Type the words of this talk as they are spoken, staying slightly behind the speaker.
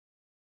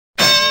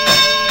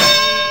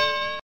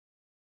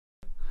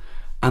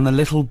and the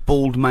little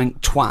bald mank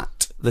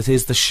twat that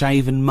is the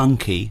shaven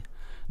monkey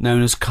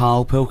known as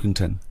Karl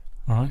Pilkington.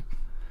 Right.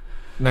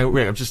 Now,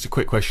 Rick, just a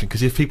quick question,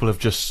 because if people have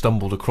just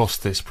stumbled across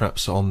this,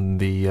 perhaps on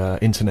the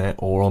internet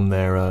or on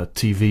their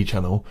TV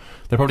channel,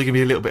 they're probably going to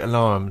be a little bit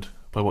alarmed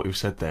by what you've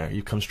said there.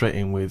 You've come straight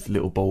in with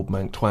little bald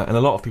mank twat, and a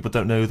lot of people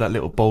don't know who that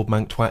little bald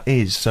mank twat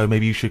is, so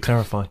maybe you should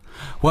clarify.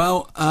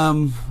 Well, I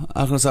was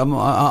gonna say,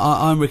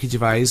 I'm Ricky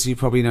Gervais. You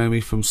probably know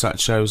me from such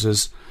shows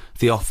as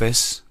The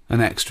Office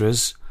and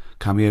Extras,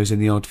 cameos in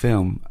the odd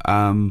film.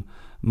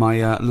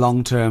 My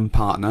long-term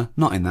partner,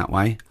 not in that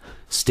way,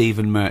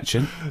 Stephen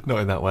Merchant. Not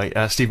in that way.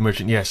 Stephen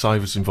Merchant, yes, I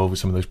was involved with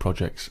some of those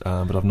projects,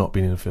 but I've not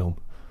been in a film.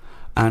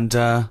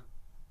 And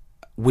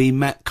we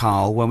met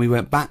Karl when we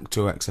went back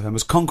to XFM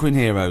as Conquering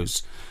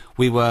Heroes.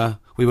 We were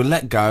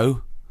let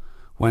go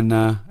when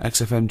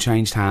XFM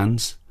changed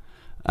hands,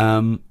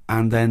 and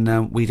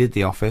then we did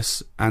The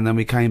Office, and then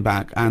we came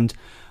back, and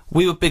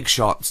we were big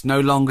shots.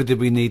 No longer did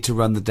we need to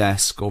run the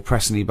desk or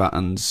press any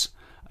buttons.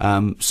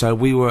 So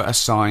we were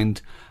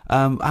assigned,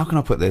 how can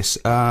I put this,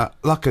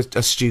 like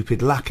a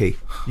stupid lackey.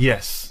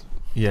 Yes,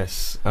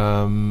 yes.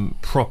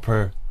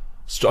 Proper,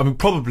 I mean,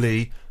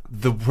 probably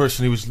the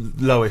person who was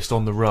lowest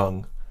on the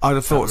rung. I'd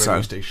have thought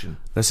so. Station.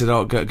 They said,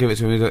 "Oh, give it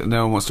to me.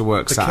 No one wants to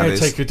work Saturdays."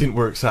 The caretaker didn't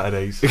work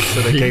Saturdays,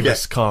 so they gave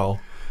us Karl.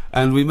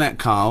 And we met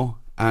Karl,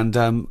 and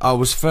I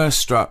was first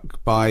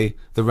struck by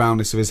the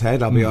roundness of his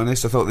head. I'll be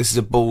honest. I thought, this is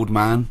a bald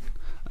man,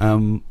 a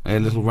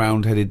little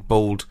round-headed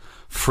bald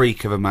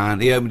freak of a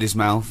man. He opened his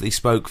mouth. He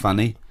spoke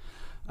funny.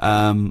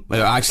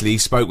 Actually, he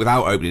spoke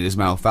without opening his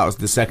mouth. That was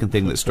the second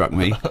thing that struck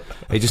me.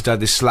 He just had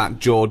this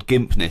slack-jawed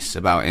gimpness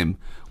about him.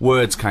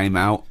 Words came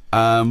out.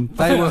 I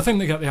think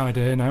they get the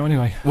idea now,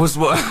 anyway. Was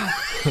what?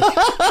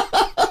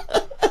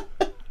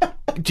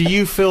 Do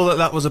you feel that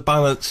that was a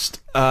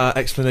balanced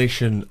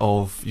explanation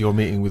of your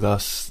meeting with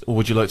us, or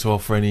would you like to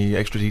offer any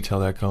extra detail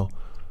there, Karl?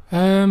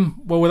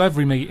 Well, with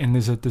every meeting,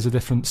 there's a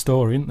different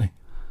story, isn't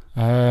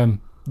there?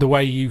 The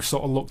way you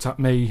sort of looked at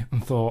me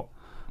and thought,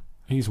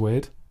 he's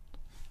weird.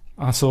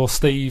 I saw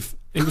Steve.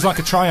 It was like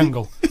a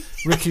triangle.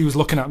 Ricky was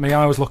looking at me.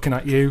 I was looking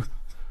at you,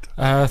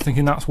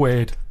 thinking that's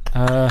weird.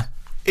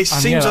 It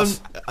seems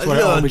a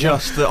little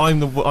unjust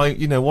that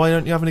you know, why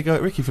aren't you having a go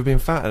at Ricky for being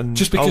fat and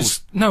just because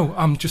old? No,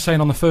 I'm just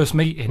saying on the first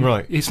meeting,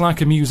 right? It's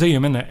like a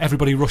museum, isn't it?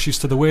 Everybody rushes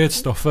to the weird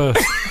stuff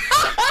first.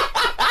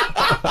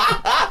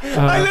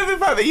 I love the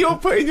fact that you're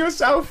putting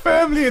yourself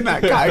firmly in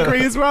that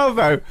category as well,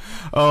 though.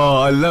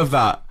 Oh, I love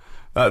that.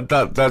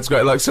 That's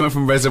great. Like someone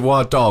from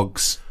Reservoir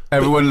Dogs.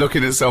 Everyone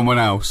looking at someone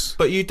else.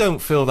 But you don't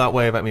feel that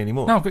way about me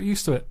anymore. No, I've got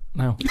used to it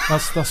now.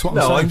 That's what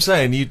no, I'm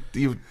saying. I'm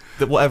saying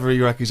that whatever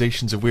your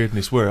accusations of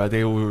weirdness were,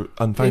 they all were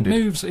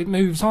unfounded. It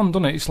moves on,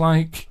 doesn't it? It's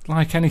like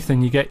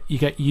anything. You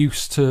get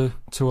used to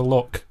a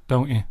look,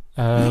 don't you?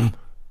 I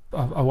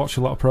watch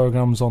a lot of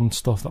programs on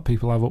stuff that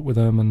people have up with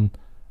them, and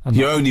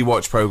you only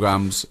watch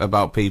programs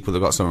about people that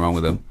got something wrong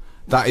with them.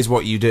 That is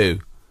what you do.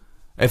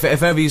 If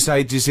ever you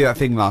say, "Did you see that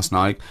thing last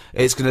night?"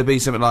 It's going to be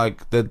something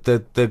like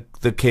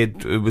the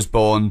kid who was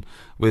born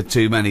with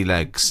too many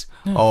legs,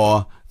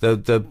 or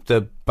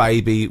the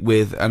baby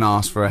with an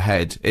arse for a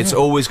head. It's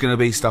always going to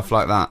be stuff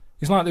like that.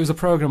 It's like there was a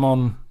program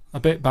on a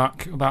bit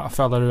back about a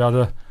fella who had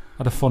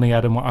a funny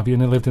head and what have you,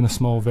 and he lived in a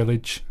small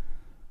village,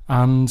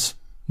 and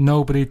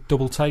nobody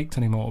double taked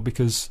anymore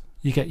because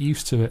you get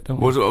used to it, don't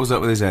you? What was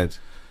up with his head?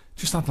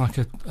 Just had like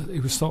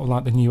it was sort of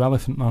like the new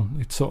Elephant Man.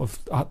 He'd sort of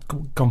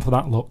gone for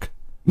that look.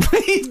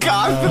 He's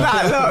gone for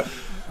that look.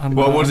 And,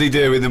 what does he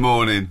do in the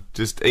morning?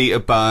 Just eat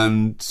a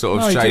bun,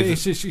 sort of shave?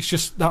 It's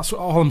just that's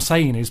all I'm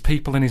saying is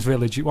people in his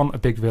village. You want a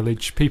big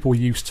village. People are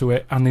used to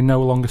it, and they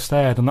no longer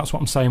stared. And that's what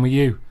I'm saying with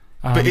you.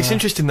 But it's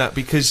interesting that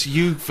because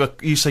you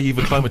say you've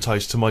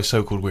acclimatised to my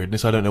so-called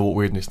weirdness. I don't know what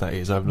weirdness that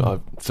is.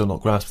 I've still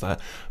not grasped that.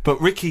 But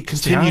Ricky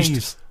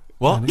continues.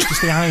 What? It's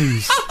just the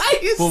eyes.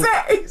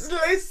 He's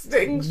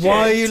listening. Shit.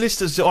 Why are you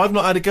listening? So I've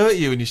not had a go at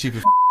you, and you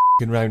stupid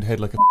round head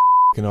like a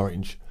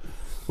orange.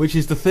 Which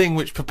is the thing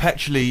which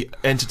perpetually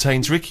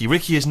entertains Ricky.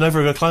 Ricky is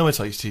never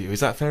acclimatised to you.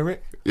 Is that fair,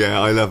 Rick? Yeah,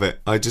 I love it.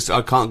 I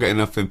can't get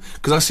enough of him.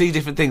 Because I see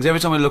different things. Every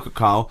time I look at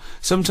Karl,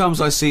 sometimes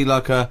I see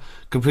like a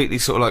completely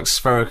sort of like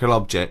spherical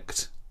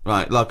object.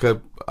 Right, like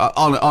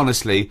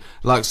honestly,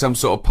 like some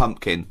sort of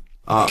pumpkin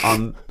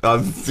on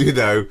you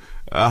know,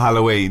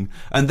 Halloween.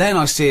 And then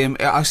I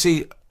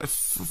see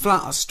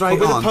flat, straight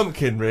with on. A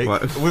pumpkin, Rick,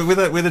 right.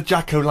 with a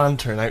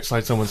jack-o'-lantern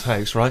outside someone's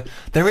house, right?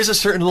 There is a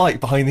certain light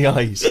behind the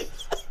eyes.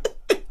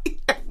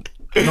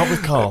 Not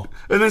with Karl.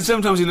 And then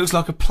sometimes he looks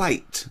like a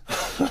plate.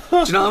 Do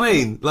you know what I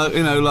mean? Like,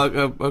 you know, like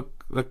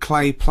a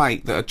clay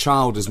plate that a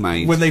child has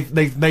made. When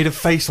they've made a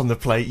face on the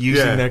plate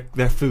using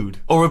their food.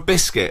 Or a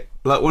biscuit.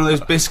 Like one of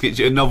those biscuits,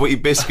 novelty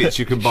biscuits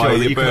you can buy at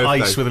your birthday.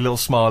 Can ice with a little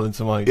smile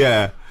into mine.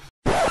 Yeah.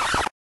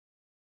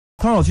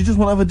 Karl, do you just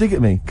want to have a dig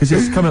at me? Because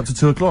it's coming up to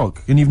 2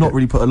 o'clock, and you've not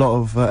really put a lot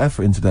of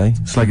effort in today,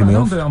 slagging me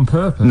off. I don't do it on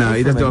purpose. No,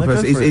 he doesn't do it on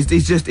purpose.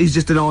 He's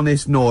just an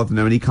honest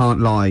northerner, and he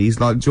can't lie.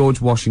 He's like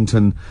George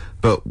Washington,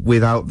 but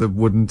without the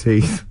wooden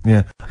teeth.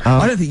 Yeah.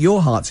 I don't think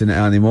your heart's in it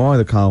anymore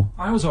either, Karl.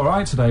 I was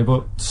alright today,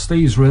 but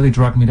Steve's really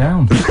dragged me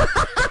down.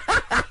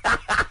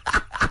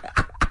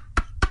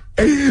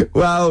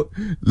 Well,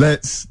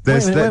 let's.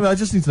 Wait a minute, I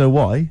just need to know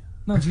why.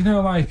 No, do you know,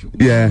 like,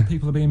 Yeah. when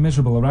people are being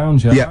miserable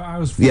around you? Yeah. I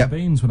was full Yeah. of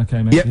beans when I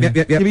came in. Yep, yeah. yep,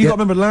 yep, Yeah, yep. but you got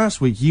to remember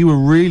last week you were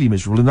really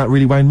miserable and that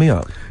really wound me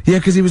up. Yeah,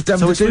 because he was having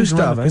So to do it's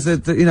stuff. around,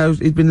 Because, you know,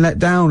 he'd been let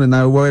down and they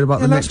were worried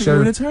about Yeah, the last next week you were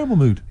in show. a terrible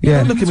mood. Yeah.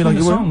 Don't look at me like Between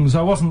you the were. songs,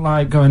 I wasn't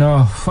like going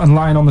off and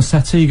lying on the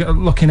settee,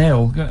 looking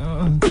ill,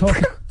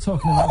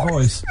 talking in that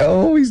voice.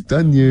 Oh, he's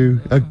done you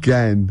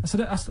again. I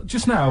said,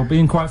 just now,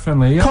 being quite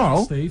friendly. Yeah,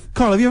 Carl, Steve.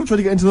 Carl, have you ever tried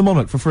to get into the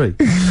Monarch for free?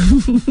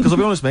 Because I'll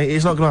be honest, mate,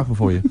 it's not going to happen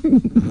for you.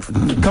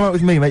 Come out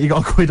with me, mate. You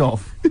got a quid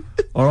off.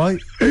 All right.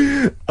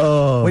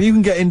 Oh. When you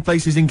can get in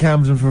places in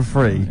Camden for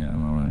free. Yeah,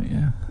 I'm alright,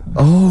 yeah.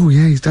 Oh,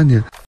 yeah, he's done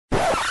you.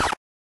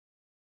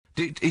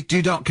 Do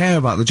you not care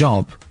about the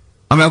job?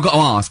 I mean, I've got to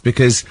ask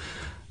because,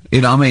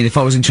 you know what I mean, if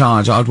I was in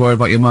charge, I'd worry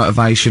about your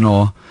motivation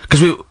or...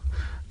 Because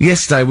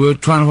yesterday we were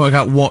trying to work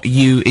out what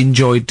you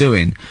enjoyed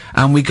doing,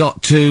 and we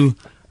got to,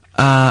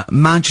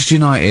 Manchester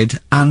United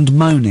and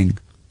moaning.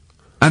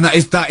 And that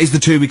is the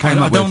two we came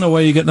I up with. don't know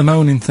where you get the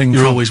moaning thing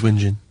You're from. always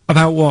whinging.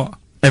 About what?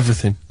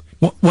 Everything.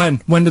 When?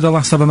 When did I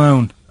last have a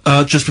moan?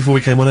 Just before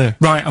we came on air.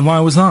 Right, and why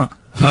was that?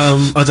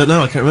 I don't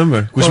know, I can't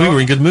remember. Because we were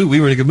in good mood. We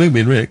were in a good mood,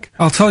 me and Rick.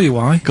 I'll tell you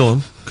why. Go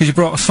on. Because you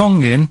brought a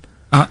song in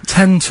at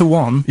 10 to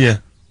 1 Yeah.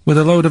 with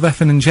a load of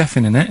effing and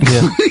jeffing in it.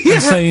 Yeah.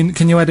 And saying,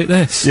 can you edit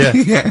this? Yeah.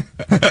 Yeah.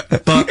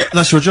 But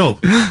that's your job.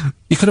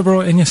 You could have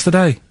brought it in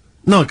yesterday.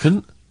 No, I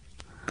couldn't.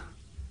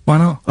 Why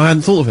not? I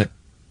hadn't thought of it.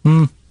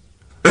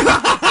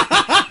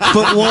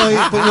 But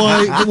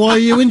why are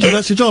you whinging?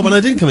 That's your job. And I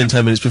didn't come in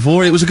 10 minutes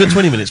before. It was a good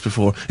 20 minutes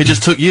before. It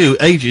just took you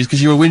ages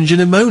because you were whinging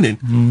and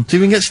moaning to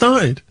even get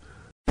started.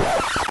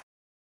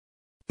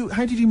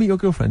 How did you meet your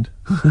girlfriend?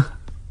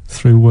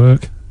 Through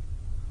work.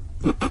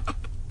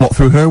 What,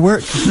 through her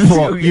work?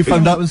 What, you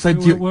found out and said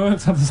We you...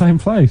 worked at the same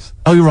place.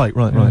 Oh, you're right.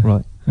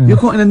 You're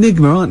quite an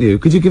enigma, aren't you?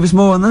 Could you give us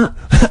more on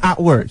that? At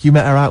work. You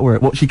met her at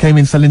work. What, she came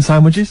in selling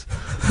sandwiches?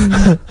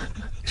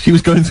 She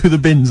was going through the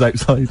bins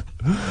outside.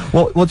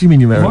 What do you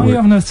mean you met her Why at are you work?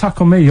 having an attack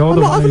on me? You're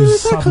the not one having an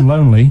who's attack sad and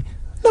lonely.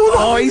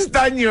 Oh, he's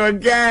done you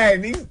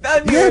again! He's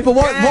done you Yeah, but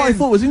what again. I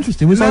thought was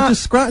interesting was I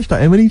just scratched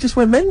at him and he just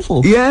went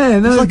mental. Yeah,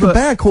 no, It's like a but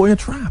bear caught in a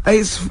trap.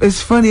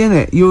 it's funny,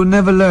 innit? You'll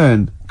never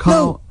learn. Carl,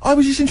 No, I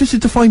was just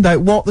interested to find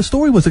out what the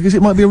story was, because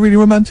it might be a really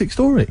romantic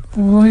story.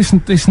 Well,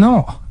 it's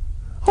not.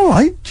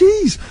 Alright,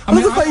 jeez. I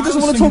love the fact he doesn't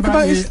was want to thinking talk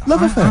about his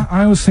love affair.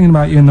 I was thinking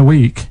about you in the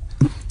week,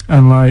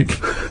 and like,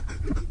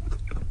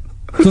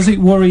 does it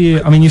worry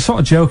you? I mean, you sort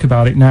of joke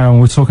about it now, and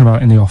we're talking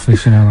about it in the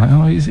office, you know, like,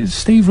 oh, is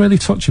Steve really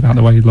touchy about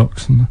the way he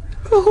looks? And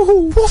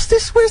Oh, what's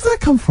this? Where's that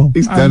come from?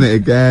 he's done it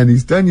again.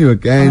 He's done you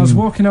again. I was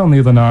walking home the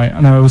other night,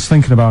 and I was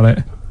thinking about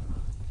it.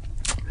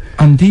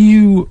 And do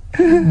you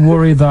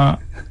worry that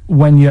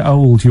when you're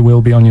old, you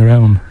will be on your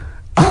own?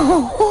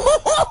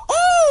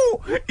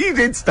 You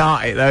did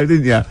start it though,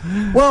 didn't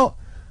you? Well,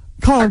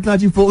 Carl, I'm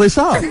glad you brought this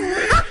up.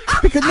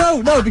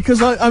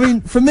 because I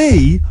mean, for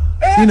me,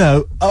 you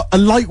know, a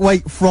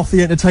lightweight,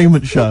 frothy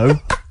entertainment show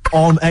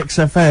on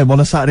XFM on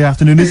a Saturday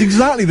afternoon is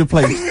exactly the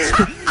place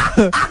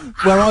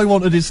where I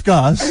want to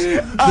discuss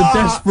the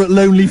desperate,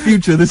 lonely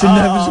future that's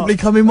inevitably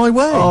coming my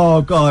way.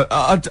 Oh God!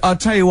 I'll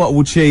tell you what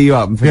will cheer you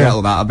up and forget Yeah.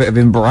 all that. A bit of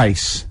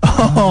embrace.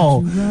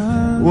 Oh,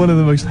 one of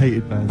the most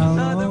hated bands.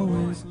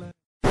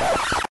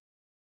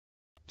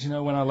 Do you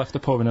know when I left the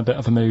pub in a bit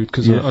of a mood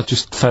because Yeah. I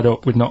just fed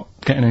up with not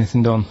getting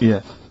anything done?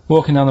 Yeah.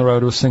 Walking down the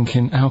road, I was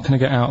thinking, how can I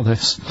get out of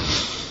this?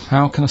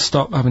 How can I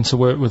stop having to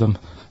work with them?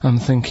 I'm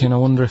thinking, I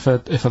wonder if I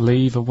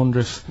leave, I wonder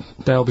if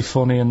they'll be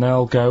funny and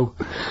they'll go,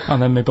 and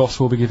then my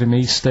boss will be giving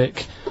me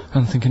stick.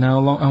 I'm thinking,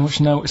 how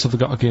much notice have I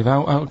got to give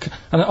out?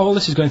 And all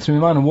this is going through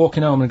my mind. I'm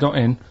walking home and I got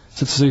in,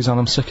 said to Suzanne,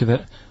 I'm sick of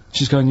it.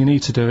 She's going, you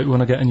need to do it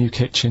when I get a new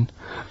kitchen.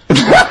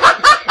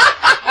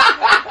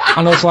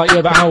 And I was like,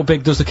 yeah, but how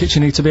big does the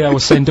kitchen need to be? I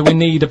was saying, do we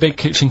need a big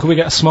kitchen? Can we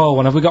get a small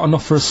one? Have we got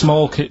enough for a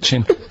small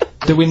kitchen?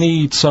 Do we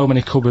need so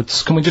many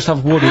cupboards? Can we just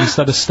have wood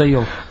instead of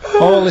steel?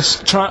 All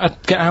this, try to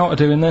get out of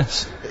doing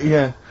this.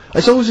 Yeah.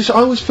 It's always just,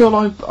 I always feel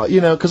like, you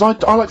know, because I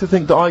like to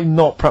think that I'm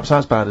not perhaps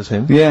as bad as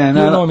him. Yeah, You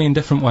annoy me in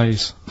different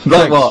ways.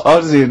 Like what?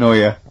 How does he annoy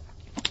you?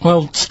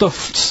 Well,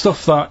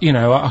 stuff that, you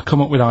know, I come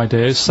up with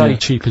ideas, say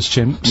Cheap as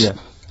Chimps.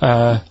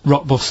 Yeah.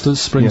 Rockbusters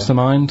springs to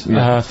mind.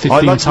 Yeah. 15 I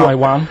like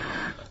Taiwan.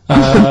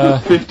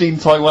 15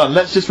 Taiwan.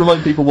 Let's just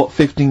remind people what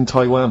 15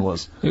 Taiwan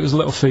was. It was a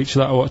little feature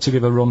that I wanted to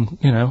give a run,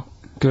 you know,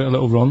 give it a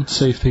little run,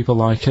 see if people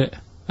like it.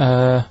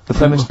 The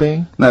premise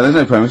being? No, there's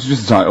no premise. It's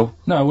just a title.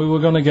 No, we were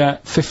going to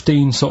get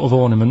 15 sort of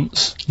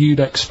ornaments, you'd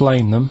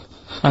explain them,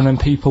 and then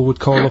people would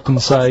call up and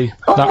say,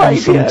 that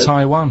one's from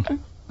Taiwan.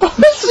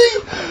 See?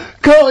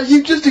 Carl,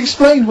 you just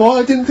explained why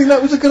I didn't think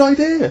that was a good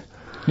idea.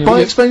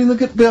 By explaining the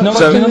good... No,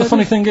 you know the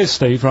funny thing is,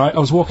 Steve, right, I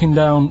was walking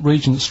down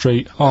Regent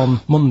Street on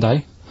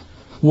Monday,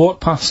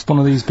 walked past one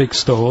of these big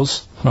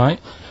stores, right,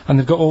 and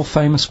they've got all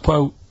famous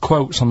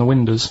quotes on the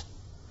windows,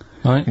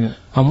 right,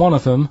 and one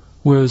of them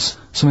was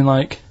something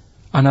like,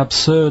 an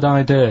absurd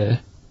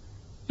idea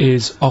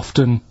is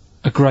often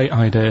a great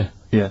idea.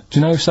 Yeah. Do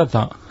you know who said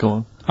that? Go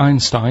on.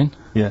 Einstein.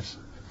 Yes.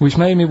 Which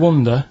made me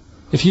wonder,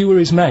 If you were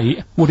his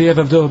mate, would he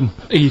ever have done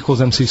E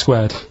equals MC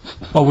squared?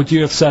 Or would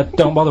you have said,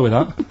 don't bother with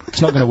that,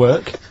 it's not going to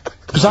work?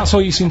 Because that's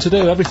all you seem to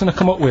do. Everything I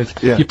come up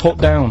with, you put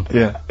down.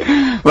 Yeah.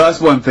 Well,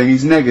 that's one thing.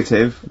 He's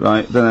negative,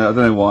 right? I don't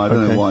know why. I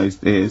don't know why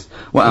he is.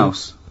 What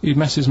else? He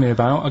messes me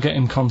about. I get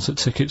him concert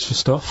tickets for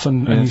stuff,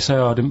 and you say,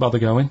 "Oh, I didn't bother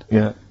going."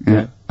 Yeah.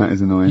 That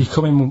is annoying. You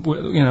come in,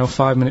 you know,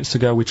 5 minutes to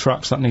go with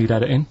tracks that need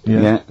editing.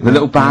 The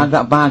little bag,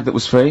 that bag that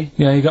was free.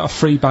 Yeah, you got a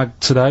free bag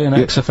today, an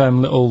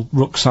XFM little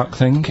rucksack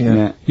thing.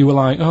 Yeah. You were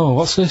like, "Oh,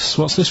 what's this?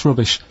 What's this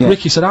rubbish?"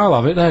 Ricky said, "I'll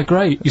have it. They're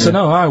great." You said,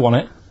 "No, I want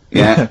it."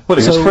 Yeah. Well,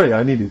 it was So- free.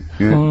 I needed.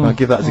 I'll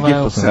give that as a gift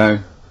or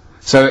something.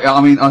 So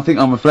I mean, I think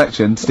on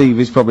reflection, Steve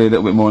is probably a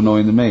little bit more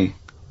annoying than me.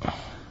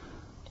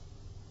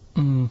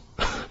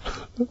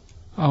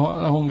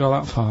 I won't go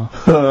that far.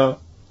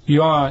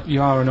 You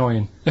are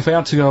annoying. If I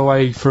had to go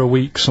away for a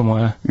week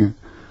somewhere,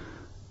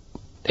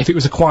 if it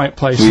was a quiet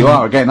place, Well, you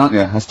are again, aren't you?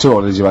 That's 2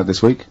 holidays you had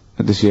this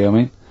year. I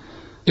mean,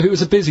 if it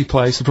was a busy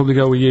place, I'd probably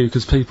go with you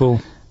because people,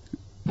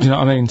 do you know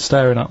what I mean,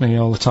 staring at me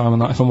all the time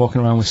and that. If I'm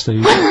walking around with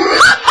Steve.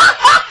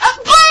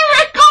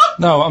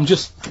 No, I'm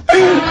just. Can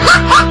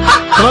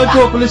I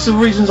draw up a list of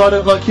reasons I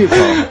don't like you, Karl?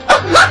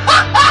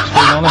 Just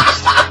being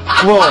honest.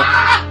 Well,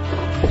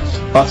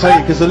 I'll tell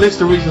you, because the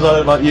list of reasons I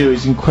don't like you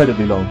is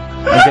incredibly long.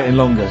 And getting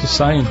longer. Just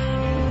saying. Do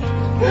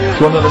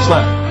you want another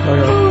snack?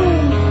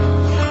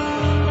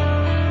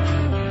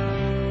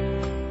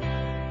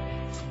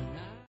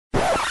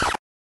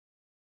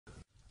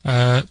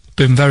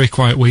 Been very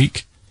quiet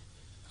week.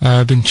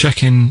 Been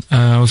checking,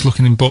 I was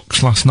looking in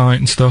books last night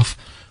and stuff.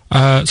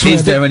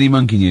 is there any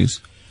monkey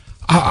news?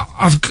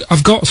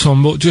 I've got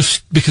some, but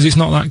just because it's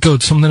not that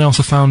good, something else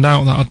I found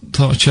out that I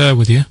thought I'd share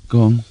with you.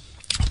 Go on.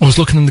 I was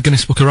looking in the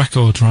Guinness Book of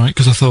Records, right,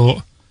 because I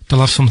thought they'll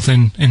have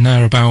something in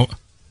there about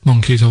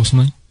monkeys or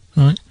something,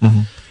 right?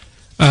 And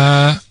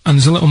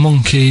there's a little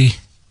monkey, I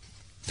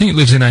think it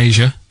lives in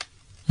Asia,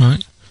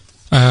 right?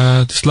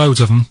 There's loads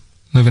of them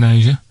live in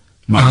Asia.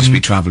 Might just be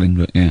travelling,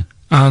 but yeah.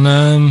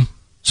 And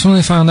something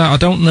I found out, I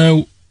don't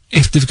know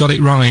if they've got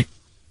it right,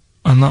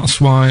 and that's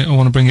why I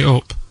want to bring it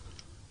up.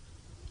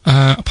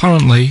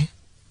 Apparently,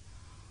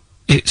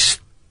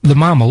 it's the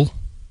mammal,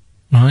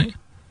 right,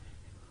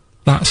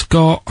 that's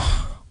got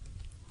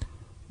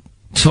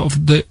sort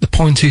of the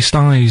pointiest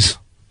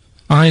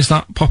eyes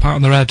that pop out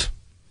of their head.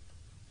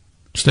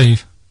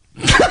 Steve.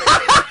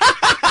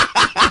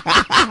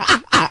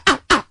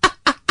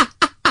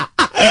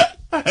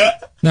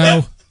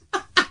 Now,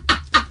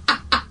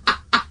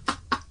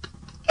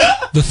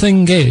 the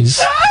thing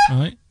is,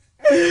 right,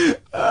 I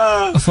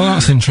thought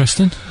that's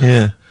interesting.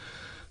 Yeah.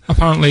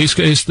 Apparently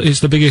it's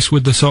the biggest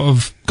with the sort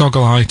of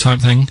goggle eye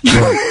type thing.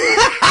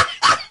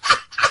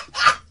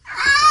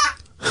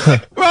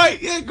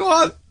 Right, yeah, go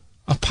on.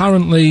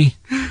 Apparently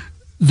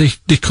they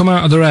come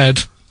out of their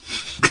head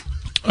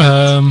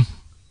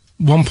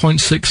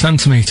 1.6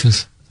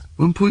 centimetres.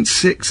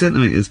 1.6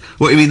 centimetres?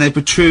 What, you mean they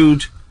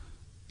protrude?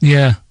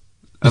 Yeah.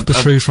 They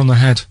protrude from the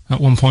head at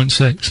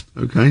 1.6.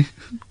 Okay.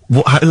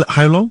 What?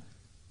 How long?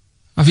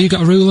 Have you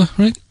got a ruler,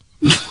 Rick?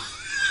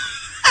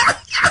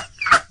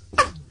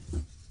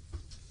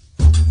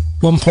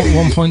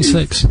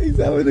 1.6. He's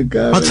having a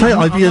go. I'll tell you,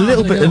 I'd be a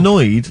little bit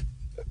annoyed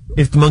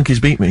if the monkeys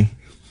beat me.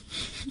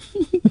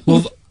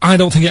 Well, I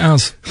don't think it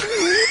has.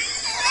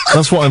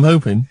 That's what I'm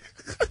hoping.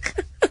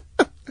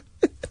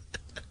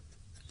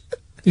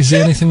 Is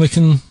there anything we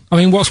can... I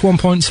mean, what's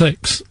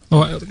 1.6?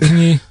 Oh, can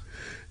you...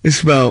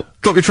 It's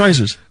about... Drop your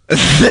trousers.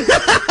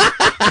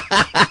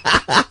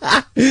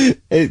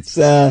 It's,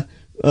 about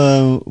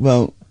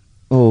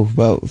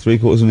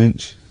 3/4 of an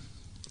inch.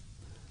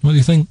 What do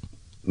you think?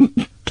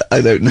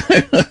 I don't know.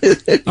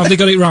 Have they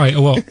got it right,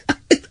 or what?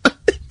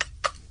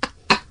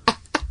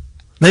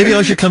 Maybe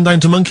I should come down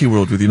to Monkey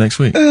World with you next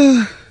week.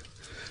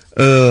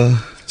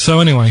 So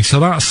anyway, so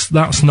that's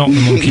not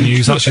the monkey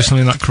news, that's just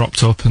something that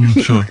cropped up, and...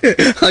 Sure.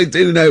 I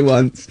do know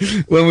once,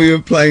 when we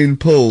were playing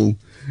pool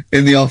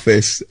in the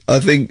office, I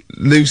think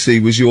Lucy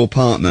was your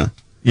partner.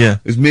 Yeah.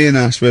 It was me and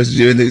Ash versus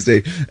you and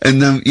Lucy,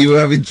 and you were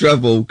having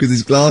trouble because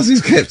his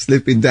glasses kept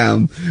slipping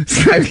down.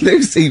 So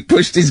Lucy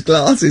pushed his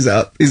glasses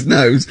up his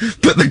nose,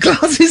 but the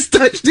glasses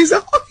touched his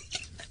eye.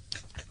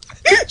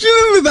 Do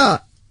you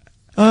remember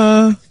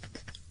that?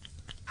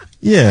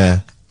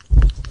 Yeah.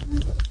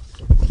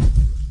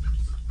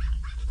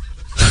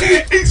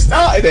 He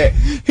started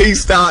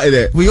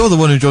it. Well, you're the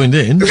one who joined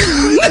in.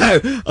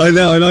 No, I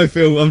know, and I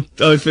feel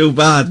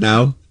bad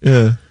now.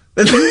 Yeah.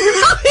 He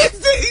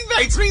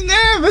makes me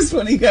nervous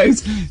when he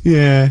goes,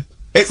 yeah.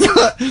 It's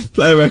like,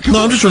 play a record.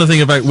 No, I'm just trying to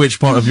think about which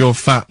part of your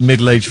fat,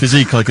 middle-aged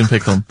physique I can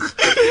pick on.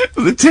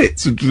 The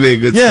tits would be a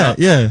good Yeah, start.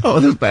 yeah. Oh,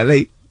 the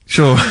belly.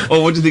 Sure.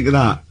 Oh, what do you think of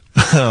that?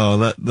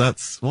 Oh,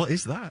 that's... What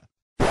is that?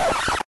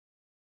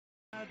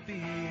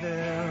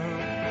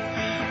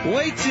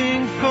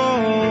 Waiting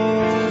for.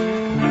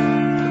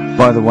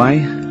 By the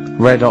way,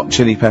 Red Hot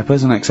Chili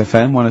Peppers on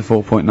XFM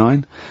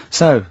 104.9.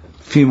 So,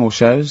 a few more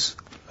shows.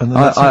 And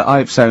I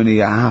hope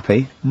Sony are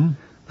happy.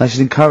 They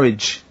should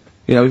encourage,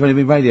 we've only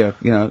been radio,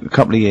 a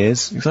couple of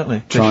years.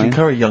 Exactly. Trying.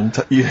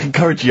 You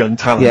encourage young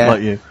talent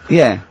like you.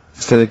 Yeah.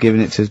 Instead of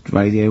giving it to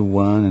Radio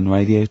 1 and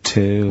Radio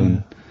 2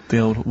 and... The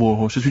old war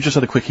horses. We just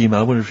had a quick email.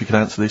 I wonder if you could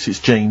answer this. It's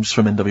James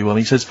from NW1.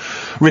 He says,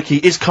 Ricky,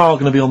 is Karl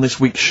going to be on this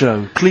week's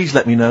show? Please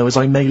let me know, as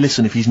I may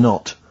listen if he's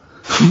not.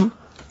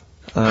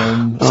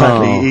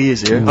 Sadly, he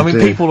is here. I mean,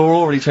 people are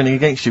already turning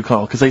against you,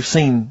 Karl, because they've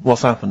seen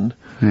what's happened.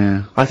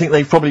 Yeah. I think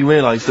they've probably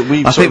realised that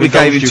we've I think we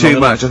gave you too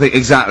much. I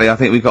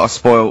think we've got a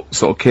spoiled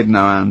sort of kid in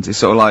our hands. It's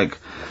sort of like,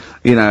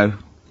 you know,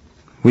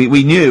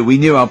 we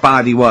knew how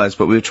bad he was,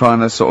 but we were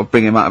trying to sort of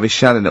bring him out of his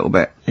shell a little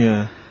bit.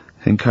 Yeah.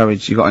 You got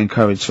to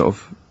encourage sort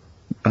of,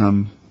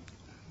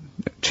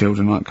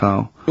 children like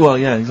Karl. Well,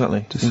 yeah,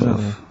 exactly. To sort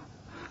of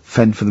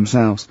fend for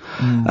themselves.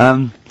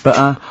 I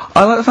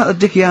like the fact that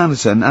Dickie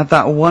Anderson had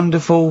that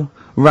wonderful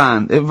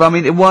rant. I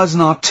mean, it was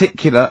an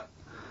articulate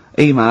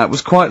email. It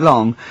was quite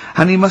long,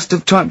 and he must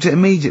have typed it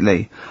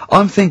immediately.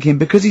 I'm thinking,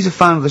 because he's a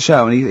fan of the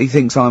show and he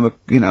thinks I'm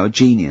a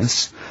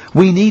genius,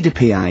 we need a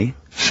PA.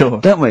 Sure.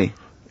 Don't we?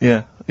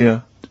 Yeah,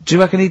 yeah. Do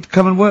you reckon he'd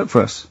come and work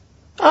for us?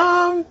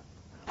 Well,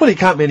 he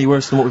can't be any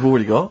worse than what we've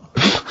already got.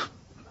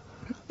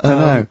 I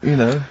know. You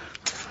know.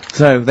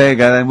 So, there you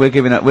go then, we're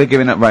giving up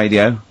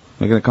radio.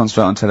 We're gonna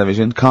concentrate on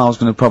television. Carl's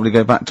gonna probably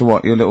go back to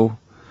what, your little,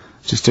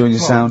 just doing your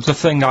sound? The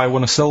thing I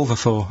won a silver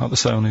for at the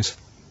Sonys.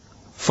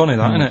 Funny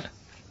that, isn't it?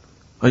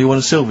 Oh, you won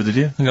a silver, did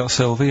you? I got a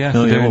silver, yeah.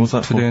 Oh, for yeah, doing, what was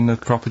that for for? doing the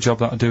proper job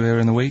that I do here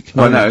in the week.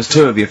 Well, no, it's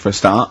two of you for a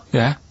start.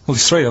 Yeah. Well,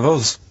 there's three of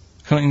us.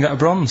 Couldn't even get a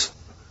bronze.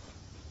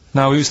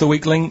 Now who's the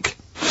weak link?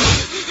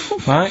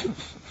 Right?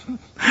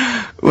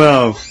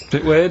 Well,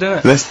 Bit weird,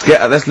 isn't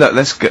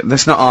it?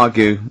 let's not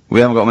argue.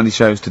 We haven't got many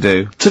shows to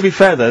do. To be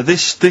fair though,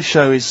 this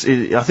show is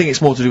I think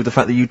it's more to do with the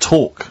fact that you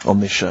talk on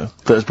this show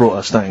that has brought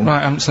us down. Right,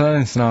 I haven't said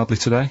anything hardly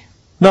today.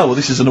 No, well,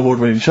 this is an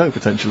award-winning show,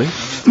 potentially.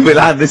 We'll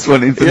add this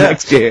one into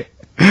next year.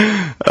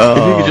 If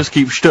you could just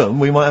keep stum,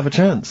 we might have a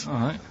chance.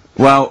 Alright.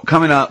 Well,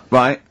 coming up,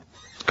 right?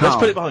 Let's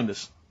put it behind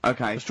us.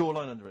 Okay. Let's draw a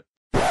line under it.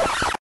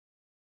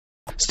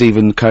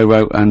 Stephen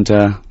co-wrote and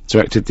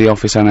directed The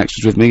Office and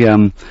Extras with me.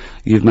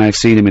 You may have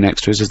seen him in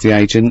Extras as the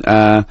agent.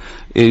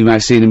 You may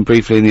have seen him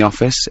briefly in The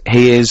Office.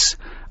 He is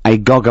a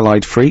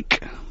goggle-eyed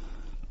freak. Are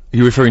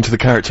you referring to the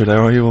character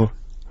there, are you? Or?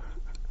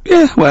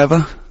 Yeah,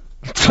 whatever.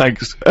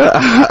 Thanks.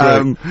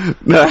 No,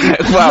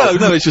 well,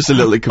 no, it's just a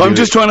little inconvenient. I'm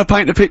just trying to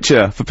paint a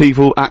picture for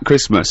people at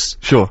Christmas.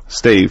 Sure.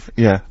 Steve.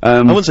 Yeah.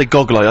 I wouldn't say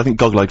goggle-eyed, I think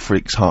goggle-eyed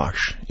freak's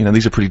harsh. You know,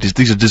 these are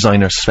these are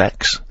designer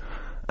specs.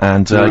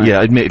 And, Right.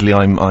 yeah, admittedly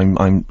I'm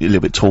a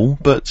little bit tall,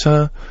 but,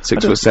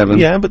 6'7".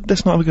 Yeah, but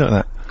let's not have a go at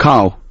that.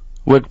 Carl,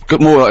 we're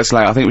got more like this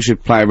later. I think we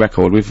should play a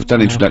record. We've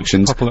done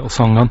introductions. Pop a little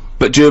song on.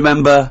 But do you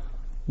remember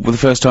the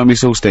first time you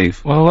saw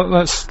Steve? Well,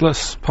 let's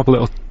pop a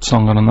little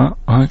song on that,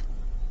 alright?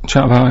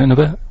 Chat about it in a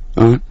bit.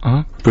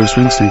 Alright. Bruce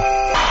Springsteen.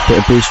 Bit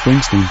of Bruce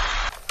Springsteen.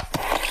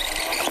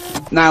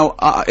 Now,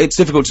 it's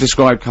difficult to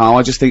describe Carl.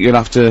 I just think you'll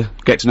have to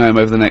get to know him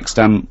over the next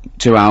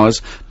 2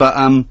 hours.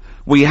 But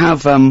we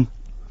have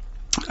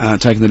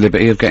taken the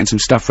liberty of getting some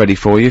stuff ready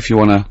for you if you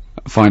want to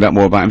find out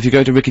more about him. If you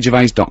go to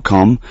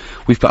rickygervais.com,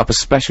 we've put up a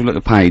special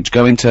little page.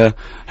 Go into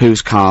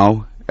Who's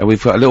Karl.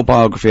 We've got a little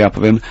biography up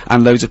of him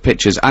and loads of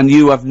pictures. And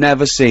you have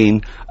never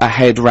seen a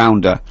head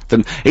rounder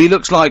than he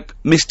looks like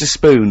Mr.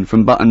 Spoon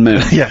from Button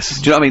Moon. Yes.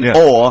 Do you know what I mean?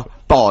 Yeah. Or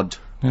Bod.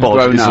 Bod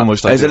Grown is up.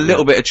 almost There's a like it,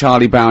 little bit of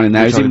Charlie Brown in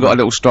there. He's even got a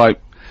little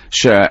striped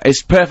shirt.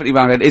 It's perfectly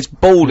rounded. It's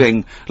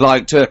balding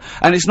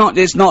and it's not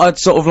a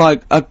sort of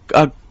like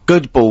a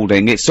good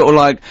balding. It's sort of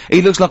like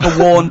he looks like a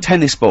worn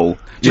tennis ball.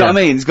 Do you know what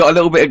I mean? He's got a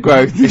little bit of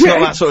growth. It's not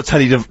that sort of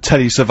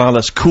Telly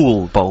Savalas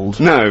cool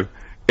bald. No,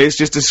 it's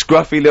just a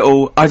scruffy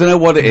little. I don't know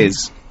what it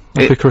is.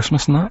 Happy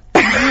Christmas and that.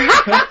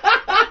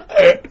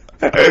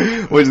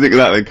 What do you think of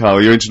that then,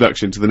 Karl? Your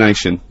introduction to the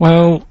nation.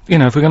 Well, you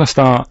know, if we're gonna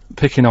start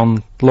picking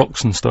on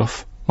looks and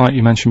stuff, like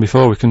you mentioned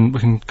before, we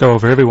can go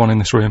over everyone in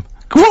this room.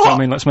 What? I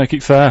mean, let's make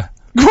it fair.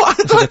 What?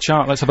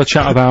 Let's have a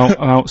chat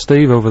about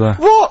Steve over there.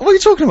 What are you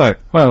talking about?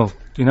 Well,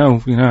 you know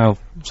how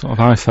sort of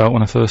I felt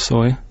when I first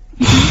saw you.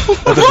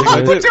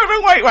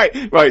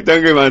 Wait,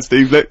 don't go mad,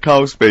 Steve. Let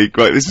Karl speak.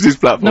 Right, this is his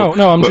platform.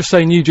 No, I'm just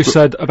saying you just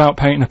said about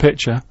painting a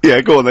picture.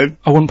 Yeah, go on then.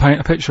 I wouldn't paint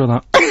a picture of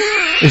that.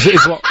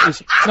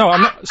 No,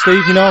 I'm not,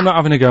 Steve, you know I'm not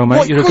having a go, mate.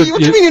 What do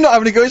you mean you're not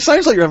having a go? It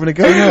sounds like you're having a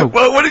go. No.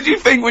 Well, what did you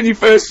think when you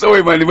first saw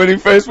him, when he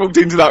first walked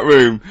into that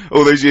room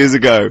all those years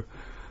ago?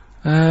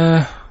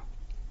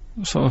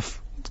 Sort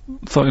of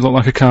thought he looked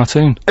like a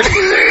cartoon.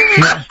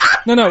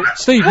 No,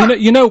 Steve,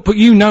 you know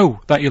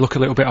that you look a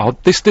little bit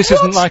odd. This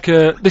isn't like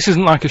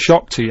a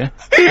shock to you.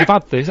 You've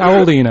had this. How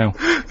old are you now?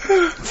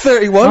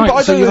 31, Right, but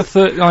I so don't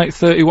you're like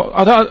 31.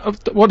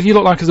 What do you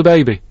look like as a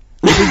baby?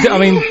 I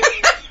mean,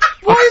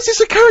 Why is this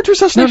a character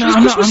assassination?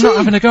 I'm not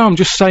having a go. I'm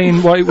just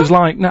saying what it was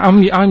like. Now,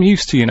 I'm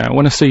used to you now.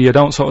 When I see you, I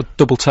don't sort of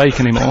double take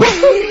anymore.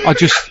 I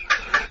just.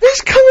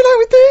 He's coming out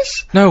with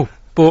this. No,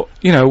 but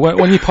you know,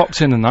 when you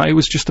popped in and that, it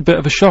was just a bit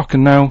of a shock,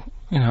 and now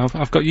you know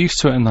I've got used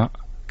to it and that.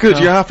 Good,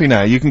 you're happy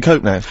now. You can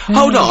cope now.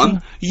 Hold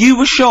on. You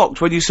were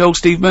shocked when you saw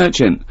Steve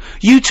Merchant.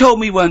 You told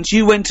me once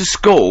you went to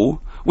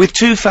school with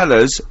two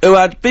fellas who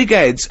had big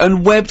heads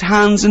and webbed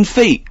hands and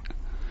feet.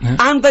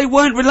 And they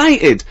weren't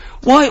related.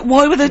 Why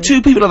were there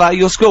two people like that at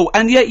your school,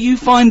 and yet you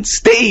find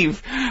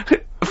Steve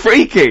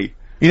freaky?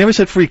 You never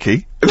said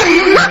freaky.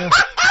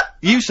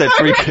 You said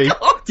freaky.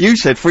 You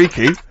said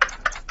freaky.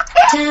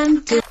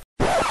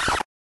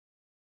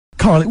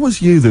 Karl, it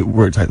was you that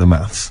worked out the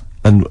maths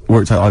and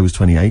worked out I was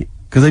 28,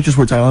 because they just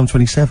worked out I'm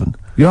 27.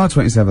 You are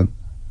 27.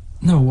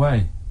 No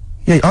way.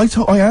 Yeah, I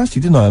asked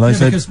you, didn't I? And I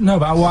said... Because, no,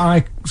 but what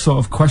I sort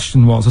of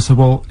questioned was, I said,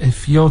 well,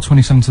 if you're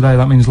 27 today,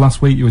 that means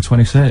last week you were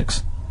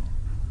 26.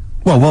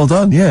 Well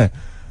done, yeah.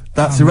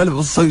 That's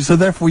irrelevant. So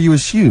therefore you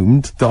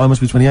assumed that I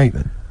must be 28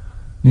 then?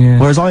 Yeah.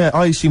 Whereas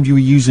I assumed you were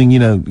using, you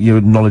know,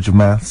 your knowledge of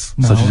maths,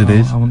 such as it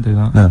is. I wouldn't do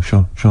that. No,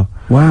 sure.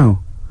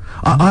 Wow.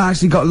 I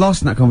actually got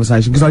lost in that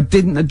conversation because I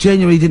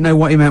genuinely didn't know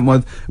what he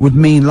meant would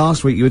mean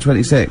last week you were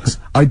 26.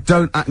 I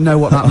don't know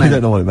what that meant. I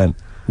don't know what it meant.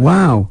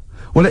 Wow.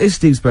 Well, it is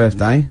Steve's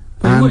birthday.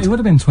 Well, he would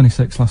have been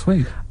 26 last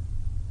week.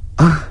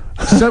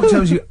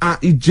 Sometimes you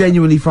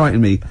genuinely frighten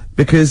me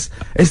because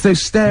it's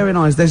those staring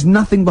eyes. There's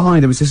nothing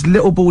behind him. It's this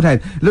little bald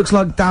head. Looks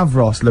like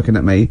Davros looking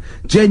at me.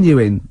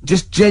 Genuine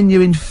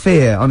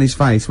fear on his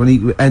face when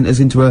he enters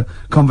into a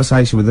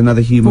conversation with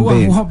another human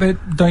being. What bit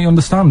don't you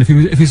understand?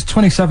 If he's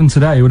 27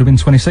 today, he would have been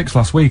 26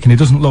 last week, and he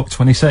doesn't look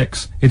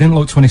 26. He didn't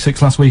look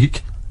 26 last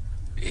week.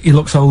 He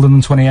looks older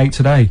than 28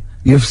 today.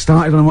 You've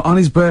started on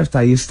his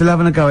birthday. You're still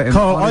having a go at him.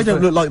 Karl, I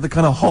don't look like the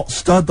kind of hot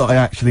stud that I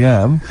actually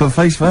am, but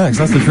face facts,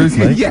 that's the truth,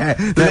 mate. Yeah,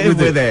 live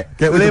with it.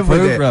 Get with the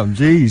programme,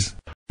 jeez.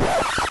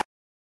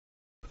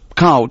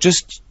 Karl,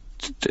 just...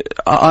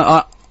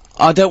 I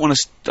don't want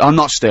to... I'm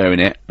not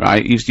stirring it,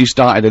 right? You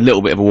started a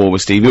little bit of a war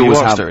with Steve. You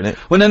always have stirring it.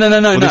 Well,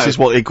 no.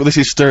 This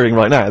is stirring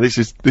right now. This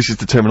is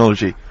the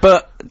terminology.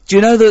 But, do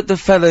you know that the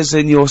fellas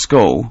in your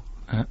school...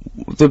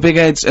 the big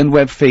heads and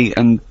webbed feet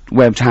and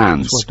webbed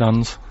hands... Webbed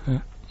hands,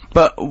 yeah.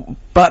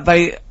 But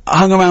they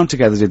hung around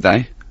together, did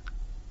they?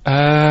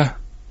 I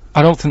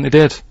don't think they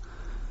did.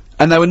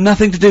 And they were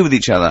nothing to do with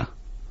each other?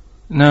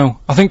 No.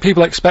 I think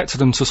people expected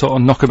them to sort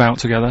of knock about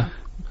together.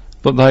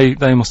 But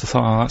they must have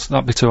thought, oh,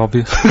 that'd be too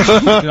obvious. Do you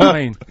know what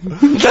I mean?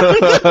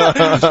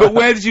 But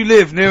where did you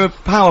live? Near a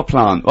power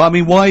plant? Well, I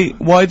mean, why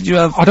did you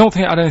have... I don't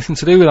think it had anything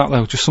to do with that,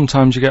 though. Just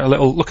sometimes you get a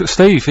little... Look at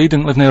Steve, he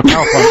didn't live near a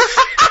power plant.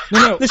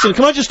 No. Listen,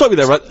 can I just stop you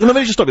there, right? Let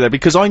me just stop you there,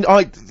 because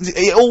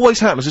it always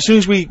happens, as soon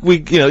as we,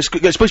 you know, it's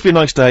supposed to be a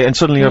nice day, and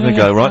suddenly you're having a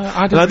go,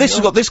 right? Now,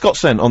 this got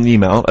sent on the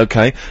email,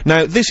 okay?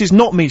 Now, this is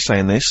not me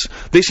saying this.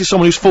 This is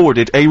someone who's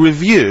forwarded a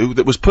review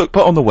that was put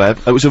on the web.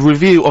 It was a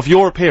review of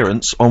your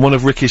appearance on one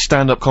of Ricky's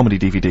stand-up comedy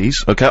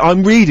DVDs, okay?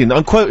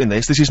 I'm quoting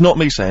this. This is not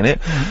me saying it.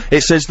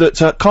 It says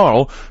that,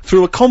 Karl,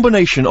 through a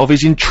combination of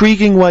his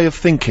intriguing way of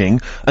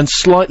thinking and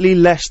slightly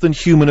less than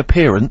human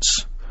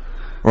appearance,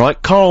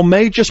 right, Karl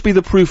may just be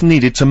the proof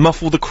needed to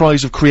muffle the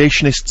cries of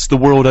creationists the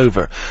world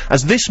over,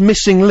 as this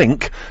missing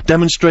link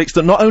demonstrates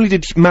that not only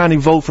did man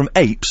evolve from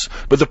apes,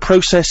 but the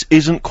process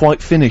isn't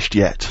quite finished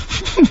yet.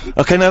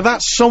 Okay, now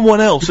that's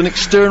someone else, an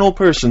external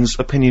person's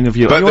opinion of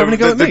you. But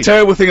the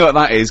terrible thing about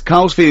that is,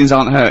 Karl's feelings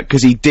aren't hurt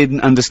because he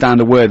didn't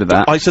understand a word of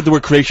that. I said the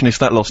word creationist,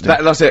 that lost him.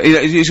 That lost it.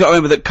 You've got to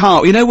remember that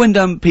Karl, you know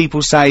when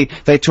people say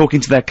they're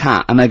talking to their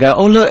cat and they go,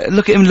 oh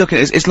look at him looking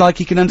at us, it's like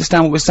he can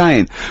understand what we're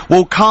saying.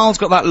 Well, Karl's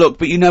got that look,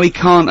 but you know he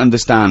can't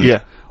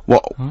understand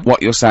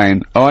what you're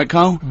saying. All right,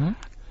 Karl?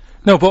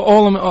 No, but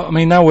I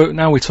mean, now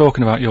we're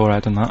talking about your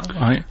head and that,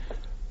 right?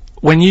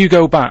 When you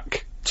go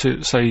back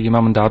to, say, your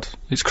mum and dad,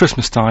 it's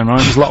Christmas time, right?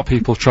 There's a lot of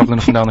people travelling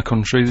up and down the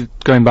country,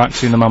 going back,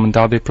 seeing the mum and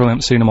dad, they probably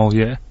haven't seen them all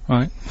year,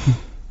 right?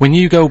 When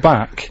you go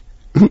back,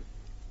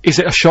 is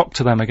it a shock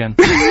to them again?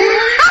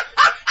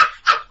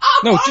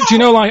 No, do you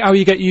know, like, how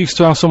you get used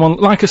to how someone,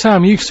 like I say,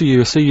 I'm used to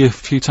you, I see you a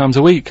few times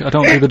a week, I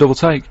don't do the double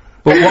take.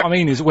 But what I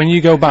mean is, when you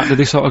go back, do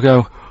they sort of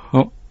go,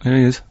 oh, here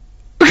he is.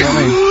 Do you know what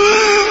I mean?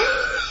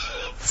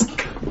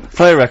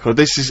 Play a record.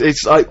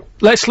 It's like...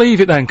 Let's leave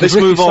it then. Let's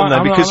move on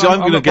then, because I'm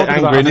gonna get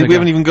angry, and we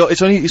haven't even got...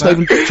 It's not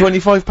even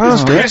 25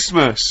 past yet.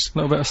 Christmas! A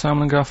little bit of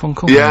Simon and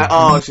Garfunkel. Yeah,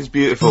 oh, this is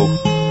beautiful.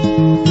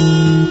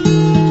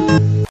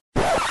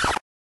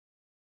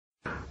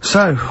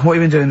 So, what have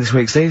you been doing this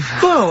week, Steve?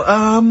 Well,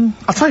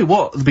 I'll tell you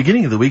what, at the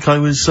beginning of the week I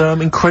was,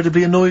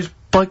 incredibly annoyed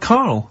by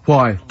Karl.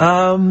 Why?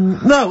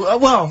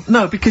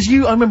 No, because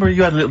I remember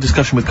you had a little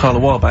discussion with Karl a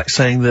while back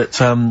saying that,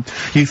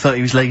 you thought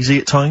he was lazy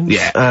at times.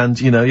 Yeah. And,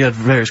 you know, you had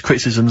various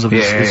criticisms of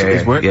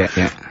his work.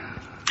 Yeah.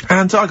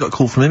 And I got a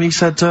call from him, he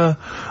said,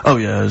 oh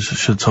yeah, I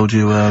should have told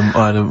you, I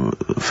had a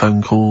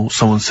phone call,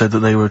 someone said that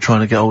they were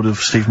trying to get hold of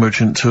Steve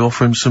Merchant to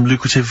offer him some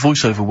lucrative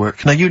voiceover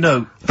work. Now, you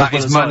know... That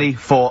is money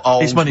for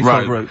old rope. It's money for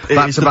old rope.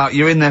 That's about,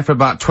 you're in there for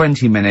about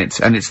 20 minutes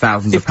and it's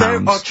thousands of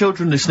pounds. If there are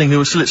children listening who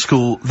are still at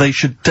school, they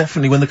should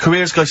definitely, when the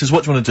careers guy says,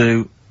 what do you want to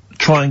do?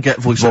 Try and get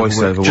voiceover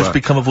work. Just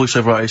become a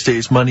voiceover artist.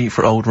 It's money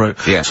for old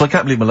rope. Yeah. So I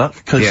can't believe my luck,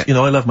 because, you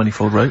know, I love money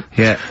for old rope.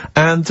 Yeah.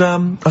 And,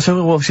 I said,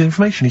 well, what's the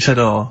information? He said,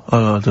 I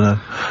don't know.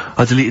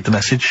 I deleted the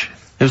message.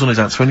 It was on his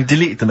answer, and he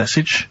deleted the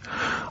message.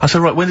 I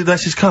said, right, when did the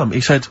message come? He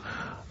said,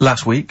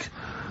 last week.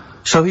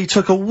 So he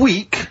took a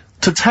week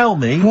to tell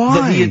me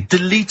that he had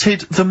deleted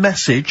the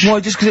message.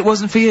 Why, just because it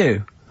wasn't for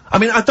you? I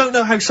mean, I don't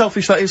know how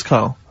selfish that is,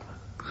 Karl.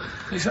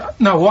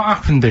 No, what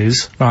happened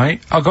is,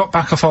 right, I got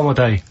back off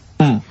holiday.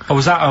 I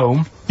was at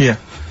home. Yeah.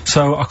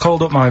 So I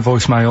called up my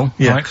voicemail,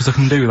 Yeah. right, because I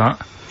can do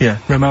that. Yeah.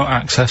 Remote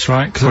access,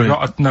 right, because I've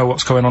got to know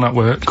what's going on at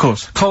work. Of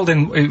course. Called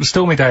in, it was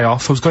still my day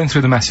off, I was going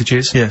through the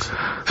messages. Yes.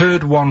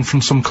 Heard one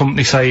from some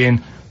company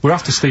saying, we're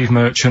after Steve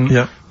Merchant.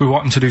 Yeah. We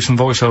want him to do some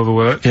voiceover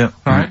work. Yeah.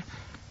 Right?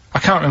 I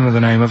can't remember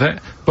the name of it,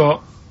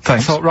 but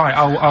Thanks. I thought, right,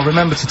 I'll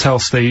remember to tell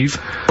Steve.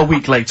 A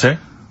week later.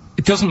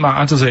 It doesn't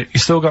matter, does it? You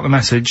still got the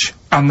message,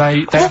 and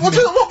they What message?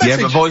 Yeah,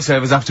 but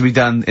voiceovers have to be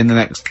done in the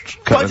next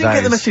couple But I of didn't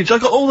get the days. message.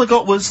 All I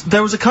got was,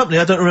 there was a company,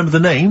 I don't remember the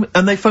name,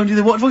 and they phoned you,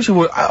 they wanted voiceover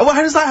work. Well,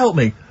 how does that help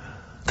me?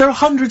 There are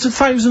hundreds of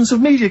thousands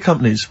of media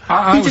companies.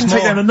 I You was didn't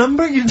take more- down a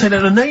number, you didn't take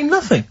down a name,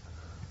 nothing.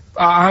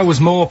 I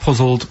was more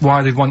puzzled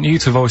why they'd want you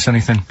to voice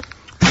anything.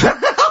 He's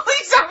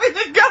having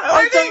a go.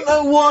 I don't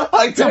know why.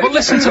 No, but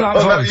listen to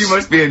that voice. You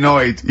must be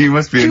annoyed. You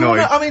must be Do you annoyed.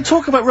 wanna, I mean,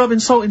 talk about rubbing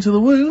salt into the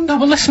wound. No,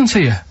 but listen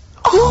to you.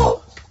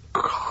 Oh,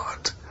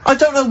 God. I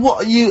don't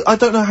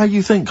know how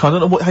you think. I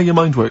don't know how your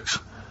mind works.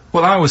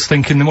 Well, I was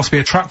thinking there must be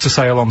a tractor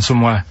sale on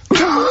somewhere.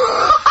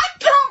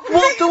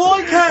 What do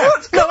I care?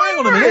 No, hang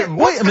on a minute.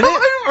 Wait a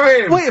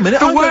minute. Wait a minute.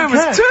 The I worm don't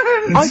has care.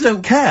 turned. I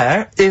don't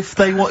care if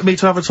they want me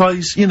to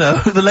advertise, you know,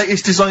 the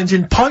latest designs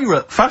in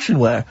pirate fashion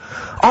wear.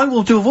 I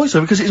will do a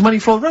voiceover because it's money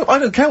for the rope. I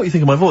don't care what you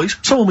think of my voice.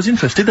 Someone was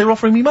interested. They were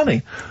offering me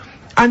money.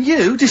 And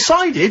you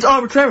decided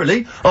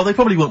arbitrarily, oh, they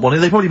probably wouldn't want it.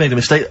 They probably made a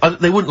mistake.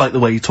 They wouldn't like the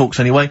way he talks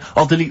anyway.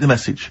 I'll delete the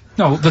message.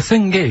 No, the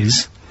thing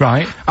is,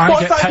 right, I What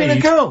get if that had been a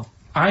paid. girl?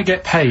 I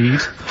get paid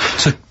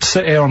to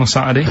sit here on a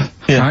Saturday,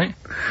 Yeah. right?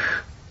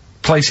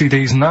 Play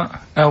CDs and that,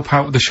 help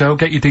out with the show,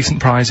 get you decent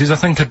prizes. I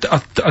think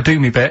I do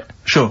me bit,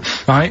 Sure.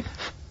 right?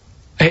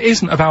 It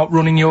isn't about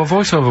running your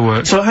voiceover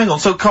work. So hang on,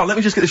 so Karl, let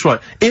me just get this right.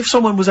 If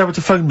someone was ever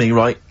to phone me,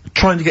 right,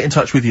 trying to get in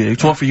touch with you,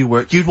 to offer you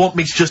work, you'd want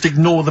me to just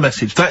ignore the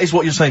message. That is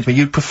what you're saying to me.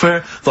 You'd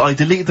prefer that I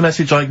deleted the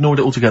message, I ignored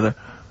it altogether.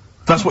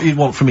 That's what you'd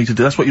want for me to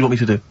do. That's what you want me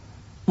to do.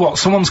 What,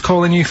 someone's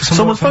calling you for some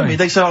Someone's work phoned me,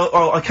 they say,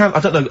 oh, I can't, I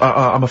don't know,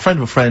 I'm a friend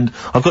of a friend,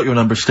 I've got your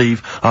number,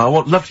 Steve,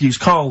 love to use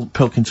Karl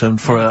Pilkington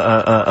for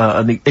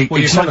an Well, you've never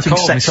exciting called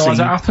me, sex so has it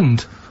scene.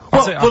 happened?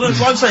 Well, Has it that's happened?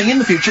 what I'm saying, in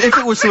the future, if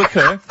it was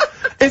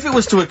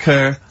to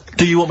occur,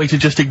 do you want me to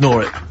just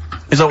ignore it?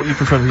 Is that what you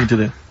prefer me to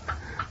do?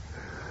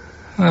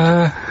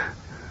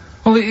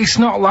 Well, it's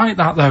not like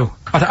that, though.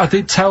 I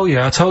did tell you,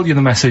 I told you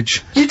the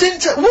message. You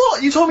didn't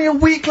what? You told me a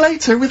week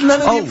later with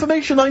none of the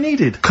information I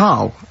needed.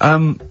 Karl,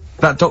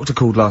 that doctor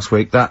called last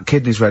week. That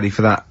kidney's ready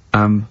for that,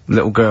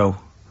 little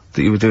girl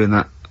that you were doing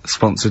that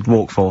sponsored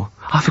walk for.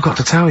 I forgot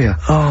to tell you.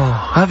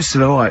 Oh. I hope it's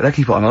still alright. They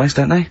keep it on ice,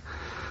 don't they?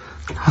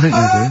 I think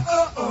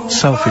they do.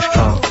 Selfish,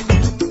 Karl.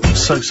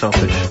 So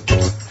selfish.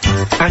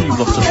 And you've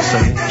lost us a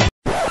second.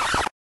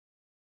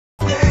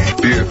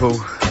 Beautiful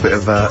bit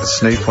of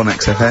Snoop on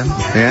XFM,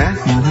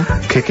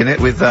 yeah? Kicking it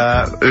with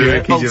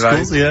Ricky old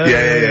Gervais. school,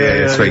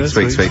 yeah,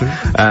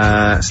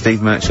 Sweet.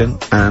 Steve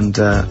Merchant and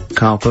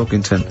Karl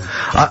Pilkington.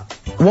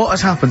 What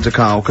has happened to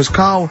Karl? Because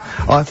Karl,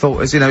 I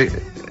thought, is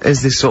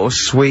this sort of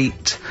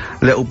sweet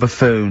little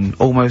buffoon,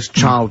 almost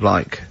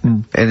childlike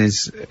in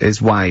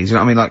his ways. You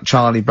know what I mean? Like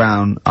Charlie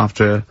Brown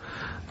after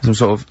some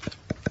sort of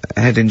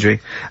head injury,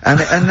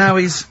 and now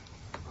he's.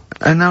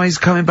 And now he's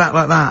coming back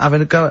like that,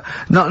 having a go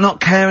at, not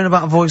caring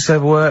about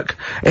voiceover work.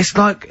 It's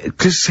like,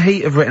 because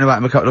Heat have written about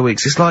him a couple of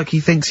weeks, it's like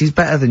he thinks he's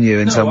better than you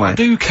in some way. I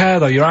do care,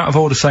 though. You're out of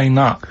order saying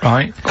that,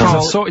 right? Because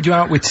I sorted you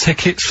out with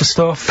tickets for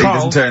stuff. He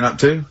doesn't turn up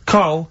to.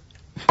 Karl,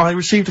 I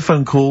received a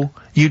phone call.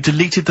 You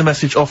deleted the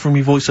message offering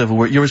me voiceover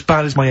work. You're as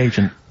bad as my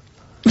agent.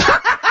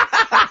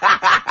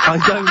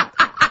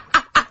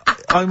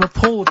 I'm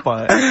appalled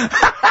by it. And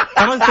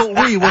I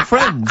thought we were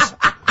friends.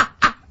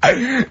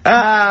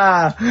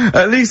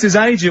 At least his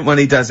agent, when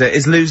he does it,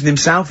 is losing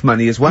himself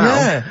money as well.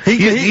 Yeah,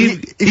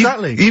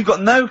 exactly. You've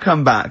got no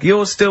comeback.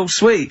 You're still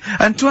sweet.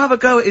 And to have a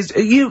go at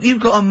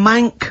you've got a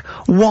mank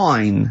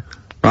whine.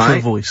 Right? For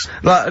a voice.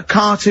 Like a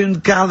cartoon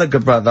Gallagher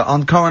brother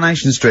on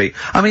Coronation Street.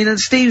 I mean, and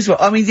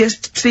yes,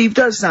 Steve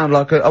does sound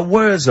like a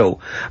Wurzel.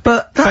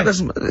 But that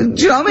doesn't,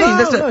 do you know what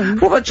I mean?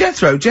 What about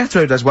Jethro?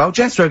 Jethro does well.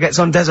 Jethro gets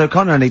on Des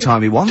O'Connor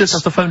anytime he wants. Just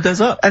has to phone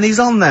Des up. And he's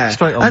on there.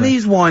 Straight on and there.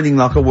 he's whining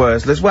like a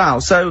Wurzel as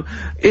well. So,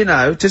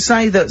 to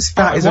say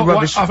that is a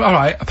rubbish...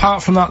 Alright,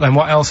 apart from that then,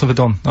 what else have I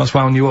done? That's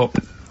wound you up.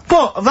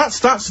 Well,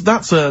 that's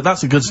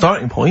a good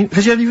starting point,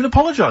 because you haven't even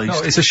apologised. No,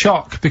 it's a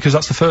shock, because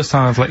that's the first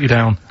time I've let you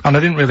down. And I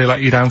didn't really let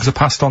you down, because I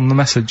passed on the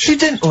message. You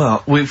didn't,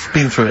 well, we've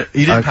been through it.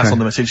 You didn't pass on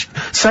the message.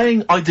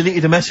 Saying I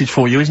deleted a message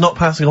for you is not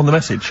passing on the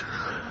message.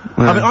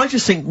 I mean, I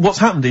just think what's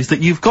happened is that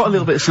you've got a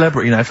little bit of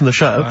celebrity now from the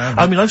show.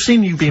 I mean, I've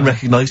seen you being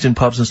recognised in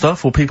pubs and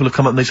stuff, or people have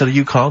come up and they said, are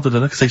you Karl,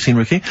 because they've seen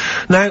Ricky.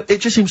 Now, it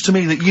just seems to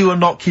me that you are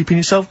not keeping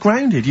yourself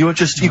grounded. You are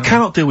just, you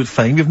cannot deal with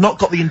fame, you've not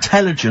got the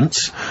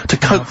intelligence to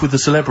cope with the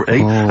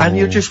celebrity, and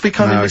you're just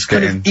becoming this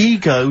kind of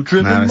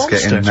ego-driven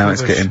monster. Now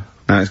it's getting.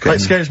 It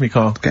scares me,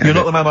 Karl. You're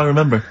not the man I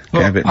remember.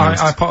 Look, a bit nice.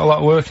 I put a lot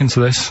of work into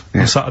this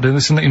on Saturday.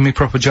 This isn't even my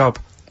proper job,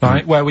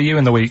 right? Where were you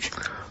in the week?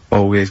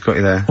 Oh, he's got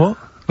you there. What?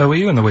 Where were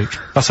you in the week?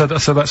 I said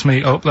let's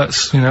meet up,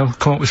 let's, you know,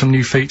 come up with some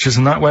new features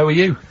and that. Where were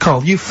you?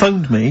 Carl, you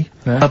phoned me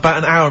about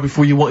an hour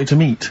before you wanted to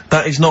meet.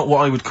 That is not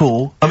what I would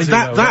call. I mean,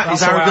 that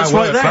is arrogance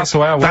right there. That's the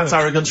way I work. That's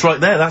arrogance right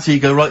there. That's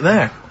ego right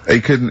there.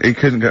 He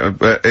couldn't go,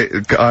 but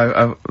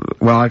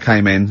when I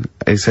came in,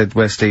 he said,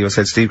 "Where's Steve?" I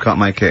said, "Steve can't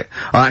make it."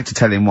 I had to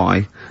tell him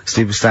why.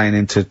 Steve was staying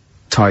in to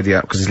tidy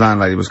up because his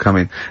landlady was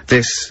coming.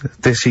 This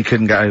he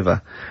couldn't get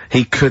over.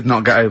 He could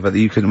not get over that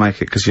you couldn't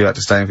make it because you had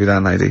to stay in with your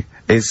landlady.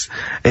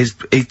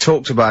 He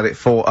talked about it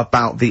for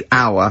about the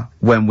hour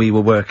when we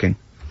were working.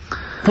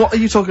 What are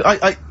you talking?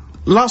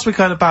 Last week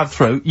I had a bad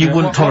throat. You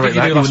wouldn't tolerate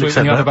that. You wouldn't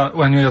accept that.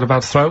 When you had a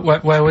bad throat,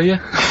 where were you?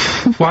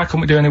 Why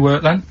couldn't we do any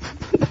work then?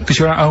 Because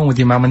you're at home with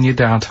your mum and your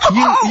dad.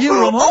 You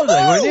were on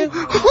holiday, weren't you?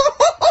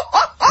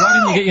 Why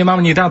didn't you get your mum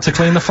and your dad to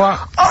clean the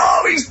flat?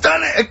 Oh, he's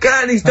done it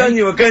again! He's done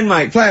you again,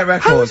 mate. Play a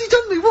record. How has he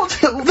done me? What?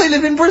 They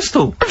live in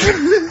Bristol.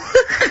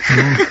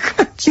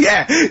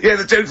 Yeah,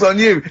 the joke's on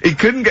you. He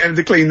couldn't get him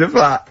to clean the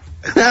flat.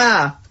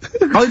 I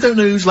don't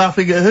know who's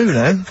laughing at who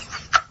now.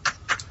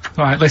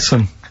 Right,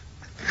 listen.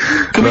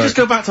 Can we just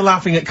go back to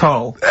laughing at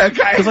Karl? Okay.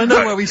 Because I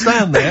know where we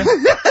stand there.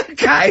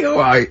 Okay,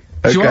 alright.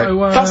 Do you want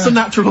to, That's the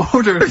natural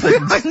order of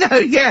things. I know,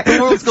 yeah. The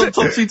world's gone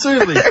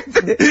topsy-turvy.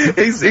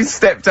 he's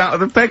stepped out of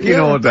the pecking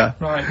order.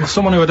 Right, well,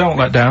 someone who I don't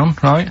let down,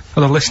 right,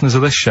 are the listeners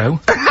of this show.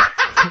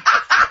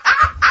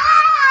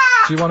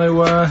 Do you want to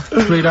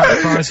read out the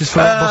prizes for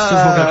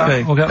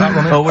Rockbusters? We'll get that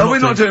running. Oh, we're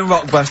not doing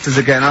Rockbusters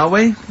again, are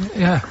we?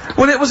 Yeah.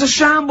 Well, it was a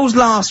shambles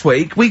last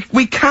week.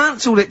 We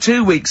cancelled it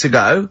 2 weeks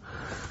ago.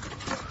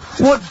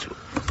 What?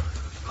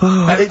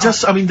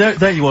 I mean,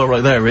 there you are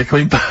right there, Rick. I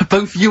mean,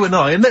 both you and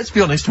I, and let's be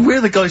honest, we're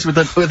the guys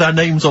with our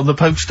names on the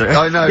poster.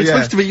 I know, It's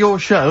supposed to be your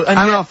show. And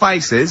our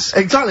faces.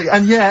 Exactly,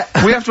 and yet...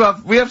 we have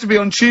to be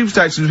on tube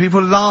stations with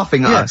people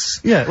laughing at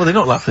us. Yeah, well, they're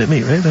not laughing at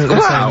me, right? They're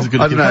saying it's a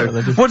good I don't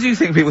know. What do you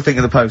think people think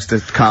of the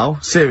poster,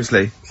 Karl?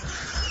 Seriously?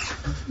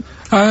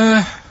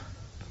 No,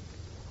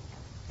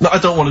 I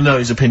don't want to know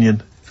his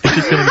opinion. It's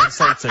just going to be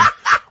insulting.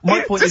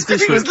 My point is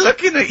this, Rick. He was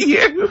looking at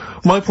you.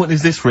 My point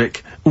is this,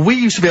 Rick. We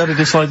used to be able to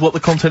decide what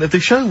the content of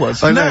this show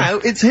was. I know. Now,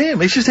 it's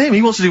him. It's just him.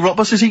 He wants to do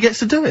Rockbusters, he gets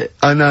to do it.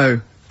 I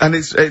know. And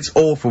it's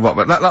awful,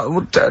 but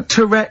like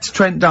Tourette's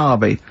Trent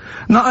D'Arby.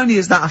 Not only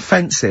is that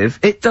offensive,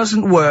 it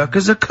doesn't work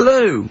as a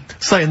clue.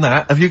 Saying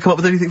that, have you come up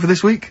with anything for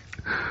this week?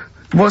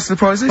 What's the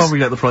prizes? I'll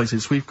read out the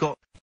prizes. We've got...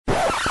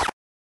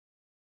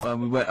 I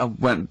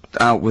went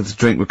out with a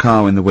drink with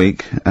Karl in the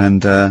week,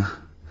 and,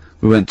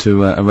 we went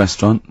to a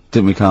restaurant,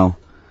 didn't we, Karl?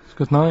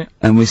 Good night.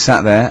 And we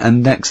sat there,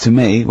 and next to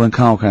me, when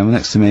Karl came,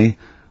 next to me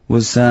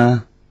was,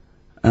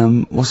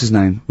 what's his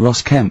name?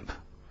 Ross Kemp.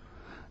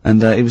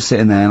 And, he was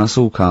sitting there, and I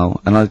saw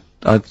Karl, and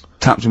I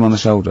tapped him on the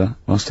shoulder,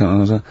 Ross Kemp on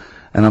the shoulder,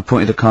 and I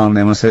pointed at Karl and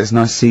him, and I said, "It's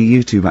nice to see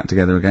you two back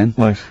together again."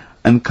 Nice.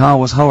 And Karl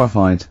was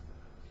horrified.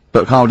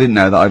 But Karl didn't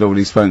know that I'd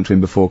already spoken to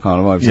him before Karl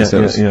arrived. I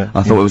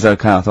thought it was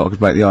okay. I thought I could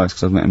break the ice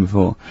because I'd met him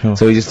before. Sure.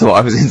 So he just thought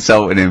I was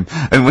insulting him.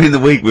 And in the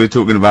week we were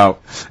talking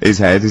about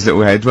his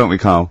little head, weren't we,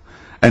 Karl?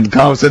 And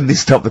Karl suddenly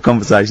stopped the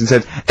conversation and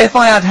said, "If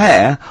I had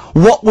hair,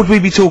 what would we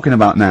be talking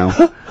about now?"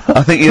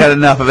 I think he had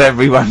enough of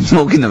everyone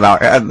talking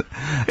about it. And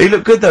he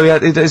looked good though.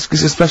 It's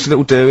a special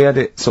little do. He had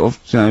it sort of,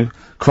 you know,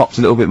 cropped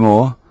a little bit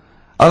more.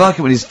 I like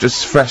it when he's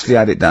just freshly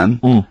had it done.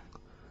 Mm.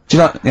 Do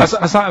you like? Yeah.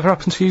 Has that ever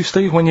happened to you,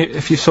 Steve?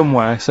 If you're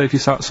somewhere, say if you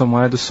sat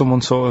somewhere, does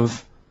someone sort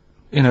of,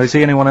 you know, is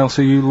he anyone else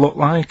who you look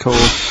like, or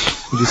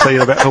would you say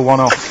you're a bit of a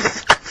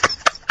one-off?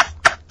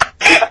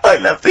 I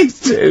love these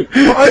two.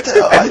 But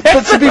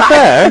to be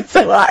fair,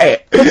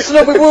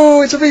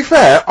 to be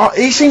fair,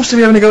 he seems to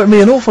be having a go at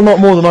me an awful lot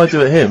more than I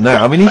do at him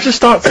now. I mean, he just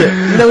starts it.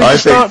 You know, he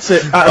starts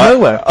it out of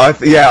nowhere. I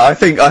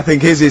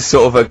think his is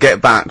sort of a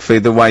get back for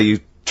the way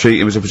you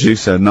treat him as a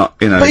producer, not,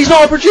 you know. But he's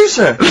not a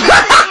producer.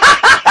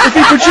 If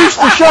he produced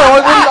the show,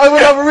 I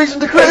wouldn't have a reason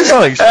to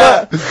criticise.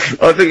 I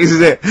think this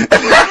is it.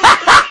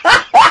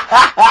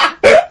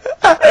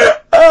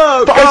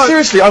 But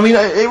seriously, I mean,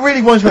 it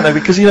really winds me up though,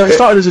 because, you know, it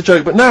started as a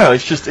joke, but now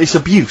it's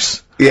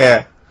abuse.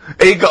 Yeah.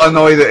 He got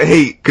annoyed at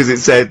Heat because it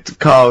said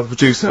Karl,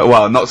 producer,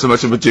 well, not so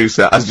much a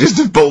producer as just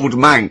a bald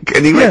mank.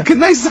 And he went, "Can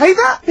they say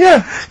that?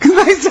 Yeah. Can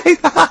they say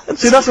that?"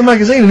 See, that's a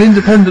magazine, an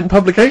independent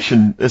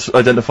publication has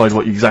identified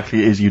what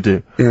exactly it is you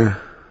do. Yeah.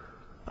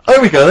 There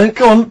we go then,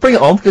 go on, bring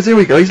it on, because here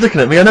we go, he's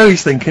looking at me, I know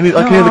he's thinking,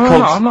 I can hear the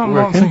cogs. I'm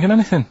not thinking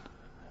anything.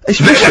 It's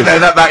No,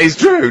 that is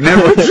true.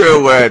 Never a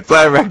true word.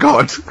 Play a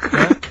record.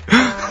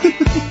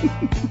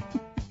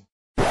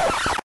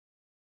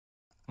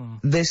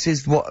 This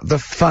is what the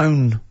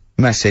phone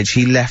message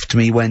he left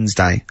me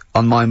Wednesday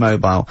on my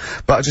mobile.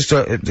 But I just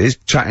is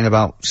chatting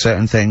about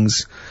certain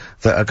things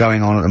that are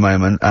going on at the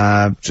moment.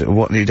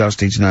 What he does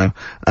need to know.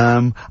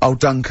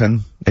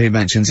 Duncan, who he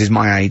mentions, is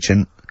my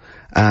agent.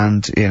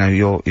 And, you know,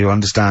 you'll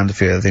understand a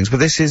few other things. But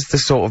this is the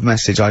sort of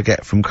message I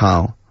get from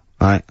Karl,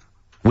 right?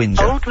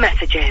 Whinger. Old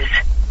messages.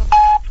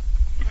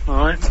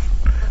 Alright.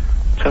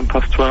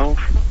 12:10,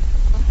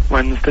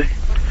 Wednesday.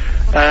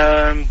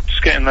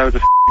 Just getting loads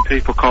of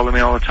people calling me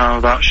all the time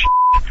about shit.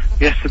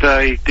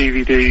 Yesterday,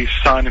 DVD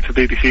signing for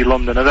BBC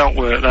London. I don't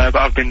work there,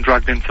 but I've been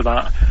dragged into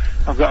that.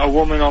 I've got a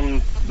woman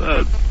on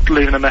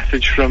leaving a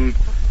message from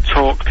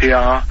Talk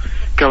TR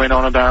going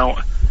on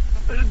about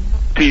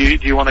do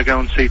you want to go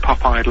and see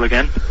Pop Idol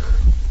again?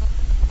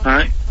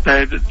 Right?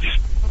 They're just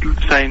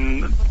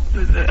saying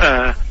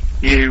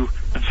you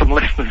and some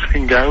listeners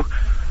can go.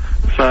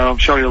 So I'm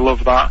sure you'll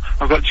love that.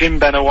 I've got Jim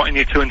Benner wanting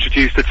you to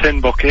introduce the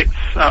tin buckets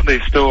at the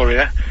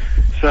Astoria.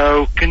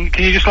 So can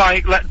you just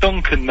like let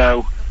Duncan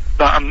know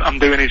that I'm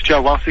doing his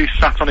job whilst he's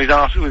sat on his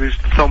arse with his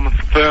thumb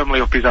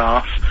firmly up his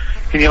arse?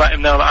 Can you let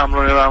him know that I'm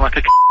running around like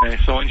a here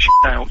sorting shit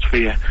out for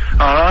you?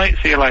 Alright,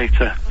 see you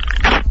later.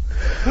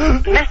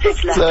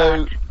 Message left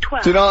So, at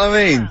 12. do you know what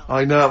I mean?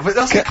 I know, but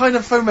that's the kind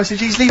of phone message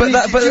he's leaving. Do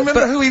you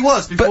remember who he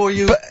was before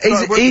you? But he's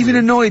started working even with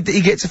him? annoyed that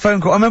he gets a phone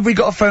call. I remember he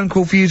got a phone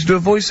call for you to do a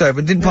voiceover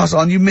and didn't pass it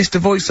on. You missed a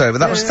voiceover.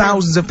 That was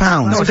thousands of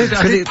pounds. No,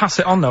 I did pass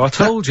it on though. I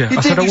told you. You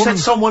I did. said a You woman.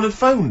 said someone had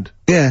phoned.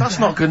 Yeah. That's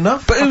not good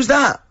enough. But who's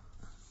that?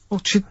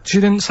 Well, she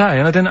didn't say,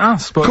 and I didn't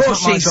ask. But Of it's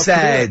course not my she job to do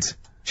said. it.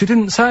 She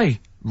didn't say.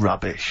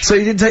 Rubbish. So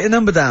you didn't take the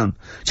number down.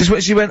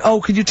 She went,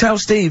 oh, can you tell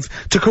Steve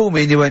to call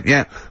me? And you went,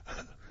 yeah.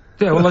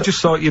 Yeah, well, I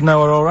just thought you'd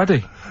know her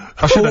already.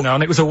 I should have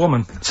known. It was a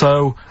woman,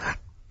 so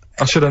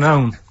I should have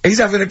known. He's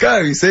having a go,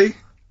 you see?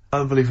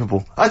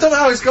 Unbelievable. I don't know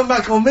how it's come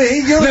back on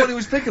me. You're the one who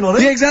was picking on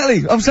it. Yeah,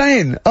 exactly. I'm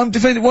saying. I'm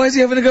defending. Why is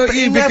he having a go at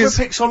He you? never Because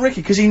picks on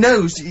Ricky because he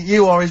knows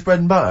you are his bread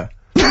and butter.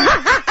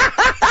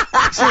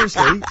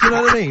 Seriously, you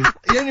know what I mean?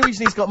 The only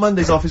reason he's got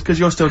Mondays off is because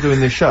you're still doing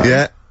this show.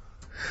 yeah.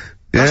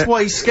 That's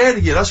why he's scared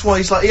of you. That's why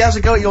he's like, he has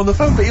a go at you on the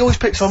phone, but he always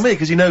picks on me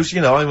because he knows,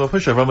 you know, I'm a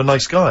pushover, I'm a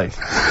nice guy.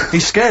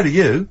 He's scared of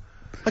you.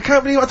 I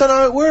can't believe, I don't know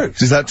how it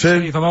works. Is that true?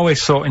 Steve, I'm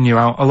always sorting you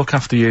out. I look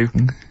after you.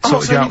 I'm not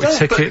Sorted you saying out you with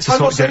don't, tickets. but I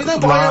I'm not sorted saying you you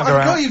out don't, with but I lager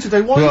got out. you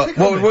today. Why are you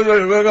picking on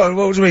me?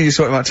 What do you mean you're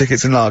talking about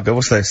tickets and lager?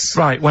 What's this?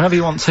 Right, whenever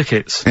you want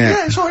tickets.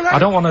 Yeah, it's alright. I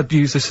don't want to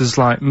use this as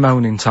like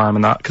moaning time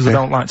and that because I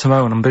don't like to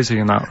moan. I'm busy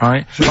and that,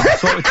 right?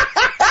 But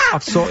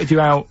I've sorted you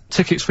out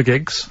tickets for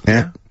gigs,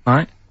 Yeah.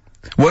 right?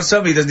 What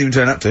somebody doesn't even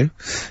turn up to.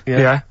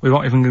 Yeah, we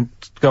won't even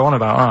go on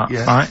about that,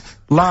 Yeah. right?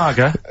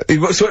 Lager, He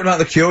was sorting out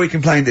the Cure, he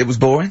complained it was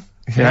boring.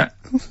 yeah.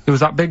 There was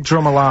that big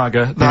drum of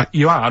lager that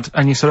you had,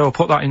 and you said, oh,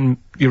 put that in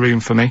your room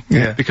for me.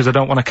 Yeah. Because I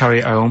don't want to carry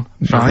it home,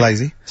 right?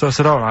 Lazy. So I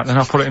said, alright, then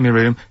I'll put it in my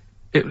room.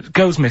 It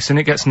goes missing,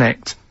 it gets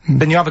nicked.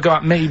 Then you have a go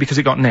at me because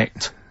it got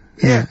nicked.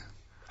 Yeah.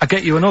 I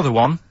get you another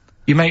one.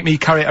 You make me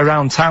carry it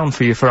around town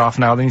for you for half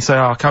an hour, then you say,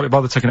 oh, I can't be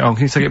bothered taking it home.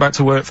 Can you take it back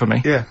to work for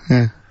me? Yeah.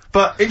 Yeah.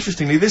 But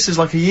interestingly, this is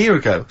like a year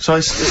ago, so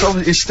it's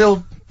obviously, it's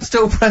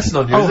still pressing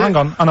on you. Oh, is hang it?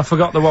 on, and I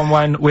forgot the one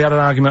when we had an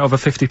argument over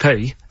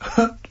 50p.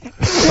 When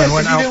we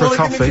went out You for a didn't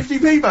want to coffee. give me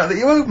 50p back that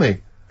you owed me.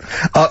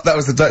 That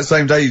was the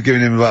same day you've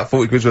given him about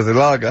 40 quid worth of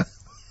lager.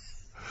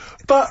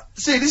 But,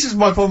 see, this is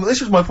my problem,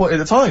 this was my point at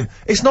the time.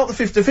 It's not the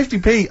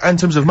 50p in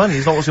terms of money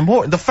is not what's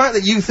important. The fact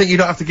that you think you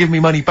don't have to give me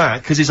money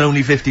back because it's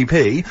only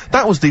 50p,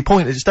 that was the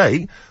point at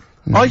stake.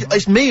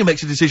 It's me who makes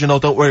the decision, oh,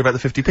 don't worry about the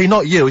 50p,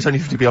 not you, it's only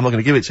 50p, I'm not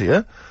gonna give it to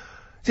you.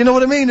 Do you know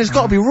what I mean? There's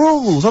gotta be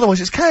rules, otherwise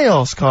it's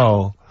chaos,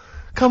 Karl.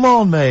 Come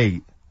on,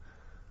 mate.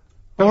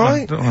 I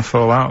Alright? don't want to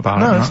fall out about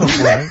No, it. it's not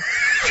alright.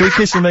 Shall we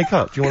kiss and make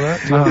up? Do you want that?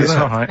 Do you No, want to it's do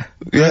that? alright.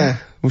 Yeah.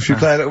 Well, should we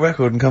play a little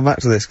record and come back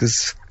to this?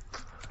 Because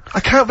I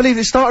can't believe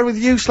it started with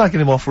you slagging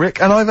him off,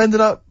 Rick, and I've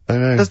ended up I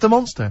know. as the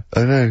monster.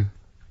 I know.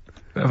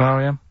 Bit of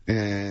R.E.M.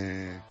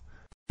 Yeah.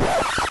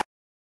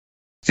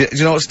 Do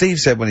you know what Steve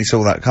said when he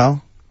saw that,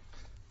 Karl?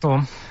 Go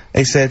on.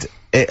 He said,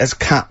 it has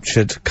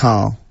captured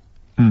Karl.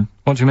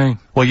 What do you mean?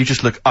 Well, you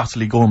just look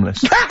utterly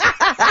gormless.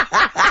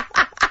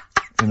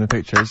 In the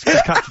picture. It's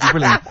captured you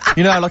brilliant.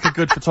 You know how like a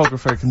good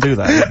photographer can do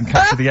that? You can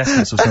capture the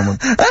essence of someone.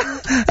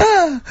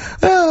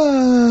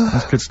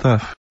 That's good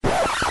stuff.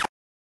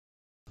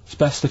 It's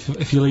best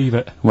if you leave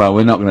it. Well,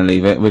 we're not going to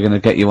leave it. We're going to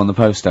get you on the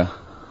poster.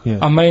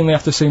 I mainly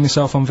have to see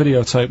myself on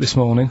videotape this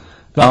morning.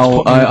 That's Oh,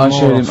 put me I even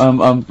showed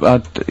more him,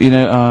 off. you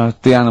know,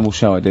 the animal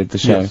show I did, the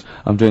show. Yes.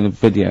 I'm doing a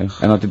video,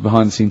 and I did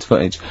behind the scenes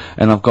footage,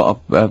 and I've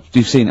got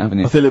you've seen it, haven't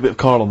you? I feel a bit of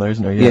Karl on there,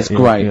 isn't there? Yeah, it's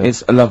great. yeah.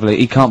 It's lovely.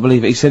 He can't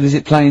believe it. He said, is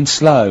it playing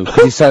slow? 'Cause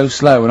he's so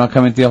slow, and I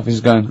come into the office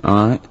going,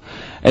 alright.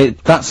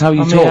 That's how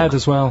you On talk. my head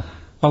as well.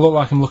 I look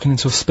like I'm looking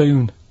into a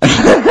spoon.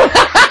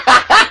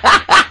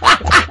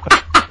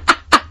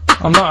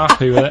 I'm not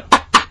happy with it.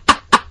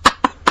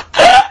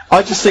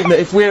 I just think that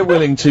if we're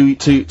willing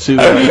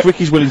if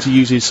Ricky's willing to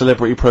use his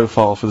celebrity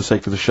profile for the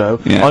sake of the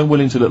show, Yeah. I'm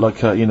willing to look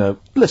like a, you know,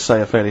 let's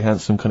say a fairly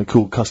handsome, kind of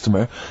cool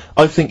customer.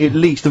 I think at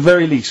least, the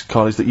very least,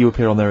 Karl, is that you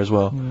appear on there as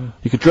well.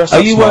 You could dress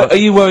up smart. Are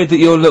you worried that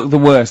you'll look the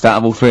worst out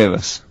of all three of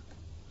us?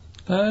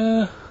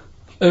 Who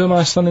am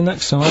I standing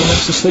next to? Am I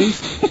next to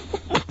Steve?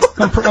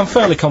 I'm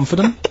fairly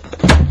confident.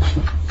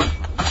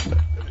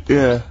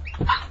 Yeah.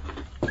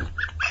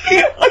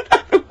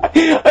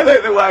 I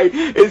like the way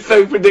it's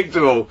so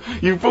predictable.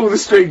 You pull the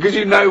string because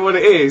you know what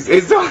it is.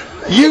 It's not.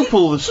 You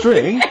pull the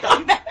string.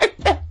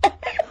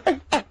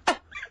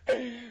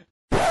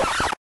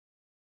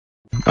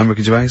 I'm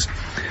Ricky Gervais.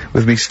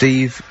 With me,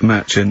 Steve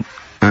Merchant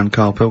and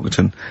Karl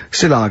Pilkington.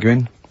 Still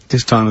arguing.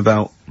 This time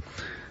about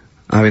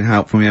having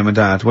help from your mum and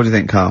dad. What do you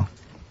think, Karl?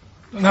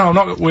 No, I'm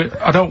not.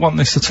 I don't want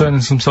this to turn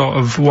into some sort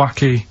of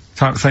wacky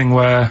type thing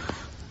where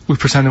we're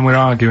pretending we're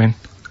arguing.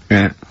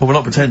 Yeah. Well, we're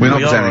not pretending. We're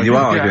not pretending. You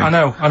are Yeah,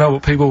 arguing. I know,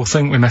 but people will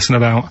think we're messing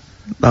about.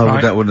 Oh,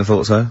 Right. I wouldn't have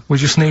thought so. We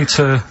just need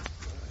to.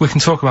 We can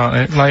talk about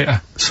it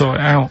later. Sort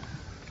it out.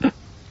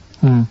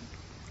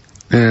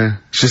 Yeah.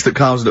 It's just that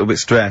Carl's a little bit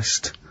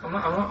stressed.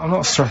 I'm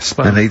not stressed,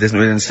 but And he doesn't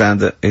really understand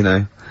that, you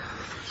know,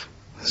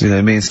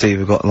 me and Steve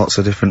have got lots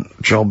of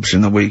different jobs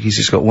in the week. He's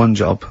just got one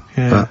job.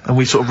 Yeah, But and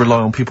we sort of rely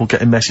on people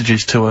getting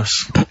messages to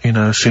us, you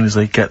know, as soon as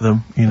they get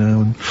them, you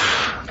know, and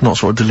not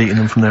sort of deleting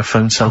them from their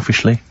phone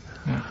selfishly.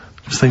 Yeah.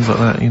 Just things like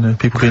that, you know,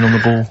 people being on the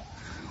ball.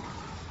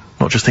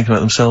 Not just thinking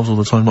about themselves all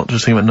the time, not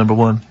just thinking about number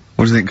one.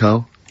 what do you think,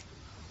 Carl?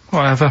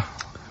 whatever.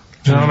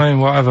 Do you know what I mean?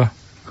 Whatever.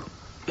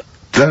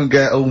 Don't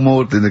get all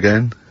maudlin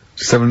again.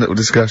 Just having a little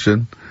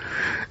discussion.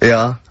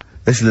 Yeah,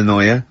 this will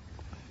annoy you.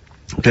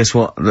 Guess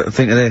what?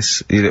 Think of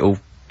this, you little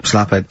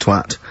slaphead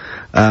twat.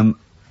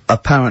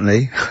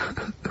 Apparently,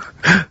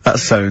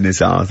 that's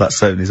Sony's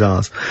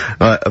ours.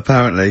 Right,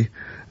 apparently,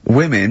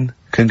 women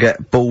can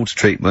get bald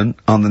treatment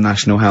on the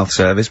National Health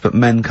Service, but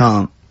men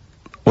can't.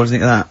 What do you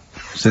think of that? Do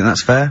you think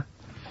that's fair?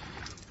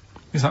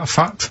 Is that a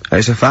fact?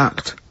 It's a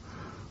fact.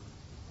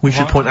 We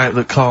should point out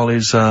that Karl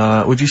is,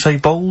 would you say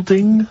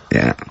balding?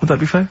 Yeah. Would that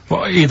be fair?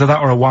 Well, either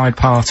that or a wide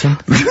parting.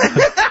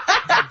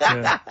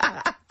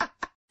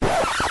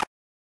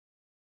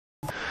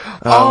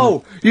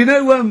 Oh, you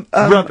know,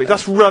 Rubbish.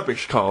 That's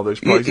rubbish, Karl, those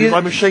prizes. you-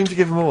 I'm ashamed to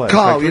give them away.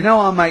 Carl, frankly. you know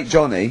our mate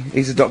Johnny?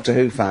 He's a Doctor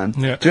Who fan.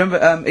 Yeah. Do you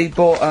remember, he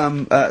bought,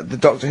 the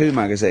Doctor Who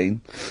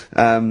magazine,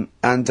 and,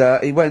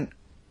 he went,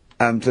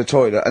 to the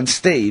toilet, and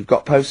Steve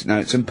got post-it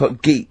notes and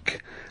put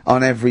geek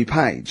on every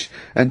page.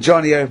 And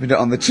Johnny opened it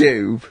on the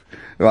tube,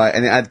 right,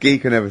 and it had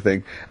geek and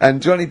everything.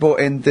 And Johnny bought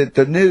in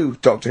the new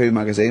Doctor Who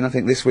magazine, I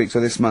think this week's or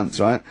this month's,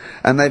 right?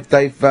 And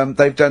they've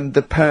done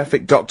the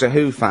perfect Doctor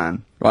Who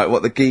fan, right,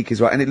 what the geek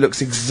is, right, and it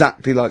looks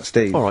exactly like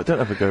Steve. Alright, don't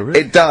have a go, Rick.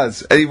 It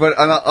does. And,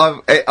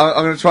 I'm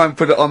going to try and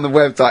put it on the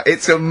website.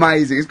 It's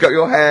amazing. It's got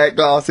your hair,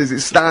 glasses, it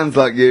stands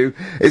like you,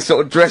 it's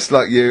sort of dressed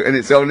like you, and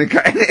it's only,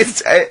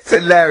 it's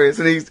hilarious.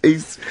 And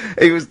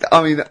he was,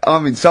 I mean,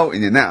 I'm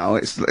insulting you now.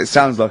 It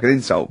sounds like an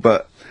insult,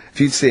 but if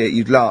you'd see it,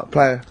 you'd laugh.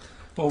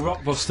 Well,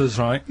 Rockbusters,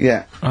 right?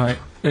 Yeah. Right,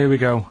 here we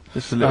go.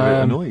 Just a little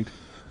bit annoyed.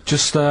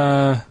 Just,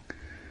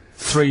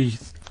 3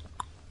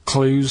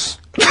 clues.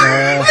 We've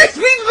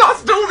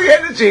lost all the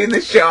energy in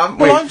this show, haven't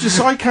we? Well,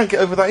 I can't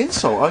get over that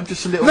insult. I'm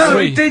just a little... No,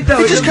 Three. we did though.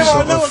 It It just was came out,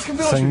 sort no, I of- can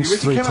be honest with things, you, it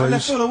 3 came out left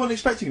clues. field. I wasn't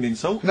expecting an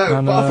insult. No,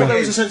 And, but I I thought think there it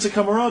was a sense of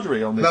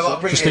camaraderie on this. No, I'll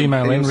bring Just it in,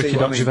 email and in, you'll see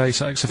what I mean. Right,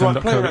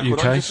 play a record. I'm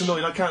ricky.gervais@xfm.co.uk. just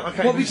annoyed. I can't What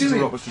are we listen to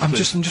doing? Robert's I'm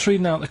just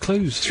reading out the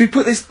clues. Should we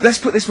put this, let's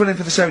put this one in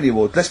for the Sony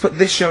Award. Let's put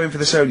this show in for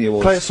the Sony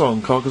Awards. Play a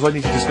song, Karl, because I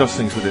need to discuss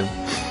things with him.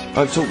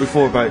 I've talked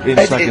before about in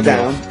Edit it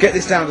down, get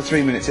this down to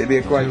 3 minutes, it'd be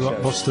a great show.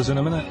 Rockbusters in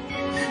a minute.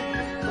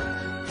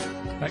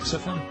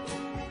 XFM.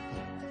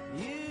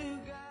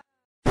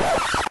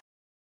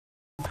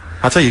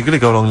 I'll tell you, you're going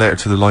to go along later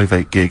to the Live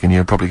 8 gig and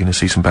you're probably going to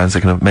see some bands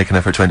that can make an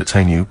effort to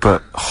entertain you,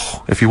 but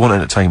if you want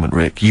entertainment,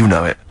 Rick, you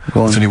know it.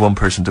 Go on. There's only one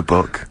person to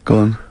book. Go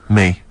on.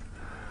 Me.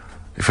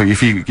 If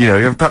you know,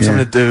 you have perhaps Yeah.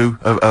 something to do,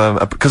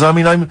 because I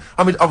mean, I'm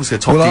obviously a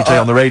top Well, DJ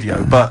on the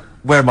radio, but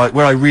where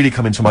I really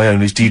come into my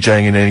own is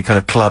DJing in any kind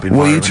of club Well,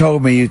 environment. you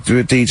told me you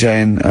were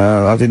DJing,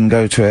 I didn't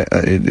go to it,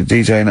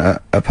 DJing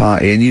at a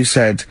party, and you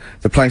said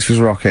the place was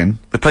rocking,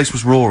 The place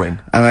was roaring.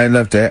 and they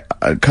loved it.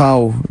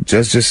 Carl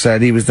just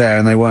said he was there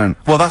and they weren't.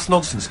 Well, that's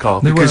nonsense,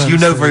 Karl, They because weren't, you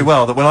know so- very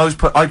well that when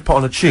I'd put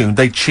on a tune,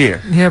 they'd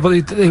cheer. Yeah, but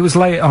it was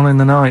late on in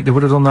the night. They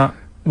would have done that,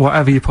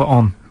 whatever you put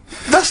on.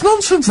 That's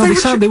nonsense. No, They they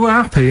were said they were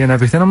happy and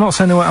everything. I'm not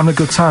saying they weren't having a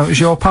good time. It was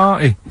your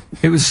party.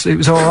 It was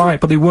alright,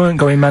 but they weren't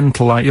going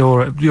mental like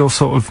you're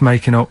sort of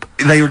making up.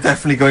 They were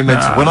definitely going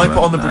mental. When I put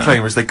on the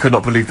Proclaimers, they could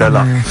not believe their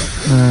luck.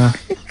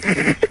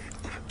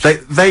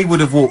 They would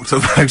have walked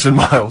 1,000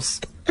 miles.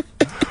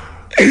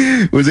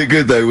 Was it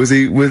good though? Were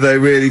they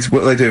really,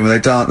 what were they doing?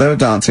 They were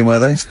dancing, were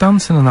they?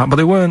 Dancing and that, but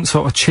they weren't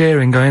sort of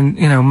cheering, going,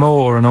 you know,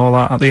 more and all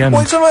that at the end.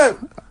 What are you talking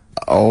about?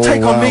 Oh,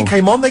 Take wow. On Me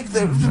came on,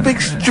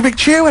 big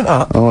cheer went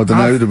up. Oh, I don't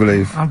know who to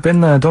believe. I've been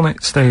there, done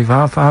it, Steve.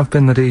 I've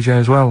been the DJ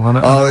as well. I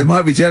know. Oh, it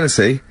might be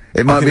jealousy. It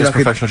I might think be there's like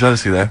professional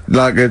jealousy there.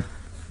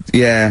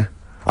 yeah.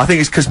 I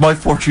think it's because my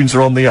fortunes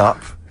are on the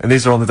up, and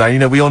his are on the down. You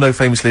know, we all know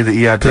famously that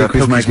he had Pilk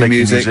was making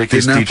music,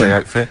 his didn't DJ happen.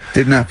 outfit.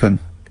 Didn't happen.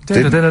 I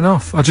did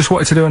enough. I just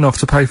wanted to do enough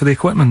to pay for the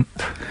equipment.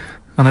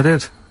 And I did.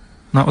 And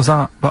that was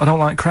that. But I don't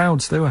like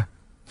crowds, do I?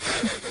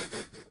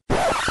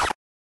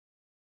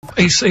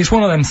 It's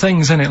one of them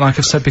things, isn't it? Like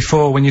I've said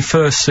before, when you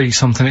first see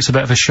something, it's a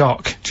bit of a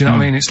shock. Do you know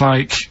what I mean? It's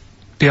like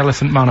the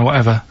Elephant Man or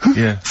whatever.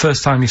 Yeah.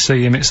 First time you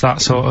see him, it's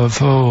that sort of,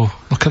 oh,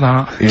 look at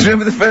that. Do you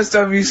remember the first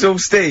time you saw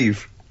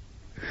Steve?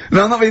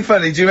 No, I'm not being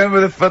funny. Do you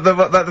remember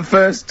the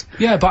first?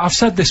 Yeah, but I've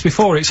said this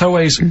before, it's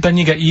always, then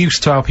you get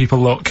used to how people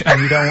look,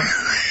 and you don't...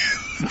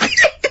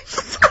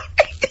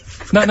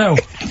 No.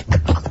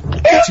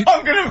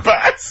 I'm gonna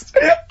burst.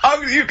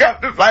 You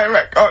have to play a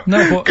record.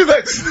 No, but- Because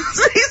I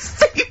see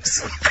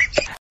Steve's.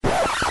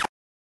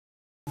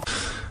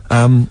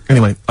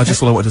 Anyway,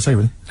 that's all I wanted to say,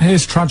 really.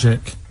 Here's tragic.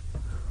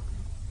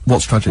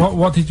 What's tragic?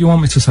 What did you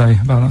want me to say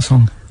about that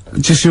song?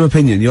 Just your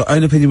opinion. Your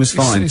own opinion was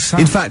fine. It's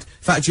In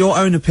fact, your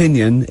own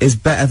opinion is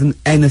better than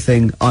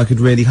anything I could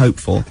really hope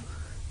for.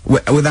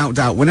 Without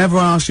doubt. Whenever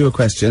I ask you a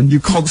question, You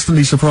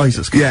constantly surprise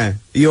us. yeah,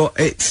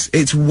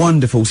 it's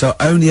wonderful. So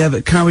only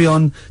ever carry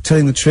on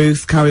telling the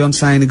truth, carry on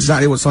saying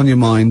exactly what's on your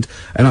mind,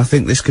 and I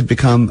think this could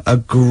become a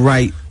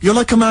great. You're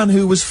like a man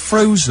who was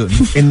frozen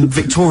in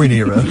Victorian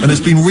era and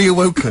has been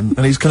reawoken,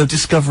 and he's kind of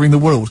discovering the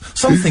world.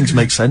 Some things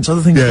make sense,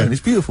 other things don't.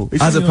 It's beautiful.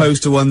 It's As really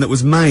opposed to one that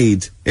was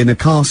made in a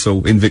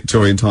castle in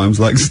Victorian times,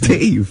 like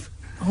Steve. nice.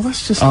 Oh,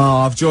 that's just. Oh,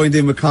 I've joined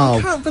in with Karl.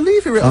 I can't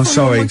believe it. I'm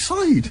sorry. On my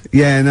side.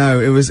 Yeah,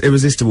 no, it was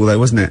irresistible though,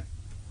 wasn't it?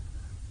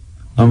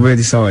 I'm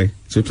really sorry.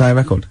 Should we play a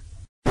record?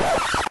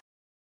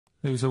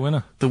 Who's the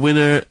winner? The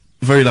winner,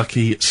 very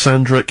lucky,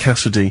 Sandra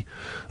Cassidy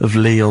of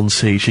Leon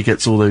C. She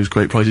gets all those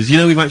great prizes. You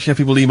know, we've actually had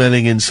people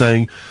emailing in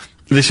saying,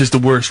 this is the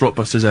worst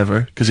Rockbusters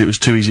ever, because it was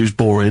too easy, it was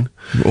boring.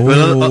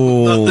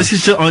 Oh. This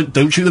is just,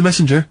 don't shoot the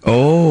messenger.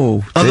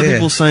 Oh, Other dear.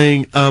 people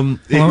saying,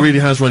 it really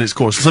has run its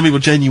course. Some people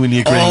genuinely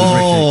agreeing with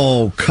Ricky.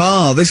 Oh,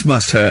 Karl, this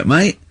must hurt,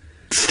 mate.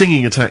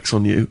 Stinging attacks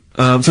on you.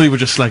 Some people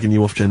just slagging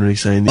you off generally,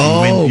 saying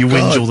that you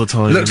whinge all the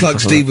time. Looks and like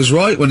stuff Steve was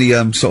right when he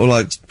sort of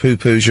like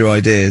poo-poos your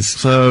ideas.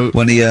 So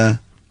When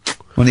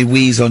he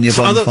wheezes on your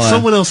bonfire.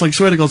 someone else, I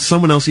swear to God,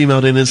 someone else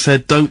emailed in and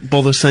said, don't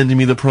bother sending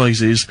me the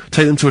prizes,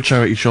 take them to a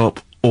charity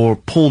shop, or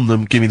pawn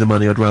them, give me the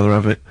money, I'd rather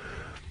have it.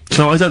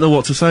 So I don't know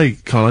what to say,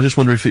 Karl, I just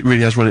wonder if it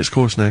really has run its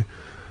course now.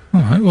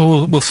 Alright,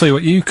 well, we'll see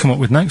what you come up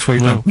with next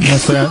week, Well.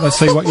 then. Let's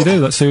see what you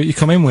do. Let's see what you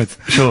come in with.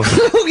 Sure.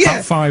 Oh, yeah.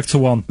 About 5 to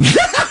 1.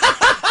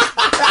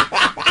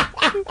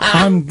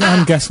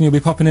 I'm guessing you'll be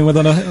popping in with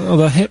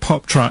another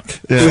hip-hop track.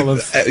 Full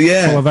of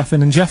yeah. full of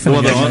effing and jeffing.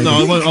 Well, again,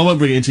 no, maybe. I won't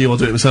bring it into you, I'll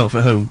do it myself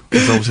at home,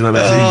 because obviously that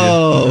makes it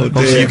Oh, easier.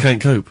 Obviously dear. you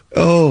can't cope.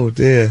 Oh,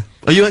 dear.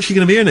 Are you actually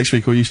going to be here next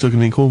week, or are you still going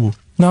to be in Cornwall?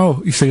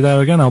 No, you see, there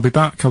again, I'll be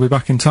back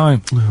in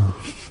time.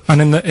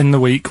 And in the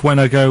week, when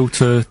I go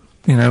to,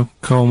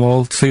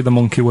 Cornwall, see the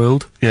Monkey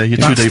World, Yeah, your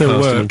That 2-day still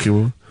pass to work. Monkey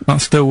World. that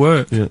still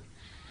works. Yeah.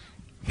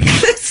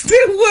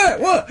 Still work,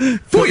 what?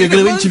 What, you're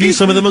going to interview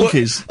some of the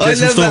monkeys? I Get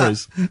some love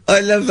stories? that. I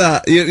love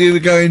that. You were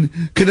going,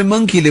 could a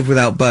monkey live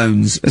without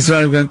bones? And so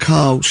I'm going,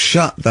 Karl,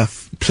 shut the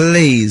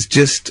please,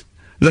 just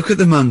look at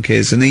the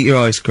monkeys and eat your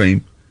ice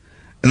cream.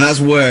 And that's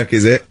work,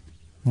 is it?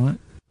 Right.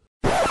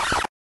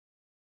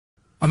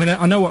 I mean,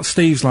 I know what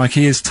Steve's like.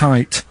 He is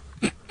tight,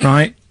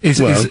 right?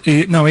 Well.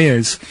 He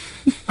is.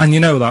 And you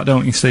know that,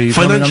 don't you, Steve?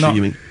 Financially,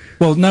 you mean?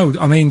 Well, no,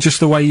 I mean, just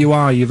the way you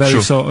are. You're very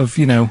Sure. sort of,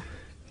 you're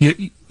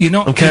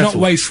not careful.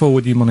 wasteful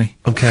with your money.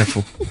 I'm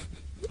careful.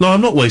 No,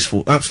 I'm not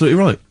wasteful, absolutely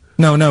right.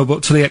 No,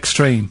 but to the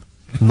extreme.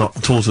 Not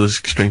at all to the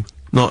extreme.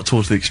 Not at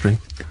all to the extreme.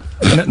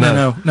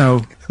 No.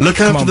 Look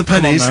Come after on, the come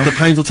on pennies, now. the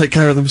pounds will take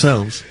care of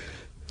themselves.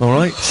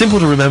 Alright? Simple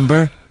to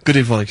remember, good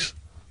advice.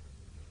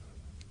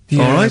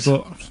 Yeah, Alright.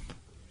 but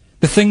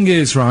the thing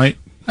is, right,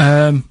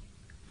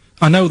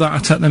 I know that I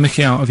take the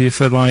mickey out of you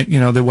for, like,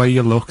 the way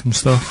you look and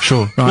stuff.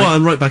 Sure. Right. Well,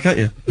 I'm right back at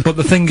you. But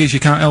the thing is, you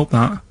can't help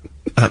that.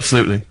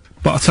 Absolutely.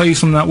 But I'll tell you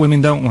something that women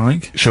don't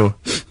like, Sure.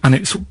 and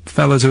it's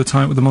fellas who are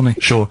tight with the money.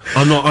 Sure.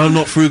 I'm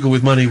not frugal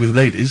with money with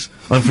ladies.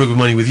 I'm frugal with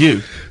money with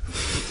you.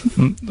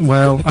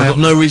 Well, I've got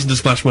no reason to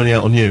splash money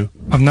out on you.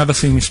 I've never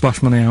seen you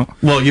splash money out.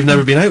 Well, you've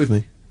never been out with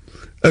me.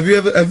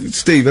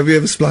 Steve, have you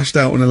ever splashed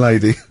out on a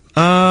lady?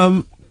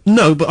 No,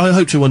 but I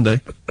hope to one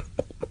day.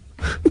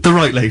 The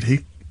right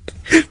lady.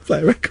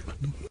 Play a record.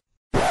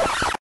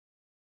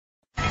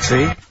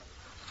 See?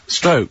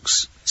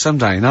 Strokes.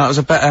 Someday. No, that was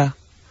a better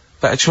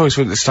choice,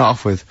 wouldn't it, to start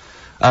off with?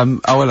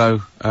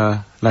 Hello,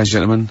 ladies and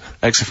gentlemen.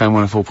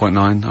 XFM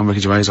 104.9. I'm Ricky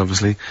Gervais,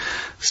 obviously.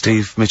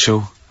 Steve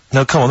Mitchell.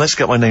 No, come on, let's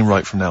get my name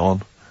right from now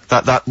on.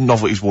 That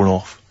novelty's worn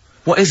off.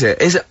 What is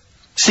it? Is it?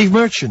 Steve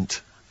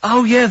Merchant.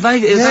 Oh, yeah,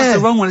 that's the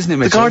wrong one, isn't it, The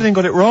Mitchell? Guardian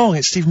got it wrong,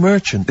 it's Steve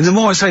Merchant. The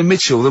more I say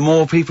Mitchell, the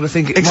more people are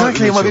thinking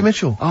Exactly, it might be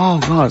Mitchell. Oh,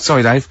 God,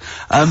 sorry, Dave.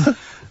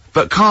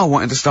 But Karl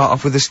wanted to start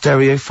off with the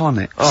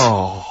Stereophonics.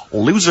 Oh,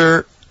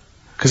 loser.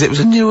 Because it was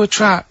a newer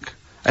track.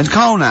 And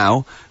Karl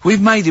now,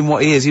 we've made him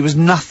what he is. He was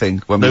nothing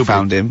when we Nobody.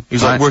 found him. He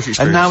was like right? work experience.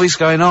 And now he's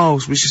going, oh,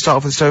 we should start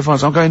off with the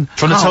Stereophonics. I'm going,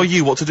 Trying to Karl, tell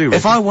you what to do, if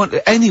Ricky. I want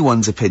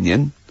anyone's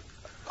opinion,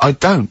 I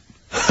don't.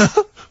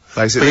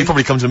 But Basically. you'd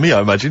probably come to me,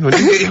 I imagine,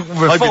 wouldn't you?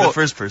 I'd be the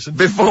first person.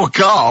 Before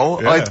Karl,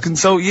 Yeah. I'd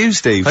consult you,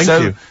 Steve. Thank so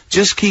you.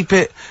 just keep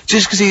it,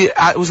 just because he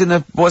was in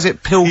a, was it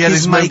He had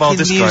his Pilkey's mobile making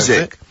disc drive,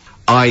 music?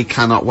 I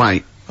cannot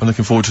wait. I'm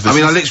looking forward to this. I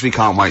mean, I literally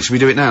can't wait. Should we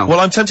do it now? Well,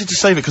 I'm tempted to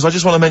save it, because I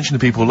just want to mention to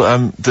people,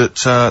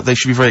 that, they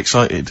should be very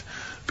excited,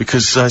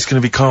 because, it's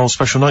gonna be Karl's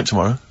special night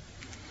tomorrow.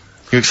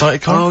 You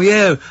excited, Karl? Oh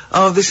yeah.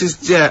 Oh, this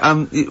is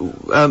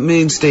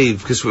me and Steve,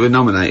 because we were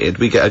nominated,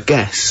 we get a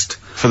guest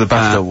For the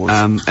BAFTA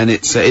Awards. and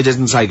it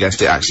doesn't say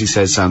guest. It actually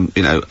says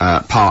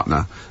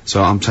partner.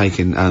 So I'm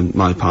taking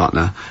my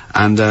partner,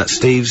 and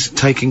Steve's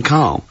taking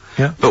Karl.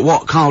 Yeah. But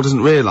what Karl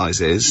doesn't realise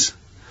is,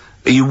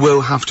 you will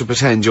have to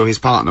pretend you're his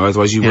partner,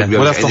 otherwise you Yeah, wouldn't be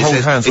we'll able have to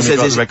hold hands when we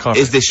go on the red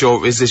carpet.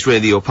 Is this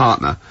really your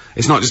partner?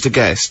 It's not just a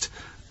guest.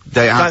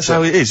 That's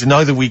how it is. And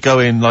either we go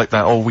in like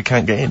that or we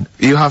can't get in.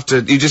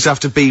 You just have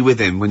to be with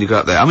him when you go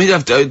up there. I mean, you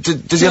have to,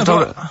 does he have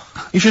to...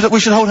 We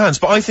should hold hands,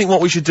 but I think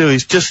what we should do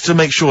is just to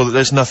make sure that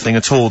there's nothing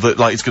at all that,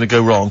 like, it's gonna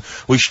go wrong,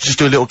 we should just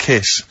do a little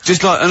kiss.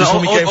 Just like,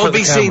 or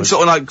be seen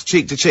sort of like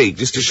cheek to cheek,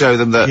 just to show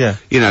them that,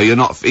 you know, you're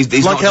not,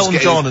 he's like not Elton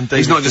John and David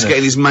he's not just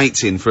getting his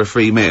mates in for a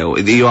free meal,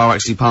 you are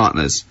actually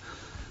partners.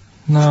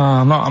 No,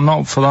 I'm not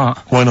up for that.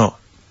 Why not?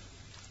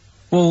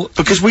 Well,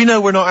 because we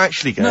know we're not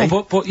actually gay.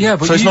 No, but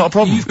so it's not a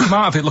problem. You've come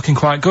out of it looking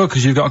quite good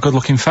because you've got a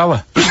good-looking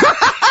fella. But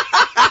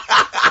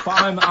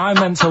I'm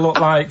meant to look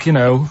like, you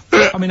know.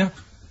 I mean,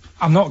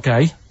 I'm not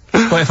gay,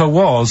 but if I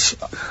was,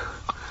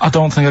 I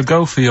don't think I'd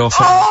go for your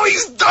thing. Oh,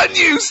 he's done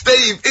you,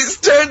 Steve! It's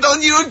turned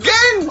on you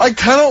again! I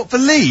cannot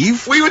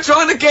believe we were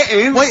trying to get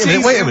him. Wait a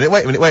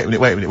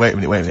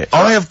minute.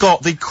 I have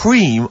got the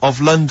cream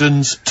of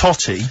London's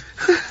totty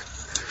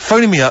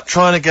phoning me up,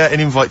 trying to get an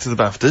invite to the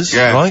BAFTAs.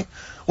 Yeah. Right.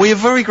 We have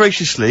very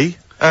graciously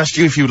asked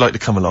you if you would like to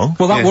come along.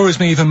 Well, that worries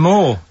me even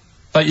more.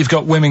 That you've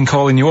got women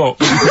calling you up.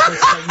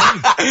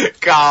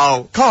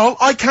 Carl,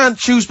 I can't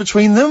choose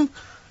between them.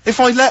 If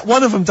I let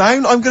one of them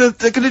down,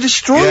 they're gonna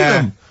destroy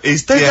them.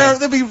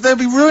 They'll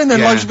be ruined. Their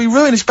lives will be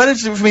ruined. It's better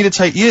for me to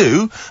take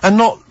you and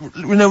not,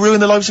 you know, ruin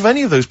the lives of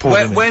any of those poor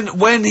women.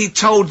 When he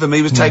told them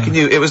he was taking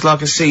you, it was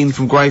like a scene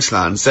from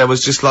Graceland. There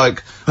was just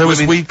like there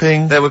was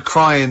weeping. They were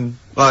crying.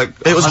 Like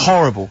it was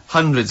horrible.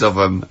 Hundreds of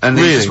them, and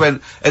really? He just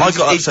went. And I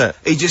got upset.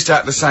 He just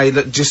had to say,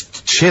 "Look,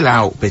 just chill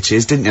out,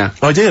 bitches," didn't you?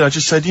 I did. I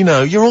just said, you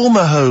know, you're all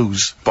my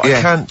hoes, but I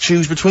can't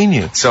choose between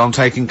you. So I'm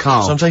taking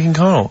Karl.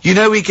 You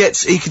know, he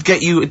could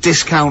get you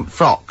discount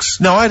frocks.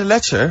 No, I had a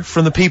letter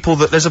from the people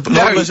that there's an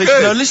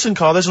organisation. No, listen,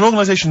 Karl. There's an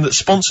organisation that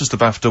sponsors the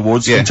BAFTA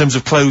Awards in terms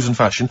of clothes and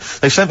fashion.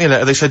 They sent me a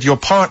letter. They said your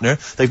partner.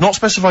 They've not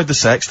specified the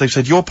sex. They've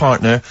said your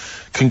partner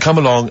can come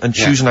along and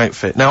choose an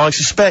outfit. Now I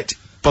suspect,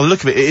 by the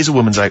look of it, it is a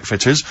woman's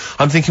outfitters.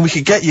 I'm thinking we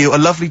could get you a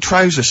lovely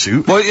trouser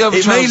suit. Well,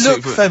 it may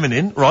look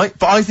feminine, right?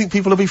 But I think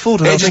people will be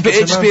fooled. It'd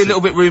just be a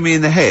little bit roomy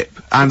in the hip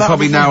and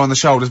probably narrow on the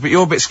shoulders. But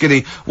you're a bit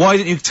skinny. Why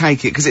didn't you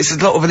take it? Because it's a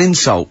lot of an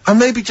insult. And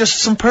maybe just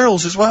some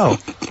pearls as well.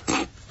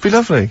 Be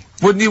lovely.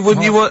 Wouldn't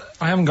you?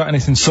 I haven't got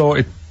anything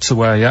sorted to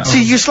wear yet.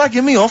 See, you're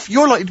slagging me off.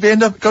 You're likely to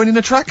end up going in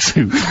a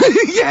tracksuit.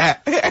 Yeah.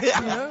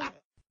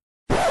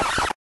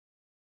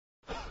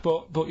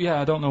 But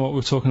yeah, I don't know what we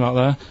were talking about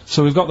there.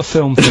 So we've got the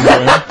film thing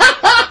going on.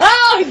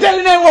 I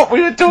don't know what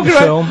we were talking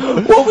about.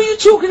 Film. What were you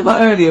talking about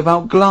earlier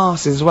about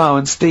glasses as well,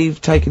 and Steve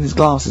taking his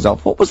glasses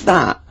off? What was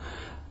that?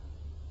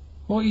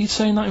 What are you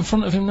saying that in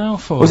front of him now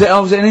for? Was it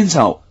an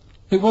insult?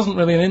 It wasn't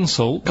really an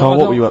insult. Karl,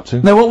 what were you up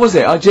to? No, what was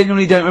it? I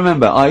genuinely don't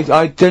remember.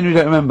 I genuinely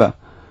don't remember.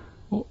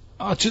 Well,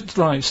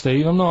 right,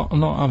 Steve, I'm not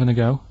having a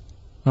go.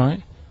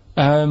 Right?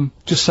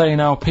 Just saying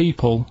how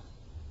people,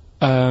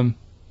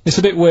 it's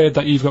a bit weird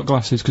that you've got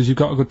glasses because you've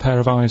got a good pair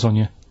of eyes on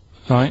you.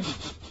 Right?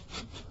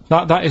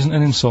 That isn't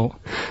an insult.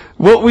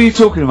 What were you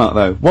talking about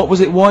though? What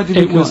was it? Why did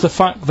it was the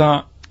fact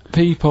that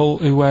people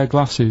who wear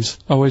glasses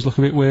always look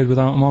a bit weird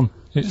without them on.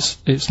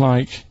 It's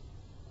like,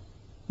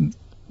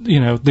 you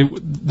know,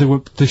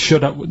 they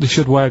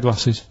should wear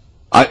glasses.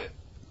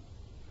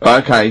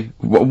 Okay.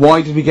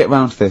 Why did we get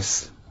round to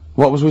this?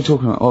 What was we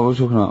talking about? What were we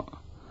talking about?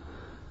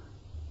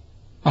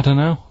 I don't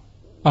know.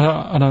 I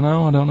don't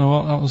know. I don't know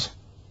what that was.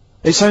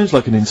 It sounds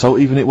like an insult,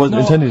 even it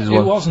wasn't intended as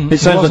well. It wasn't. It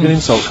sounds like an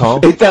insult,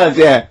 Karl. It does,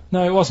 yeah.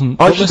 No, it wasn't.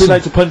 I should be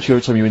allowed to punch you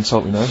every time you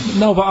insult me now.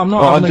 No, but I'm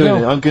not. I'm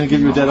doing it. I'm going to give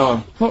you a dead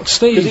arm. Look,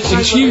 Steve,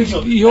 it's you.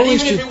 You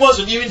always even if it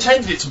wasn't, you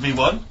intended it to be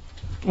one.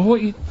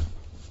 What you?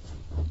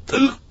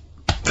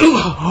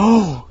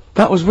 Oh,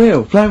 that was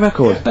real. Play a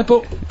record. No,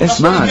 but it's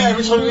mad.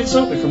 Every time you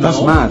insult me from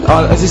That's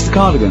mad. Is this the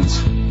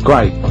Cardigans?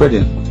 Great,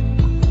 brilliant.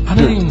 I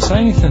didn't even say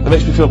anything. It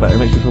makes me feel better.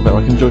 I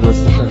can enjoy the rest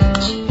of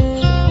the show.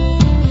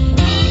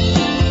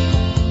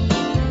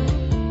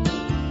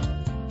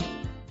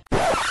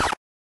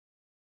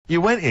 You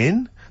went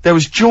in, there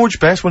was George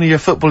Best, one of your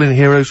footballing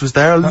heroes, was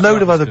there, a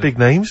load of other big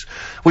names.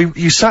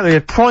 You sat there in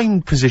a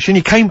prime position,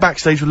 you came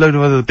backstage with a load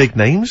of other big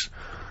names.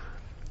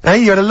 Hey,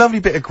 you had a lovely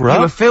bit of grub.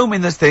 You were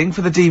filming this thing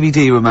for the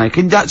DVD we're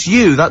making. That's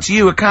you,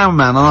 a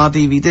cameraman on our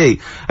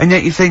DVD. And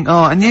yet you think,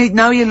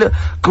 now you look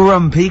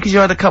grumpy because you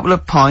had a couple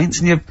of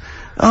pints and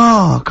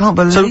I can't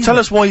believe it. So tell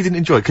us why you didn't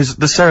enjoy it, because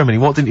the ceremony,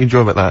 what didn't you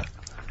enjoy about that?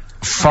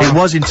 It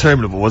was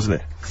interminable,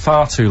 wasn't it?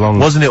 Far too long.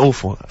 Wasn't it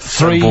awful?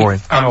 3 boring.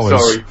 hours. I'm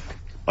sorry.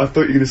 I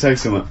thought you were going to say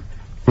something.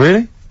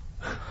 Really?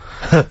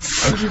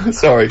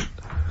 Sorry.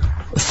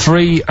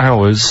 3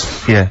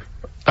 hours. Yeah.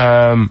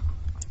 I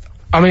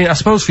mean, I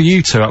suppose for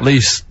you two, at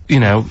least,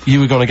 you know, you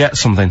were going to get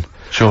something.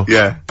 Sure.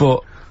 Yeah.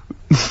 But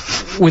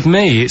with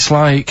me, it's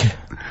like,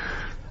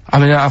 I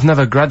mean, I've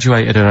never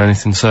graduated or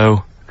anything,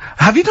 so.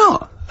 Have you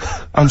not?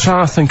 I'm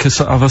trying to think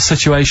of a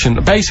situation.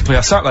 Basically,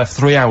 I sat there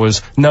for 3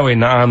 hours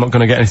knowing that I'm not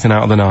going to get anything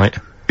out of the night.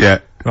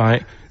 Yeah.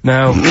 Right?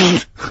 Now.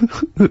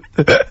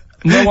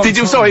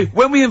 Sorry,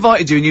 when we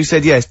invited you and you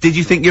said yes, did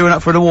you think you were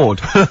up for an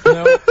award?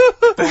 No.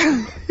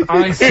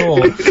 I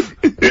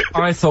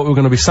thought we were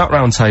going to be sat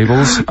round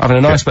tables, having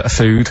a nice bit of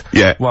food,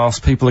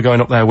 whilst people are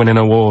going up there winning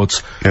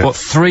awards. But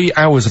 3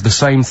 hours of the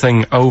same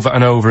thing over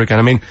and over again.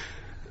 I mean,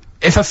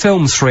 if a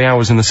film's 3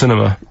 hours in the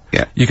cinema,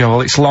 you go,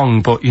 well, it's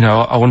long, but, you know,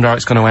 I wonder how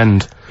it's going to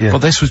end. But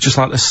this was just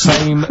like the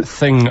same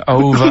thing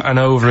over and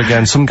over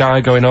again. Some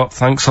guy going up,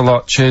 thanks a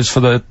lot, cheers for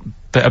the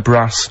bit of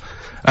brass.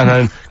 And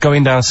then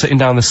going down, sitting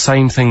down, the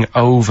same thing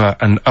over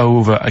and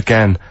over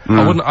again.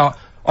 I wouldn't,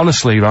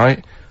 honestly,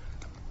 right,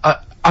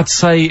 I'd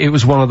say it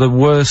was one of the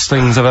worst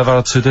things I've ever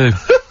had to do.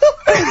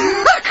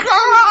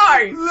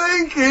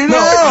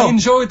 I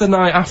enjoyed the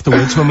night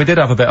afterwards when we did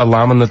have a bit of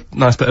lamb and a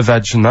nice bit of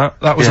veg and that.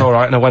 That was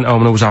alright, and I went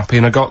home and I was happy,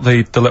 and I got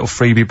the little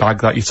freebie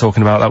bag that you're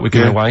talking about that we're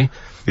giving away.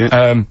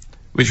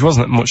 Which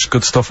wasn't much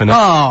good stuff in it. Oh,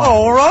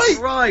 alright.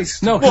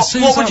 Christ. No,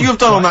 what would you have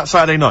done on that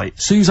Saturday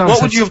night? Suzanne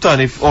What would you have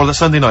done or the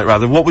Sunday night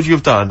rather, what would you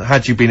have done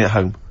had you been at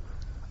home?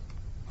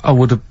 I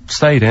would have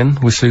stayed in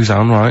with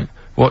Suzanne, right,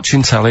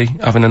 watching telly,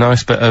 having a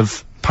nice bit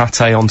of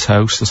pate on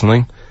toast or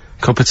something,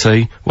 cup of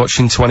tea,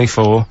 watching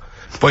 24,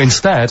 but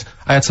instead,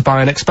 I had to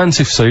buy an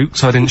expensive suit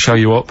so I didn't show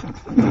you up,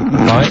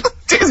 right?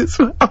 Jesus,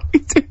 what are we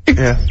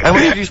doing? How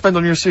much did you spend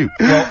on your suit?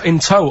 Well, in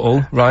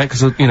total, right,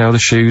 because, you know, the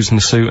shoes and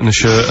the suit and the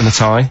shirt and the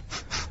tie,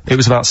 it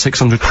was about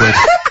 600 quid.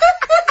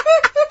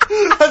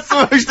 That's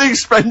the most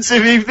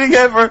expensive evening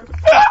ever.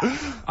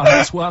 And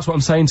that's what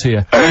I'm saying to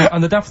you.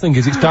 And the daft thing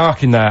is, it's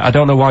dark in there. I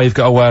don't know why you've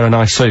got to wear a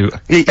nice suit.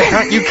 You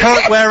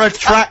can't wear a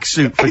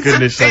tracksuit, for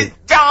goodness sake. It's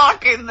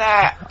dark in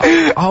there!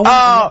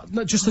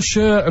 No, just the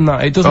shirt and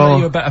that. It doesn't make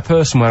you a better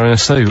person wearing a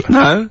suit.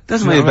 No,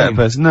 doesn't make you a better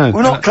person, no.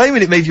 We're not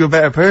claiming it made you a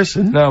better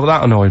person. No, but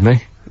that annoyed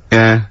me.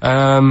 Yeah.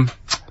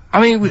 I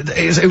mean,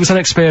 it was an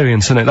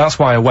experience, innit? That's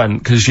why I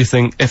went, because you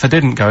think, if I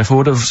didn't go, if I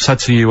would have said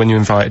to you when you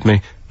invited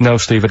me, no,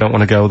 Steve, I don't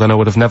want to go, then I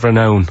would have never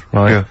known,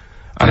 right?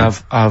 And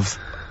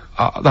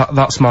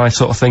that's my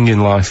sort of thing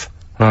in life,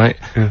 right?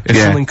 If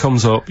something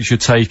comes up, you should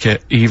take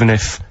it, even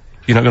if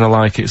you're not going to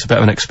like it. It's a bit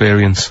of an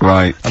experience.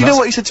 Right. Do you know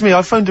what he said to me?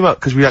 I phoned him up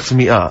because we had to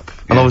meet up,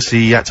 and obviously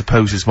he had to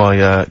pose as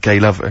my gay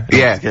lover. To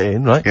get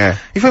in, right?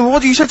 He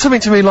phoned me, you said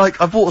something to me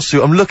like, I bought a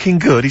suit, I'm looking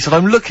good. He said,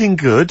 I'm looking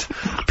good.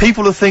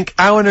 People will think,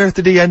 how on earth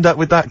did he end up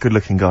with that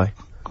good-looking guy?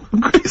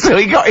 So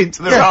he got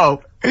into the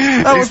role.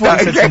 That was what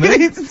he said to me.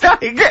 He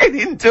started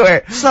getting into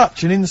it.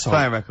 Such an insult.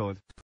 Play a record.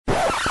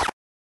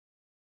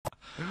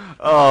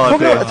 Oh,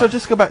 dear. So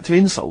just go back to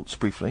insults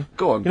briefly.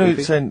 Go on, you know,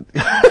 Goofy. saying...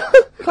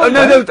 Oh,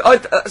 no,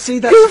 see,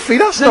 that's... Goofy,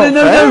 that's not fair.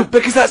 No,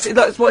 because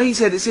that's what he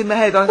said, it's in my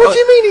head. What do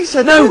you mean he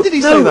said? No, when did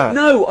he say that?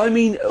 No, I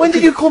mean... When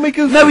did you call me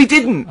Goofy? No, he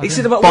didn't. He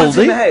said about what's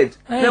in my head.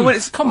 Hey, no, when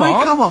it's... come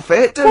on. Come off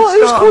it, don't What,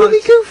 who's start calling on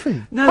me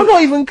Goofy? No. I'm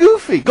not even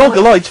Goofy.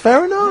 Goggle-eyed's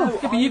fair enough.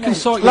 Yeah, but you can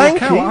sort your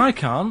look out, I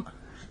can't.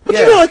 What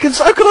do you mean how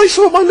can I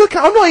sort my look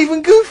out? I'm not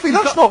even Goofy,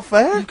 that's not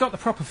fair. You've got the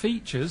proper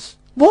features.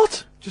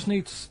 What? Just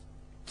needs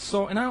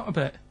sorting out a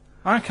bit.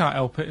 I can't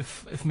help it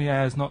if my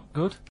hair's not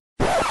good.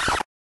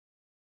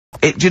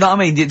 do you know what I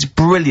mean? It's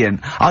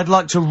brilliant. I'd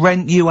like to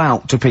rent you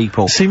out to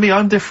people. See me,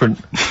 I'm different.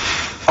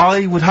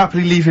 I would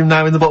happily leave him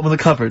now in the bottom of the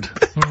cupboard.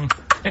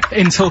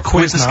 Until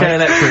quiz With the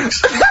night.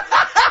 Scale-electrics.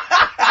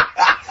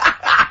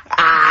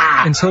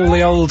 Until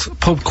the old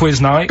pub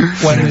quiz night,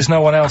 when there's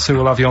no one else who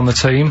will have you on the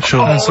team.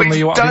 Sure. And suddenly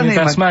you want to be your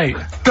best mate.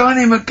 Done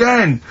him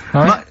again.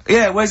 Right?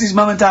 Where's his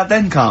mum and dad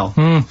then, Carl?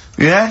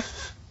 Yeah?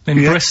 In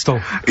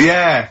Bristol.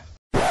 Yeah.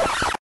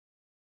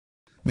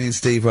 Me and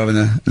Steve were having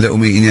a little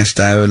meeting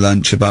yesterday over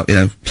lunch about, you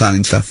know,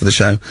 planning stuff for the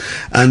show.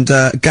 And,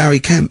 Gary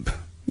Kemp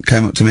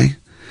came up to me,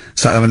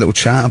 started having a little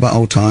chat about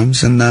old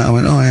times, and, I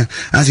went, oh yeah.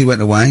 As he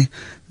went away,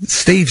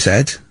 Steve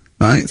said,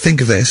 right,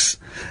 think of this.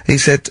 He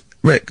said,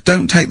 Rick,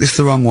 don't take this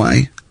the wrong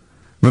way.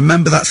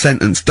 Remember that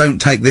sentence, don't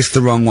take this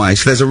the wrong way.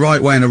 So there's a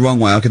right way and a wrong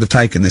way I could have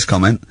taken this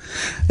comment.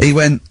 He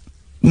went,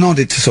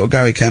 nodded to sort of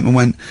Gary Kemp and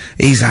went,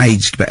 he's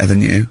aged better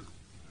than you.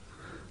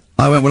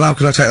 I went, well, how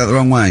could I take that the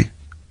wrong way?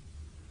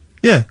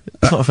 Yeah,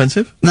 it's not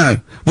offensive.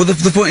 No. Well,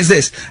 the point is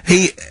this.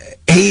 He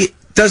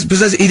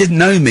because he didn't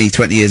know me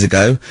 20 years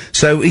ago,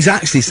 so he's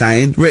actually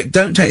saying, Rick,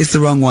 don't take this the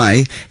wrong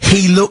way.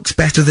 He looks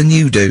better than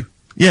you do.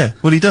 Yeah,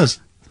 well, he does.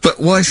 But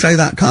why say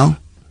that, Carl?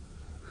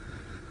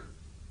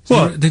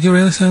 What? Did you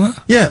really say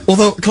that? Yeah,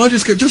 although, can I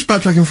just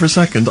backtracking for a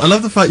second? I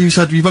love the fact you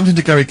said you bumped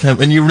into Gary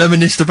Kemp and you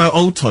reminisced about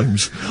old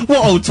times.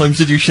 What old times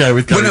did you share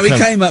with Gary Well, no, Kemp?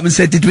 he came up and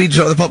said, did we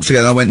drop the pops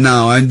together? I went,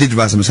 no, I did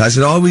Razzmatazz. I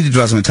said, oh, we did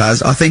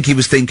Razzmatazz. I think he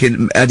was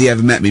thinking, had he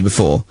ever met me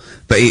before?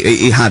 But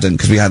he hadn't,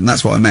 because we hadn't.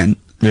 That's what I meant.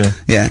 Yeah.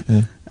 Yeah.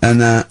 And,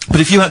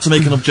 but if you had to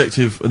make an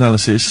objective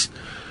analysis...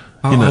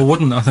 I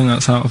wouldn't. I think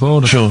that's out of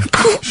order. Sure,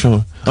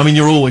 sure. I mean,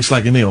 you're always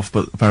slagging me off,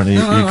 but apparently you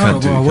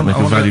can't make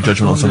a value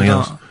judgment on something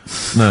else.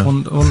 No. I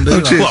wouldn't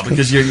do that. Well,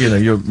 because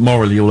you're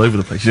morally all over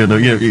the place. You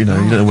don't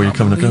know where you're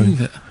coming and going.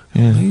 Leave it.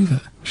 Yeah. Leave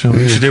it. Sure.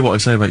 You should hear what I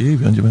say about you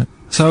behind your back.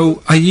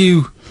 So, would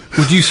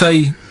you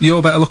say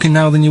you're better looking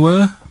now than you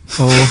were?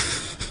 Or...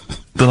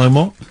 Than I'm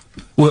what?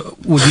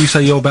 Would you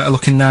say you're better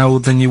looking now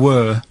than you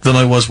were? Than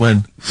I was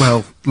when?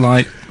 Well,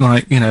 like,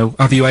 you know,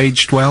 have you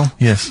aged well?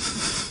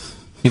 Yes.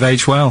 You've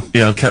aged well?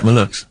 Yeah, I've kept my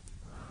looks.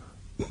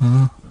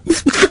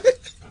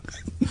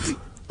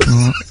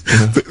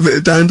 Bit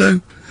of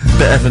Dando?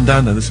 Bit Evan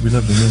Dando, this would be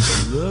lovely,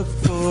 yeah. Look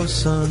for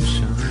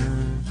sunshine.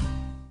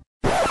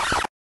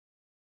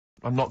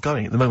 I'm not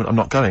going at the moment. I'm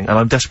not going, and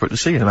I'm desperate to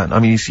see him, man. I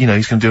mean, he's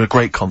going to do a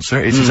great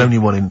concert. It's his only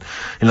one in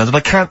London.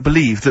 I can't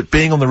believe that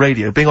being on the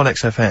radio, being on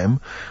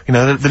XFM,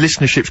 the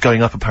listenership's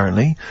going up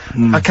apparently.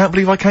 I can't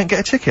believe I can't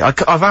get a ticket.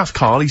 I've asked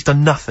Karl. He's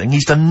done nothing.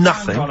 He's done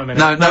nothing.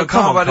 No,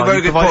 Karl had a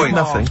very good point.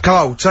 Nothing.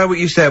 Karl, say what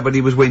you said when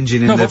he was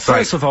whinging in the but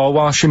first of all,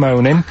 whilst you're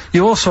moaning,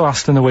 you also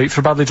asked in the week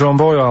for a Badly Drawn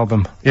Boy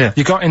album. Yeah.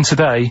 You got in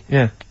today.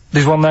 Yeah.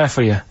 There's one there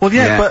for you. Well,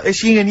 yeah, but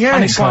it's yin and yang.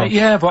 And it's like,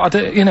 yeah, but I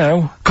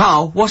do,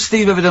 Karl, what's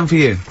Steve ever done for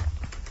you?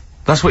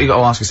 That's what you got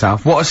to ask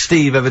yourself. What has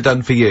Steve ever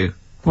done for you?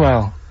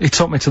 Well, he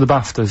took me to the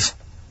BAFTAs.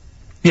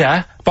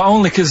 Yeah, but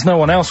only 'cause no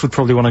one else would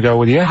probably want to go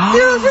with you.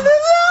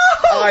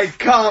 I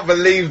can't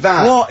believe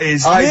that. What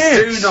is I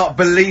this? do not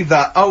believe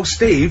that. Oh,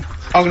 Steve,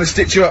 I'm going to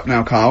stitch you up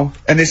now, Karl.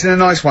 And it's in a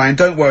nice way, and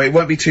don't worry, it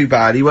won't be too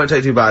bad. He won't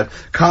take too bad.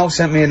 Karl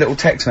sent me a little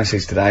text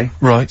message today.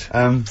 Right.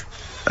 No,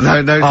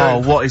 Oh,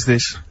 what is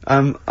this?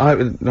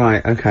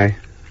 Right, okay.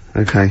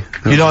 Okay.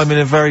 I'm in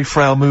a very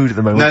frail mood at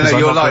the moment. No, I'm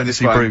you're not like going to this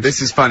see one. Bruce.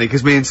 This is funny,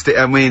 because me and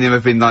him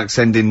have been, like,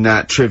 sending,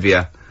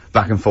 trivia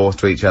back and forth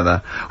to each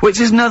other. Which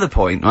is another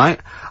point, right?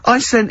 I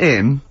sent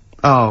him...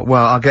 Oh,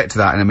 well, I'll get to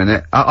that in a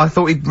minute. I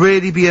thought he'd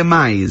really be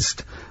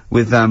amazed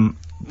with, Well,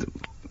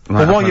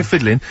 while you're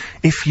fiddling,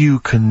 if you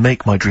can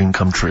make my dream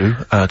come true,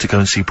 to go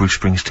and see Bruce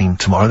Springsteen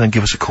tomorrow, then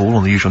give us a call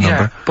on the usual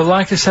number. But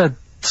like I said,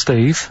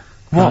 Steve...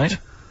 What? Right,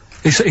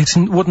 it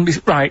wouldn't be...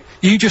 Right,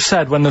 you just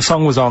said when the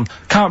song was on,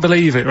 can't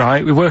believe it,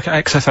 right? We work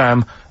at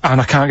XFM,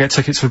 and I can't get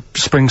tickets for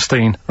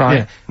Springsteen,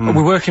 right? Yeah.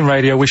 We work in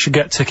radio, we should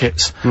get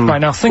tickets. Right,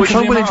 now think Which of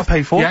the I'm willing amount to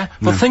pay for. Yeah,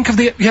 but think of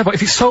the... Yeah, but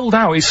if it's sold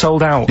out, it's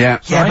sold out. Yeah.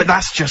 Yeah, right? but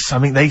that's just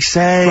something they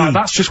say. Right,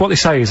 that's just what they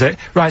say, is it?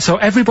 Right, so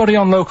everybody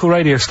on local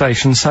radio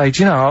stations say,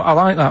 do you know, I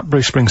like that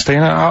Bruce Springsteen,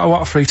 I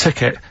want a free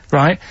ticket,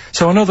 right?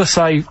 So another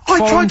say... I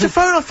tried to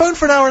phone, I phoned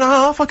for an hour and a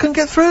half, I couldn't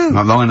get through.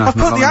 Not long enough.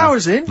 I've put the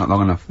hours in. Not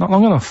long enough. Not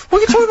long enough. What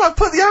are you talking about?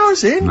 Put the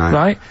hours in. No.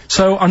 Right,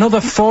 so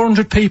another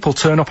 400 people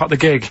turn up at the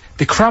gig,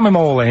 they cram them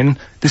all in,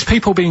 there's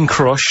people being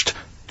crushed,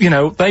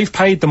 they've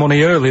paid the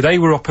money early, they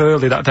were up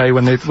early that day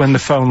when the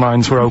phone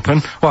lines were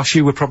open, whilst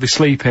you were probably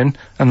sleeping,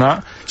 and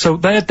that, so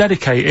they're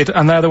dedicated,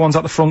 and they're the ones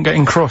at the front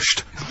getting crushed.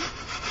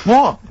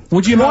 What?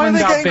 Would your Why mum and are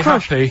they dad getting be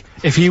crushed? happy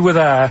if you were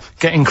there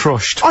getting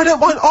crushed? I don't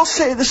mind, I'll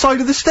sit at the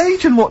side of the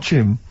stage and watch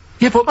him.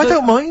 Yeah, but I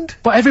don't mind.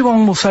 But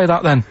everyone will say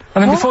that then.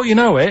 And then What? before you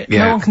know it,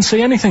 Yeah. no one can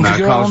see anything because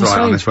No, you're all on Karl's the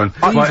right on stage. this one.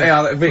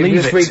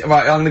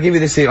 Right, I'm gonna give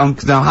you this here. I'm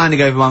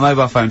handing over my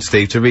mobile phone to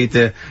Steve to read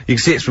you can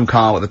see it's from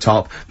Karl at the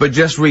top, but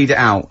just read it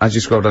out as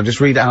you scroll down.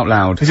 Just read it out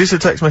loud. Is this a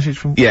text message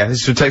from... Yeah,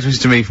 this is a text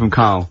message to me from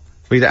Karl.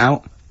 Read it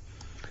out.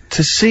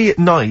 To see at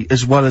night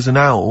as well as an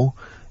owl,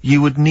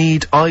 you would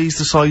need eyes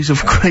the size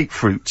of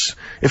grapefruits.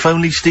 If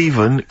only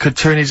Stephen could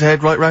turn his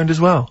head right round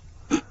as well.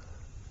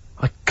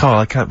 Karl,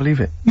 I can't believe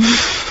it.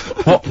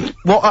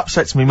 What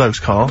upsets me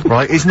most, Karl,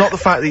 right, is not the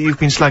fact that you've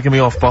been slagging me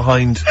off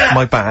behind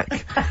my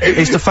back.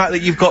 It's the fact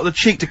that you've got the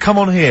cheek to come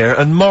on here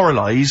and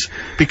moralise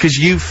because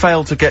you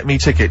failed to get me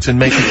tickets and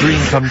make a dream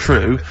come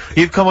true.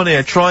 You've come on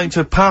here trying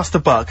to pass the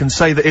buck and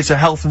say that it's a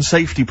health and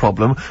safety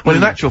problem, when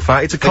in actual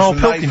fact it's a Carl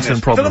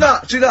Pilkington problem. Look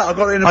at that, see that, I've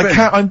got it in a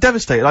bin. I'm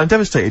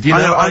devastated, You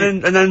know, I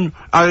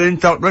didn't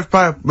thought, let's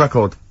play a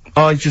record.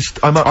 I'm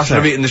upset. I should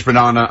have eaten this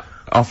banana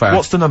off air.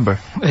 What's the number?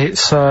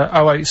 It's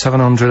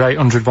 08700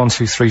 800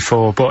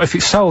 1234, but if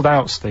it's sold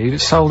out, Steve,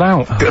 it's sold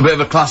out. A bit of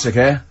a classic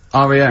here.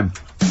 R.E.M.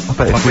 I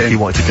bet if Ricky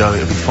wanted to go,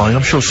 it'd be fine.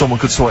 I'm sure someone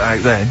could sort it out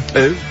then.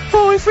 Who?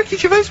 Oh, if Ricky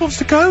Gervais wants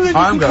to go, then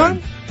I'm you can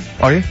going. come.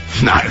 Are you?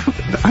 No.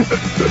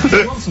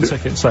 You want some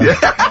tickets, then?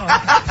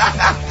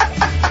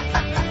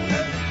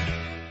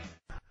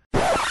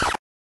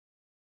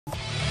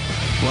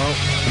 Well,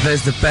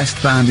 there's the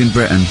best band in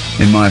Britain,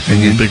 in my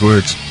opinion. Big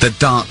words. The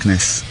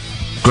Darkness,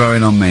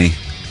 Growing on Me,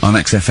 on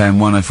XFM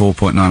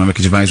 104.9. I'm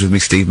Ricky Gervais with me,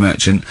 Steve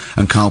Merchant,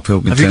 and Karl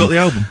Pilkington. Have you got the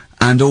album?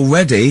 And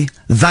already,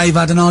 they've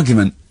had an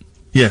argument.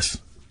 Yes.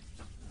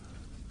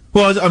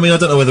 Well, I mean, I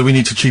don't know whether we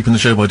need to cheapen the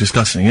show by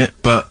discussing it,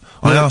 but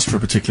I asked for a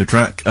particular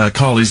track.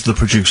 Karl is the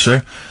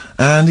producer,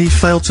 and he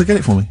failed to get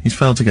it for me. He's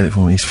failed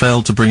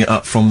to bring it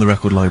up from the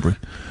record library.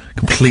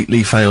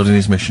 Completely failed in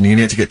his mission. He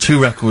needed to get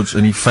 2 records,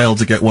 and he failed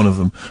to get one of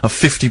them. A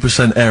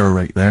 50% error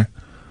rate there.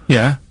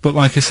 Yeah, but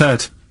like I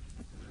said,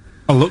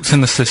 I looked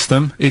in the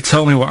system, it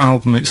told me what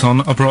album it's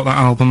on, I brought that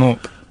album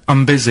up.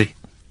 I'm busy.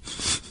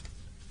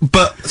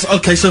 But,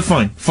 okay, so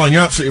fine,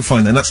 you're absolutely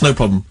fine then, that's no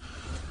problem.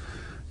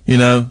 You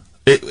know,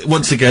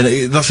 once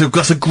again, that's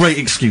a great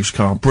excuse,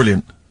 Karl,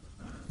 brilliant.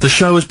 The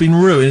show has been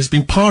ruined, it's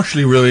been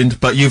partially ruined,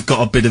 but you've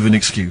got a bit of an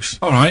excuse.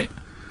 Alright,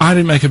 I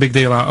didn't make a big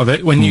deal out of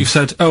it when you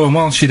said, oh, and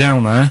whilst you're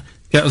down there,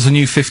 get us a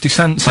new 50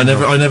 Cent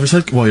single. I never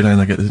said, while you're down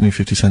there, get the new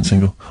 50 Cent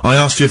single. I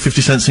asked you if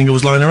 50 Cent single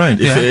was lying around.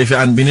 Yeah. If it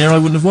hadn't been here, I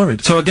wouldn't have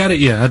worried. So I get it,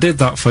 yeah, I did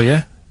that for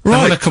you. Right.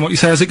 And when I come up, you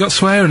say, has it got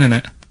swearing in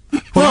it?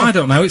 Well, I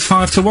don't know, it's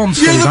 5 to 1,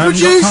 Steve. You're the I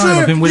haven't got time,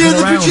 I've been whizzing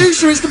the around.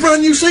 producer, it's the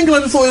brand new single.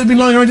 I'd have thought it had been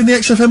lying around in the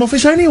XFM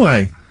office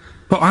anyway.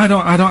 But I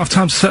don't have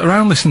time to sit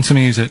around listening to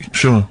music.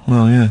 Sure,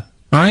 well, yeah.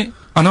 Right?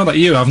 I know that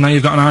you have. Now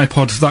you've got an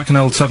iPod that can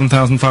hold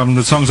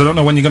 7,500 songs. I don't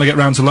know when you're going to get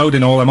round to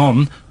loading all them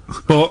on,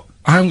 but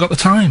I haven't got the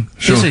time.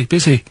 Sure.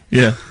 Busy.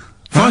 Yeah.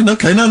 Fine,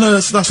 okay, no,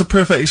 that's a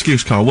perfect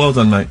excuse, Carl. Well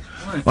done, mate.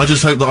 Right. I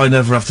just hope that I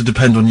never have to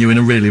depend on you in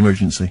a real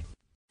emergency.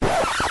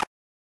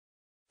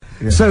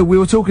 Yeah. So, we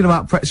were talking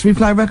about should we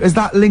play a record? Is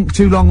that link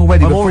too long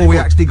already before we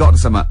actually got to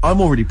something? I'm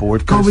already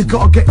bored. Carl, we've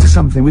got to get to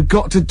something. We've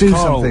got to do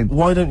Carl, something.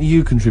 why don't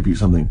you contribute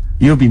something?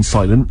 You've been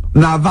silent.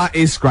 Now that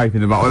is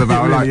scraping the bottom of the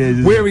barrel. Really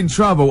is, we're in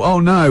trouble. Oh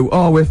no.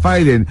 Oh, we're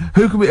failing.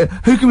 Who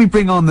can we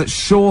bring on that's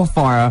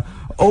surefire,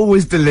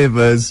 always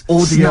delivers,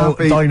 audio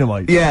snappy?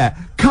 Dynamite. Yeah.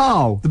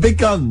 Carl, the big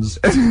guns.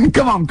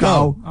 Come on,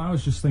 Carl. I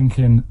was just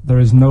thinking there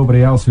is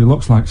nobody else who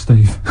looks like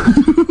Steve.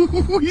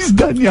 He's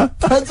done ya.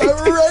 That's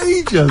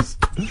outrageous.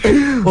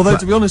 Although,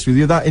 to be honest with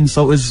you, that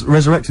insult has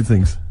resurrected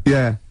things.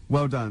 Yeah.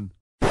 Well done.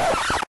 And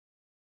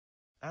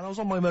I was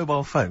on my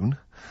mobile phone,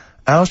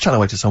 and I was chatting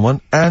away to someone,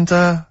 and,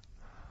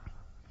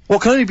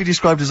 what can only be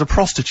described as a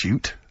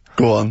prostitute.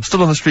 Go on.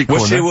 Stood on the street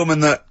corner. Was she a woman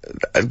that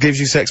gives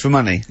you sex for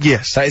money?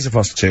 Yes. That is a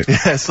prostitute.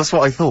 Yes, that's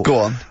what I thought. Go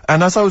on.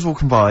 And as I was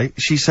walking by,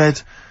 she said,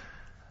 "Do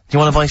you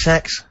want to buy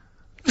sex?"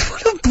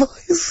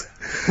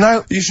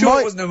 Now, you sure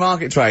it wasn't a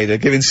market trader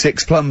giving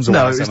 6 plums or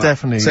no, it was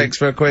definitely 6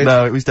 for a quid?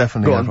 No, it was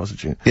definitely a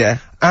prostitute. Yeah.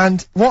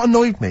 And what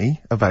annoyed me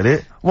about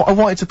it, what I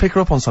wanted to pick her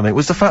up on something,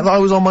 was the fact that I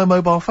was on my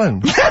mobile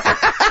phone.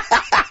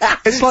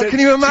 It's like, can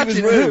you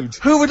imagine?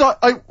 Who would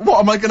what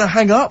am I going to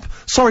hang up?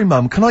 Sorry,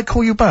 Mum, can I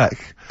call you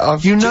back?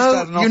 You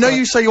know,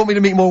 you say you want me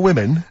to meet more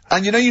women,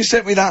 and you know you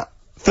sent me that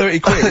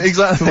 30 quid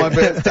exactly for my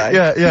birthday.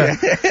 yeah.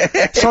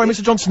 Sorry,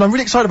 Mr. Johnson, I'm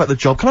really excited about the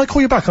job. Can I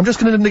call you back? I'm just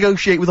going to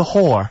negotiate with a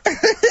whore.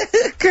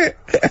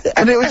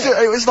 And it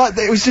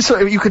was just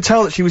sort of, you could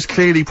tell that she was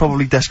clearly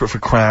probably desperate for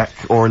crack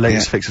or a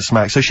latest fix of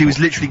smack. So she was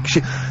literally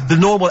the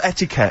normal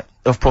etiquette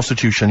of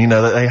prostitution, you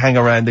know, that they hang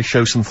around, they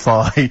show some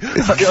thigh.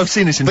 I've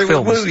seen this in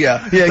films. Woo ya.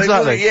 Yeah,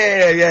 exactly.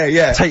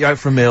 Yeah. Take you out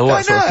for a meal,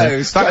 that sort of thing.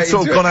 That had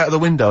sort of gone out of the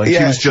window, and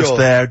she was just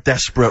there,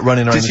 desperate,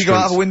 running around the streets. Did she go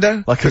out of a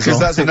window? Because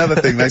that's another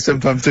thing they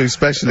sometimes do,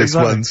 specialist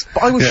ones.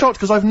 But I was shocked,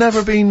 because I've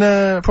never been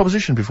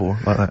propositioned before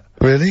like that.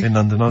 Really? In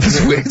London.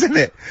 That's weird, isn't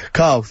it?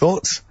 Carl,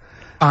 thoughts?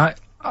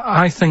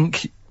 I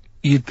think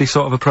you'd be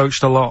sort of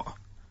approached a lot,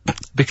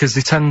 because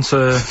they tend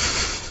to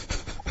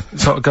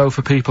sort of go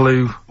for people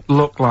who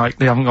look like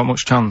they haven't got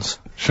much chance.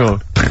 Sure.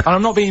 And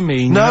I'm not being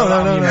mean. No.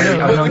 I've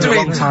known you a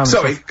long time.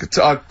 Sorry,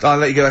 I'll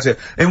let you go back to it.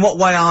 In what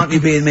way aren't you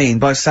being mean?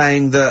 By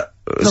saying that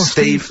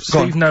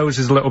Steve knows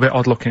is a little bit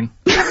odd looking.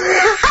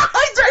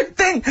 I don't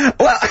think.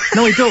 Well,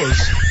 no, he does.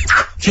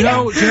 Do you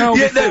know?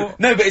 Yeah,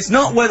 no, but it's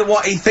not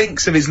what he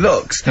thinks of his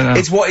looks.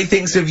 It's what he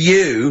thinks of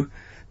you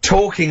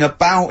talking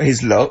about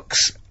his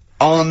looks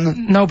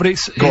on. No, but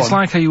it's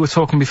like how you were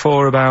talking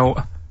before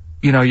about,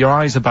 you know, your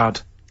eyes are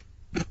bad.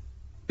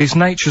 It's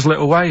nature's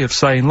little way of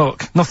saying,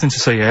 look, nothing to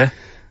see here,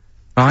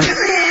 right?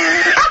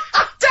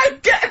 I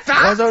don't get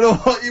that! I don't know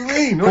what you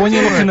mean. When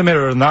you look in the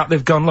mirror and that,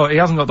 they've gone, look, he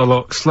hasn't got the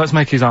looks, let's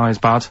make his eyes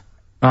bad,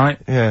 right?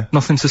 Yeah.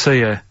 Nothing to see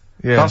here.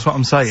 Yeah. That's what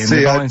I'm saying,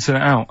 they're balancing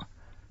it out,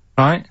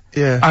 right?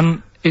 Yeah.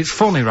 And it's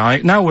funny,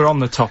 right? Now we're on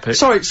the topic.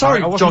 Sorry,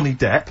 right, Johnny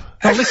Depp.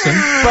 Now listen,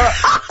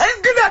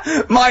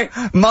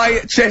 but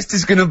my chest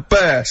is gonna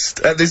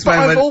burst at this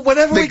moment.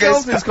 Whenever we go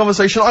into this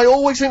conversation, I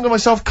always think to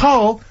myself,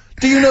 Carl,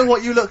 do you know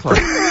what you look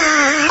like?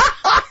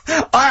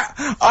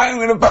 I'm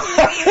gonna.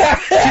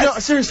 Do you know,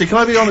 seriously, can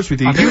I be honest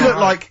with you? You look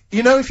like,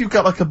 you know, if you've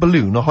got like a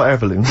balloon, a hot air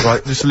balloon,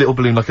 right? Just a little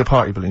balloon, like a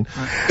party balloon.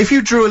 If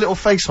you drew a little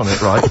face on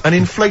it, right, and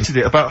inflated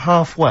it about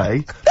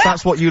halfway,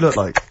 that's what you look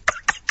like.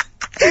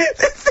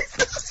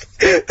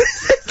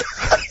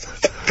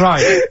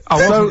 Right.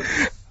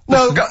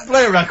 No,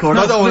 play a record.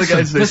 I don't want to get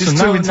into this. It's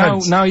too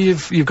intense. Now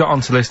you've got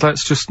onto this.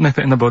 Let's just nip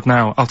it in the bud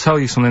now. I'll tell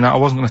you something that I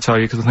wasn't going to tell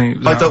you because I think it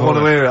was I don't want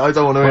to hear it. I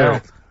don't want to hear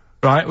it.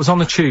 Right, it was on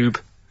the tube.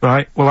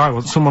 Right.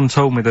 Well, someone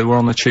told me they were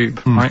on the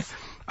tube. Right.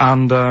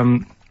 And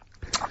the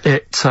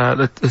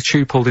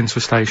tube pulled into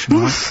a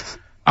station. Right.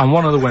 And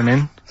one of the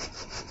women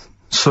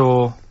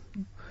saw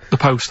the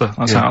poster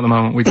that's out at the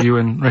moment with you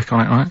and Rick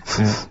on it. Right.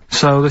 Yeah.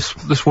 So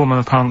this woman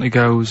apparently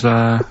goes,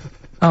 oh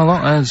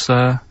look, there's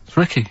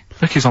Ricky.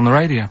 Ricky's on the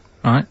radio.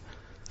 Right.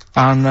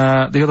 And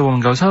the other woman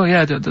goes, oh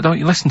yeah, don't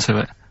you listen to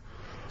it?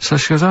 So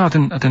she goes, oh, I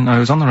didn't know he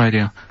was on the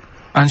radio.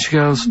 And she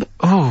goes,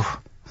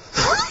 oh.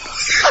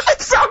 I'm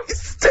sorry,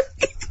 Steve.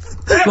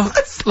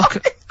 Look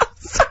at.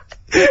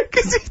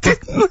 Because he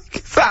didn't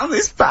sound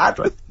this bad.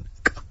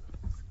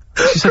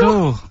 She said,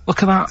 oh,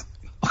 look at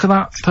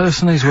that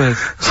person he's with.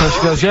 So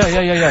she goes,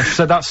 yeah. She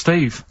said, that's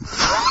Steve.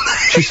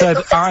 She said,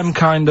 I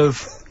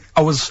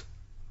was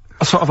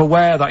sort of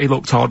aware that he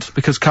looked odd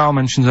because Karl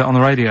mentions it on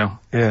the radio.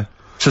 Yeah.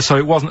 So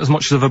it wasn't as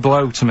much of a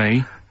blow to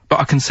me, but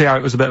I can see how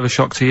it was a bit of a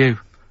shock to you.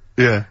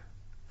 Yeah.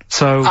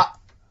 So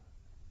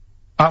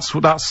that's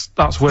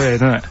weird,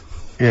 isn't it?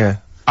 Yeah.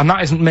 And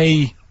that isn't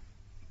me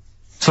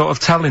sort of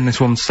telling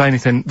this woman to say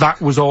anything. That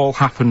was all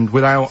happened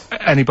without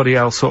anybody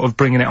else sort of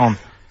bringing it on.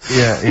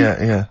 Yeah. Do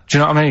you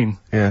know what I mean?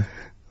 Yeah.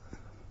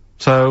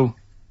 So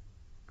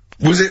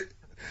was it?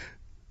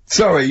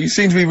 Sorry, you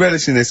seem to be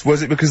relishing this.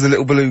 Was it because of the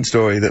little balloon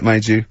story that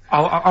made you?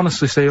 I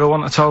honestly, Steve, I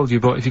wouldn't have told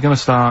you, but if you're gonna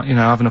start, you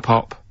know, having a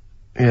pop.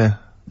 Yeah.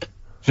 Do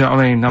you know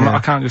what I mean? I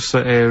can't just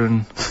sit here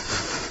and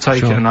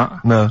take it and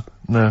that.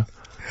 No.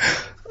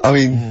 I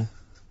mean,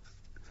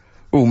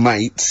 all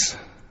mates.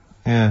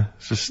 Yeah,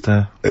 it's just,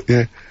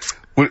 Yeah.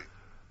 Well,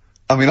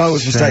 I mean, I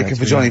was mistaken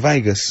for Johnny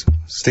Vegas.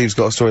 Steve's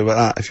got a story about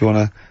that, if you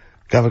wanna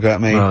have a go at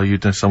me.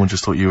 Well, someone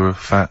just thought you were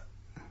fat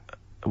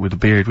with a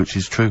beard, which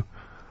is true.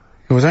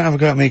 Well, don't have a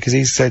go at me, because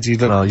he said you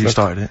look... Well, you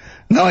started it.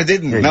 No, I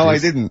didn't. Yeah, No, you I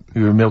did. didn't.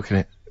 You were milking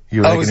it.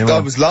 You were egging him on. I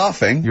was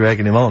laughing. You were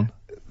egging him on.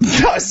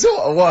 I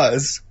sort of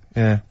was.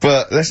 Yeah.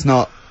 But let's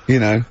not, you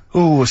know.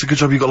 Oh, it's a good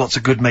job you've got lots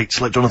of good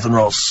mates like Jonathan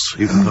Ross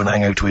you can go and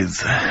hang out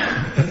with.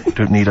 You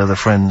don't need other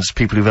friends,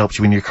 people who've helped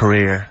you in your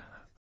career.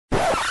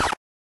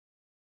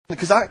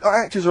 Because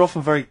actors are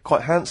often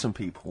quite handsome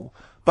people,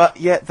 but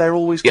yet they're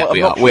always quite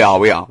obnoxious. We are.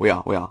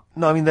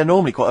 No, I mean, they're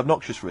normally quite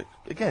obnoxious, Rick.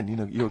 Again, you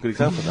know, you're a good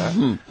example of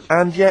that.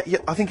 And yet,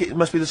 I think it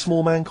must be the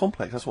small man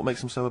complex. That's what makes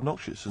them so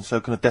obnoxious and so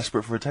kind of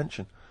desperate for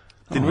attention.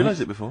 Didn't realise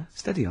it before.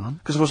 Steady on.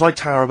 Because, of course, I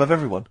tower above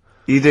everyone.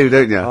 You do,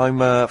 don't you? I'm,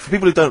 for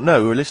people who don't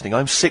know, who are listening,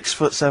 I'm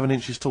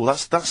 6'7" tall.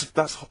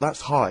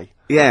 That's high.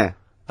 Yeah.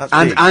 That's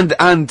big.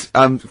 And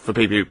for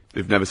people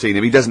who've never seen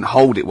him, he doesn't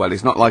hold it well.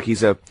 It's not like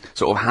he's a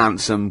sort of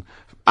handsome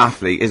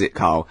athlete, is it,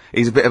 Karl?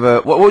 He's a bit of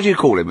a, what would you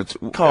call him?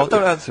 Carl,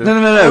 don't answer.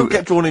 No. Don't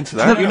get drawn into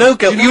that. You know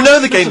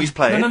the game he's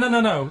playing.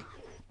 No.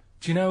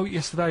 Do you know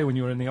yesterday when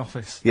you were in the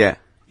office? Yeah.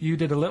 You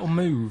did a little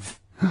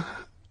move,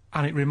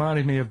 and it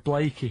reminded me of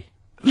Blakey.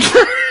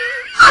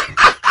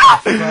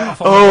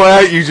 Oh,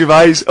 I hate you,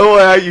 Gervais. Oh,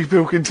 I hate you,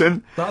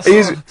 Pilkington. That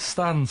sort of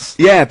stance.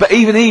 Yeah, but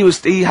even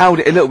he held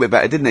it a little bit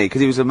better, didn't he?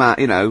 Because he was a man,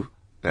 you know,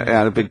 he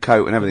had a big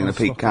coat and everything, and a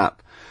peak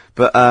cap.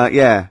 But,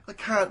 yeah. I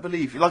can't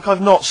believe you. Like,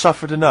 I've not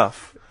suffered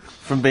enough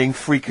from being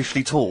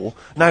freakishly tall.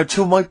 Now,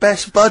 two of my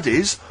best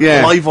buddies,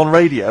 live on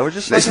radio, are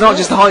just... It's not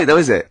just the height, though,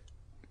 is it?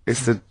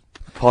 It's the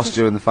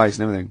posture and the face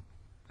and everything.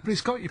 But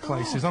it's got you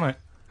places, hasn't it?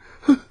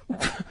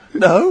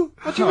 No?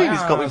 What do you mean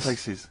it's got me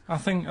places? I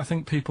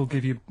think people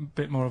give you a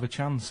bit more of a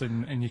chance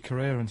in your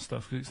career and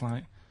stuff, 'cause it's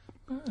like...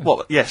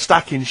 What, yeah,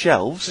 stacking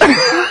shelves?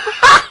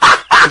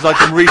 Because I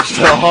can reach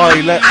to a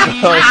high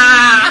level.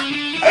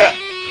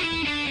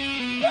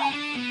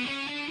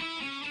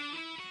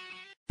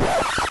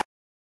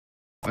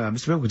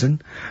 Mr.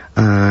 Pilkington,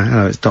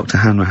 hello, it's Dr.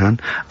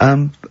 Hanrahan.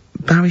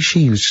 Barry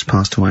Sheen has just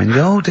passed away, and you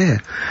go, oh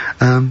dear.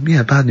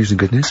 Yeah, bad news and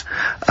good news.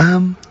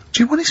 Do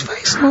you want his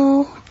face,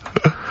 or...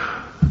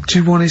 Do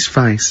you want his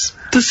face?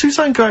 Does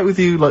Suzanne go out with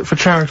you, like, for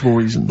charitable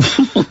reasons?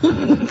 Is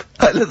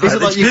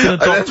it like you can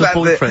adopt a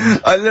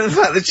boyfriend? I love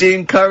the fact that she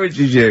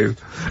encourages you.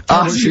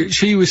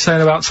 She was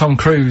saying about Tom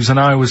Cruise, and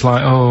I was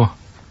like, oh...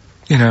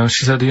 You know,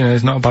 she said, you know,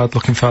 he's not a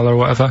bad-looking fella or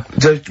whatever.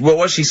 So, well,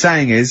 what she's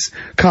saying is,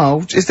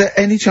 Karl, is there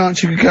any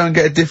chance you could go and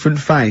get a different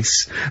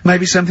face?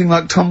 Maybe something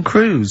like Tom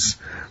Cruise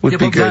would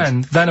be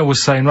good. Then I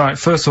was saying, right,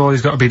 first of all,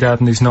 he's got to be dead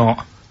and he's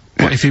not.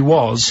 But if he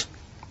was,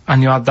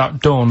 and you had that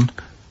done,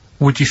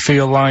 would you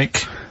feel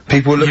like...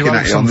 People were looking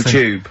at you on the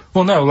tube?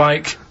 Well, no,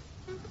 like,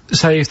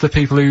 say if the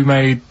people who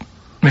made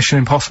Mission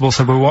Impossible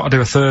said, well, we want to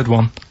do a third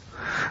one,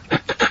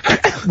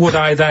 would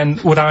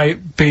I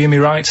be in me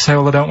right to say,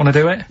 well, I don't want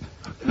to do it?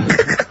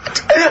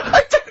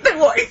 I don't know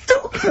what he's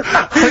talking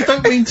about. I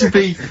don't mean to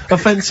be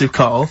offensive,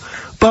 Karl,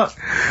 but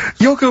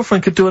your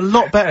girlfriend could do a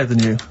lot better than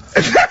you.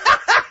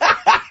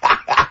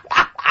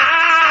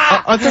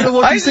 I don't know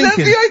what you're thinking. I love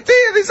the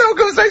idea of this whole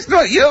conversation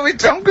about you in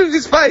Tom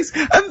Cruise's face,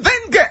 and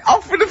then get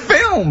offered a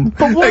film.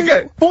 But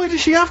why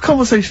does she have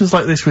conversations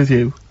like this with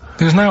you?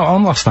 It was now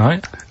on last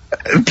night.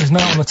 It was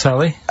now on the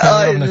telly.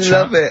 I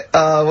love it.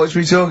 What should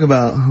we talk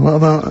about? What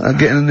about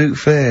getting a new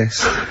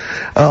face?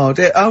 Oh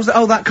dear.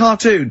 Oh, that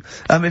cartoon.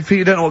 If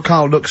you don't know what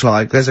Karl looks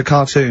like, there's a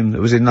cartoon that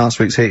was in last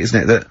week's Heat,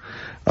 isn't it, that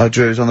I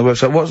drew is on the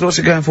website. What's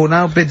it going for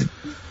now? Bid?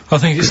 I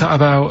think it's at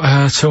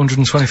about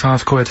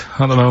 225 quid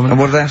at the moment. And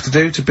what do they have to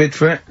do to bid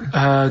for it?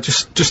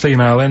 Just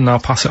email in and I'll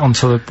pass it on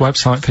to the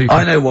website people.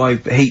 I know why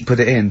Heat put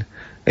it in.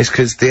 It's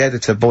because the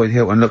editor, Boyd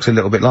Hilton, looks a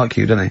little bit like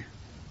you, doesn't he?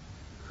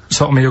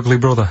 Sort of my ugly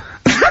brother.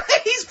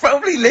 He's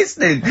probably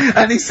listening,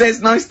 and he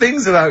says nice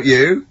things about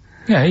you.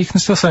 Yeah, he can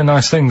still say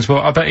nice things,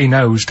 but I bet he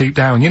knows deep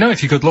down. You know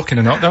if you're good looking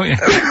or not, don't you?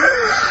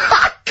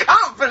 I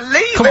can't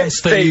believe Come on,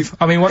 Steve.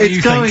 I mean, what do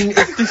you think?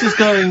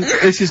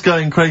 This is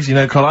going crazy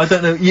now, Karl. I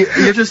don't know.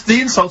 You're just,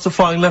 the insults are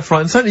flying left,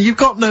 right, and centre. You've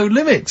got no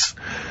limits.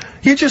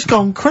 You've just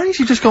gone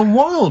crazy, just gone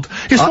wild.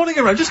 You're swanning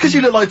around just because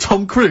you look like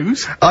Tom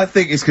Cruise. I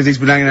think it's because he's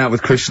been hanging out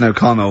with Christian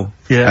O'Connell.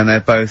 Yeah. And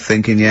they're both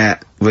thinking, yeah,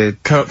 we're... A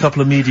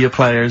couple of media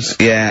players.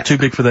 Yeah. Too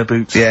big for their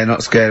boots. Yeah,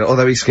 not scared.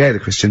 Although he's scared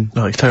of Christian.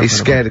 No, he's terrified. He's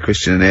scared of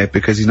Christian in here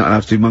because he's not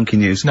allowed to do monkey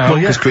news. No.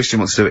 Because Christian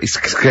wants to do it. He's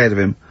scared of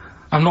him.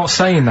 I'm not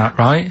saying that,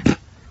 right?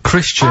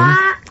 Christian...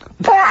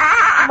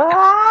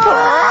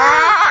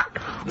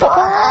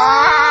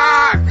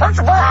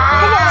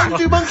 I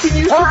do monkey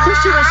news, but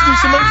Christian wants to do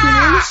some monkey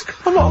news.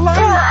 I'm not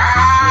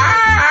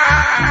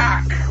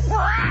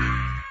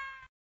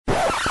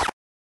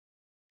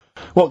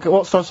allowed.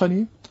 What star sign are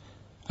you?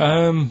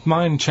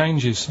 Mine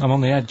changes. I'm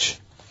on the edge.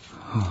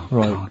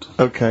 Right.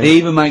 Okay. He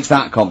even makes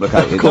that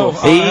complicated. Of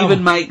course. He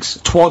even makes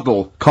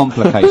twaddle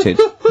complicated.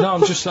 No,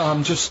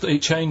 I'm just.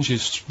 It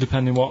changes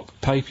depending what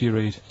paper you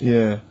read.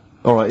 Yeah.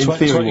 All right. In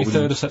theory,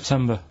 23rd of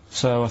September.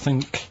 So I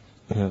think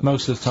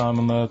most of the time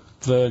I'm a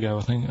Virgo.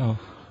 I think. Oh.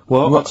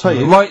 Well, I'll tell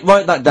you.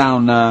 Write that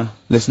down,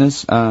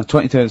 listeners.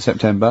 23rd of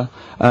September,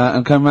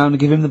 and come round and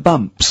give him the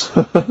bumps.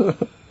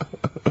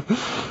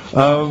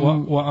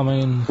 What I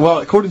mean? Well,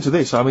 according to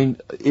this, I mean,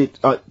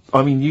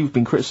 I mean, you've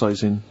been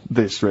criticising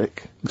this,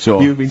 Rick.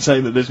 Sure. You've been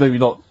saying that there's maybe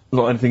not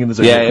anything in the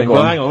zodiac thing.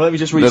 Well, hang on, let me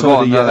just read some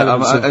of the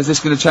elements of... Is this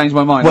going to change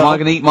my mind? Am I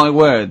going to eat my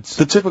words?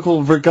 The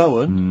typical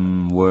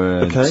Virgoan.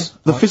 Words. Okay.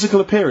 The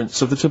physical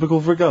appearance of the typical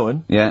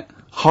Virgoan. Yeah.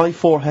 High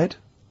forehead.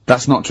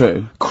 That's not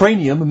true.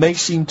 Cranium may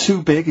seem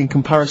too big in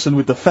comparison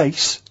with the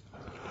face.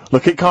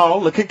 Look at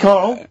Karl. Look at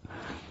Karl.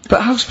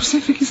 But how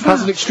specific is that?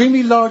 Has an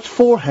extremely large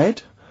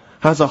forehead.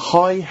 Has a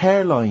high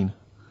hairline.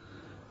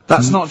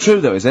 That's not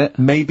true, though, is it?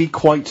 May be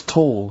quite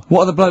tall.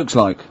 What are the blokes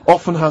like?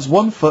 Often has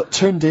one foot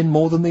turned in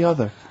more than the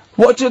other.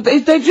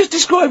 They've just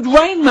described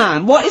Rain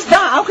Man. What is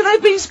that? How can they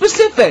be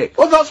specific?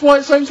 Well, that's why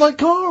it sounds like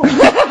Karl.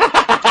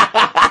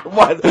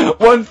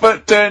 one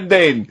foot turned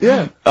in.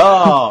 Yeah.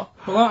 Oh.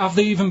 Well, have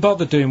they even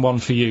bothered doing one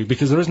for you?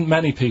 Because there isn't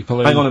many people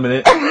who... Hang on a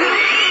minute.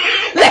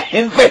 Let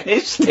him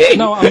finish, Steve.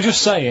 No, I'm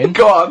just saying...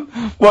 Go on.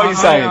 What are you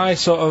saying? I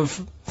sort of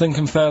think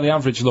I'm fairly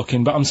average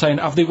looking, but I'm saying,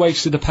 have they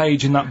wasted a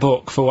page in that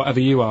book for whatever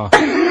you are?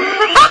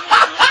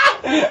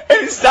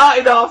 It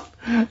started off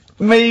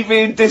me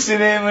being dissing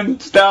him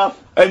and stuff,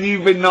 and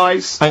you've been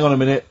nice. Hang on a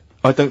minute.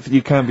 I don't think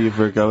you can be a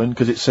Virgoan,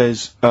 because it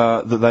says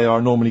that they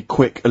are normally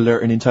quick,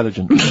 alert and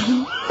intelligent.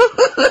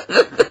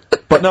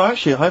 But no,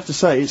 actually, I have to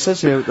say, it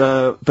says here,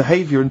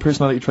 behaviour and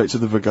personality traits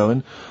of the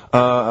Virgoan,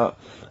 as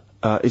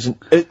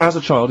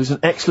a child, is an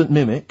excellent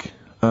mimic,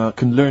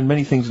 can learn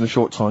many things in a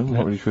short time.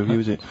 Not really true of you,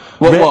 is it?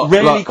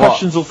 Rarely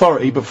questions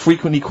authority, but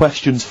frequently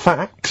questions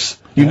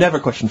facts. You never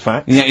question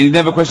facts. Yeah, you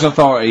never question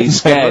authority, he's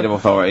scared of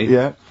authority.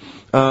 Yeah.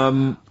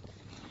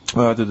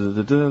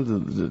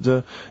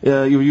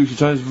 You're usually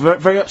times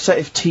very upset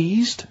if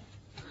teased.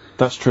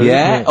 That's true.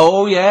 Yeah,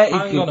 oh yeah.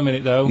 Hang on a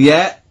minute, though.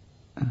 Yeah.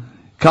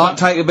 Can't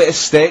take a bit of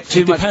stick,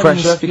 too much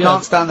depends, pressure. If you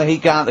can't stand the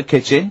heat, get out of the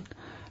kitchen.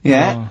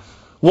 Yeah. No.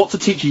 What to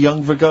teach a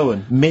young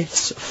Virgoan?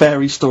 Myths,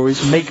 fairy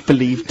stories,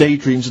 make-believe,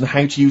 daydreams, and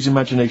how to use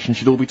imagination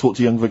should all be taught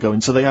to young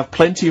Virgoans, so they have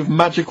plenty of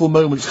magical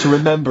moments to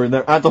remember in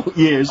their adult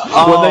years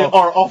when they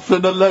are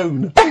often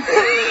alone.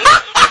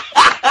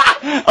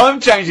 I'm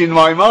changing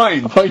my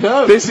mind. I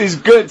know. This is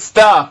good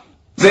stuff.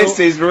 This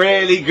is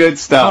really good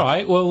stuff.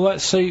 Alright, well,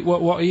 let's see,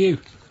 what are you?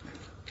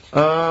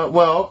 I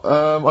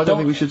don't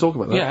think we should talk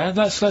about that. Yeah,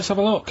 let's have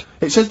a look.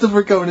 It says the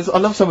Virgoan is... I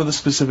love some of the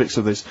specifics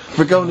of this.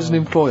 Virgoan is an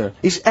employer.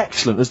 He's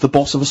excellent as the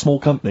boss of a small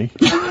company.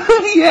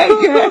 yeah.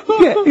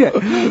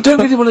 Don't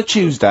get him on a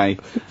Tuesday.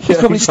 He's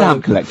probably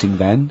stamp collecting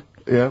then.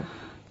 Yeah.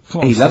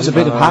 Come on, he loves a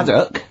bit of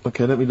haddock.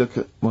 Okay, let me look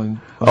at mine.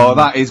 Oh,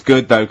 that is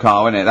good though,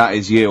 Karl, isn't it? That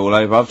is you all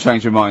over. I've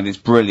changed my mind. It's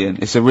brilliant.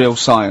 It's a real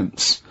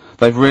science.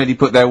 They've really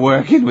put their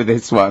work in with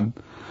this one.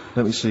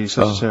 Let me see.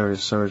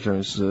 Sagittarius.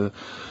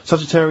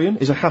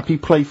 Sagittarian is a happy,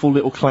 playful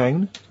little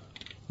clown.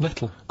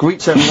 Little.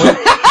 Greets everyone.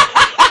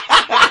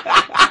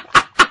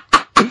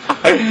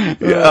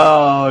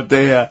 Oh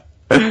dear.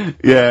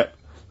 Yeah.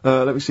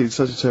 Let me see.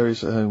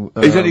 Sagittarius at home.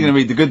 He's only going to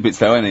read the good bits,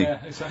 though, isn't he?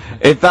 Yeah,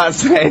 exactly. If that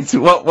says,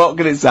 what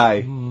can it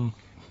say?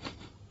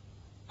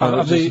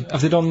 Have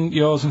they done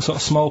yours in sort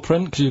of small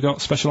print because you've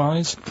got special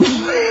eyes?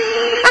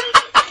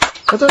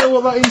 I don't know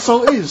what that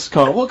insult is,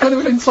 Karl. What kind of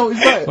an insult is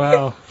that?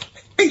 Well,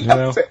 He's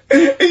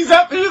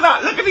happy with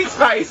that. Look at his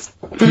face.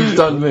 He's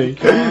done me.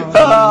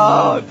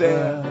 Oh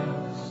dear.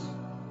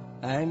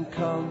 And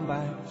come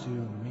back to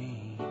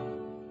me.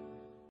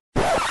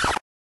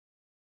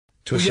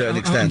 To a certain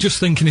extent. I'm just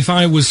thinking, if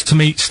I was to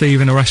meet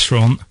Steve in a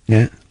restaurant,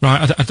 Yeah.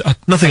 right?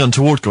 Nothing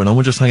untoward going on.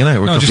 We're just hanging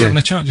out. No, just having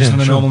a chat, just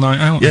having a normal night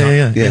out.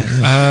 Yeah.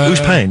 Who's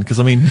Uh, paying? Because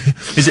I mean,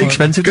 is it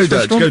expensive? Go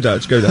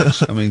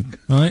Dutch. I mean,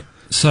 Right.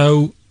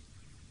 So,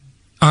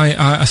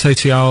 I say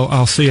to you,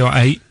 I'll see you at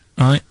 8.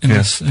 Right, in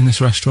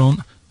this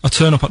restaurant. I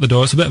turn up at the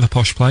door, it's a bit of a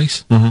posh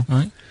place,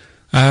 right?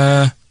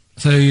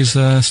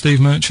 There's Steve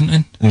Merchant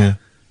in. Yeah.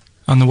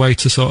 And the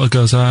waiter sort of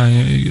goes,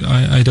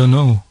 I don't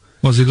know,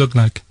 what does he look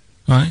like?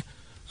 Right?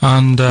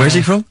 And, where's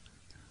he from?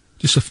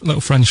 Just a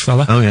little French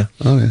fella. Oh yeah.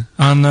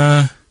 And,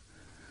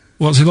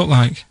 what does he look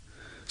like?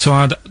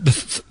 So the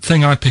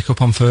thing I'd pick up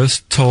on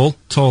first, tall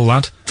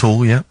lad.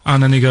 Tall, yeah.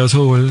 And then he goes,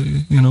 oh, well,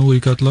 you know, we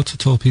got lots of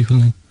tall people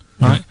in,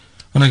 right?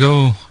 And I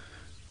go,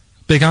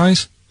 big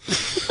eyes?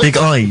 Big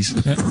eyes.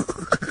 Yeah.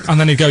 And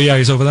then he'd go, yeah,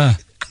 he's over there.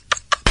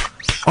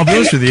 I'll be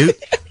honest with you.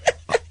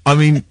 I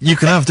mean, you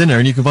can have dinner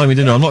and you can buy me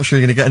dinner. I'm not sure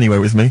you're going to get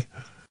anywhere with me.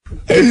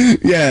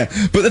 Yeah,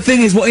 but the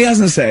thing is, what he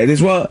hasn't said is,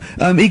 well,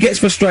 he gets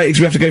frustrated because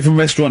we have to go from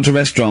restaurant to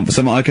restaurant for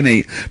something I can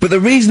eat. But the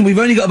reason we've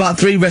only got about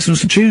 3 restaurants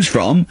to choose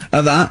from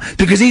are that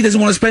because he doesn't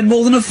want to spend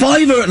more than a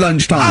 £5 at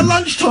lunchtime. At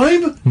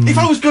lunchtime? If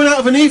I was going out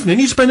of an evening,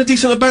 you'd spend a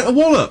decent amount of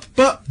wallop.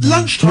 But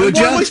lunchtime, Would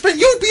what ya? am I spend?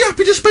 You'd be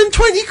happy to spend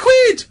 20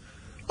 quid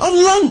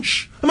on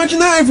lunch. Imagine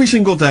that every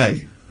single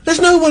day. There's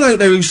no one out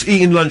there who's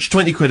eating lunch,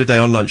 20 quid a day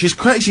on lunch. It's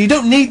crazy. You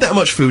don't need that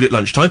much food at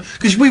lunchtime,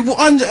 because I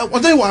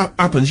don't know what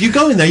happens. You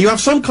go in there, you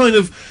have some kind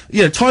of,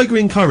 tiger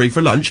in curry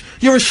for lunch,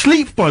 you're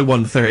asleep by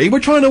 1:30, we're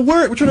trying to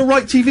work, we're trying to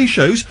write TV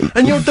shows,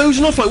 and you're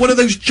dozing off like one of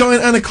those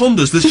giant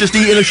anacondas that's just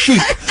eating a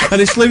sheep,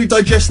 and it's slowly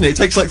digesting it. It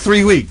takes like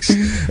 3 weeks.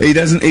 He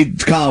doesn't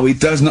eat, Carl, he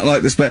does not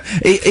like the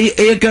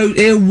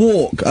he'll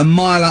walk a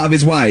mile out of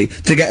his way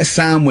to get a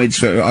sandwich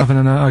for having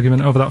an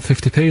argument over that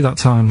 50p that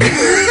time.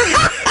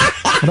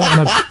 I don't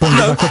want to bring it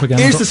back up again.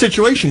 Here's the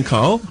situation,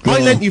 Carl. I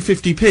lent you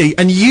 50p,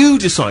 and you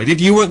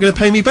decided you weren't going to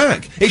pay me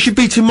back. It should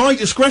be to my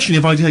discretion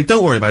if I say,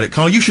 don't worry about it,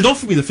 Carl. You should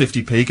offer me the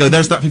 50p, go,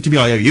 there's that 50p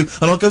I owe you,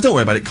 and I'll go, don't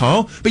worry about it,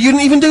 Carl. But you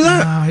didn't even do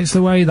that. No, it's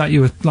the way that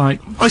you were,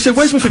 like... I said,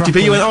 where's my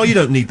 50p? You went, oh, you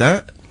don't need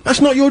that.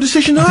 That's not your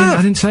decision to have.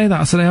 I didn't say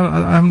that. I said,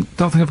 I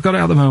don't think I've got it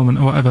at the moment,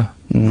 or whatever.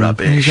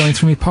 Rubbish. And you're going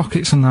through my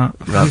pockets and that.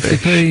 Rubbish.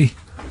 50p.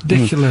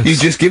 Ridiculous. You've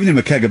just given him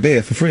a keg of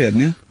beer for free,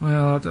 hadn't you?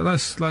 Well,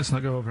 let's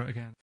not go over it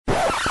again.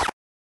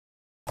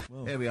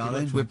 Here we are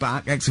then, we're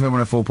back, XFM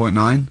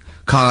 104.9.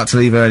 Carl had to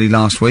leave early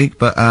last week,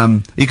 but,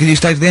 can you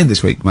stay to the end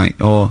this week,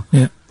 mate, or?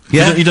 Yeah.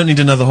 Yeah? You don't need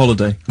another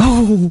holiday.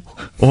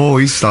 Oh,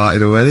 he's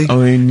started already. I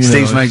mean,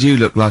 Steve's made you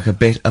look like a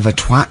bit of a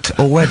twat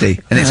already,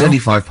 and it's only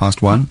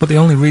 1:05. But the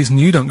only reason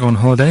you don't go on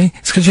holiday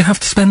is because you have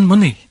to spend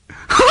money.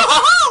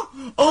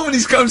 Oh, and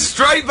he's gone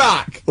straight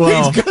back!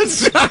 Well, he's gone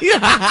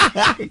straight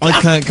back! I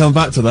can't come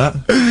back to that.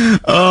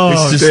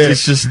 Oh,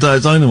 it's just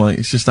dynamite.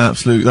 It's just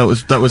absolute. That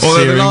was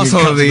Although the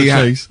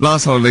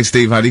last holiday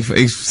Steve had,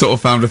 he sort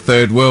of found a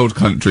third world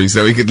country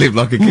so he could live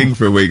like a king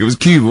for a week. It was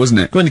Cuba, wasn't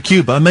it? Going to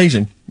Cuba,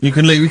 amazing. We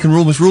can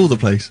almost rule the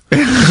place.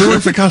 If it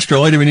weren't for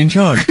Castro, I'd have been in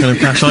charge. Kind of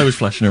cash I was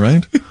flashing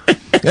around.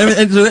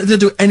 They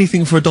do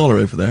anything for $1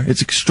 over there.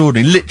 It's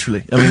extraordinary,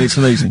 literally. I mean, it's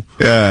amazing.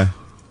 Yeah.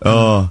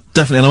 Oh.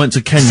 Definitely, and I went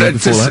to Kenya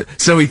before that.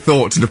 So he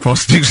thought to the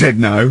prostitute, said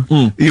no.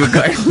 You were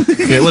going.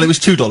 Yeah, well, it was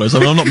 $2. I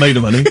mean, I'm not made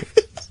of money.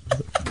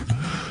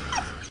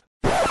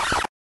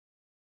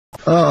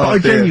 Oh,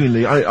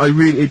 genuinely, I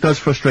really, it does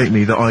frustrate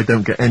me that I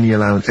don't get any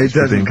allowance. It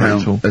doesn't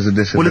count as a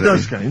disability. Well, it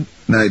does count.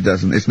 No, it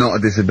doesn't. It's not a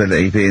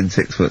disability being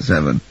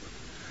 6'7".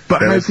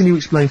 But how can you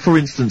explain, for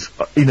instance,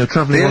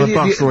 travelling on a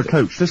bus or a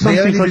coach? There's some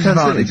things I can't say.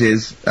 The only disadvantage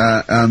is,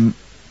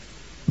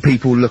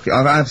 people look.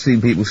 I've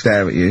seen people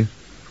stare at you,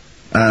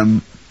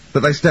 but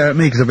they stare at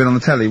me because I've been on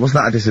the telly. Was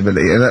that a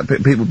disability? Are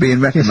that people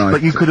being recognised? Yes,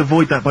 but you could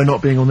avoid that by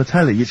not being on the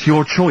telly. It's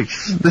your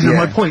choice. This is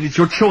my point. It's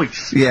your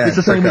choice. Yeah, it's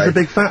the same as the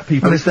big fat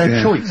people. It's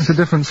their choice. It's a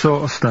different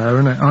sort of stare,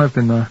 isn't it? I've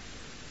been there.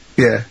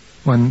 Yeah.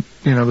 When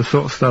the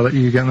sort of stare that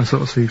you get and the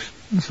sort of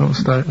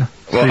stare.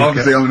 Well,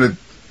 obviously, I'm gonna.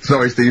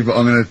 Sorry, Steve, but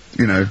I'm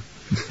gonna,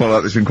 follow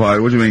up this inquiry.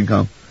 What do you mean,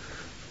 Carl?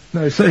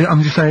 No,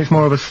 I'm just saying it's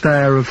more of a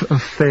stare of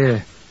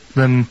fear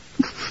than,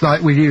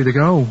 like with you, they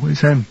go, oh,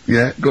 it's him.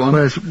 Yeah, go on.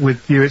 Whereas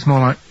with you, it's more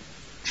like,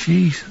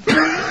 jeez.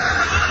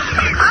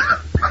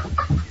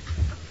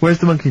 Where's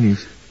the monkey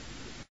news?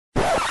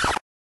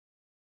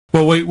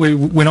 Well,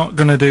 we're not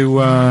gonna do,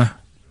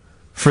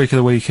 Freak of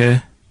the Week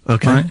here.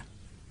 Okay. Right?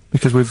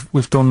 Because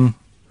we've done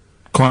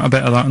quite a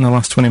bit of that in the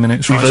last 20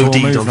 minutes. We've right,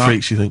 OD'd on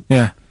freaks, you think?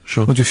 Yeah.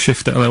 Sure. We'll just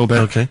shift it a little bit.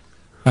 Okay.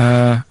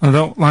 And I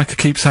don't, like I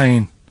keep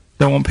saying,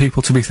 don't want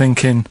people to be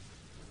thinking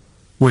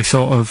we're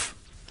sort of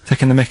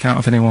taking the mick out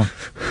of anyone.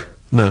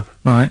 No.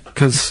 Right?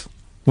 Because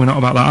we're not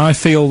about that. I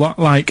feel that,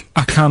 like,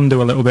 I can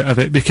do a little bit of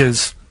it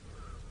because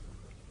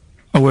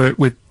I work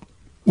with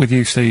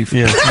you, Steve.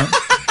 Yeah. Right?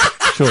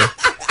 Sure.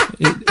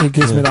 It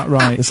gives me that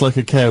right. It's like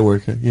a care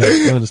worker. Yeah,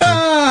 I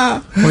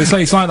understand. Well,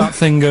 it's like that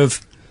thing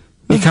of,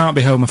 you can't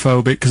be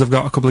homophobic because I've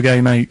got a couple of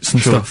gay mates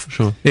and stuff.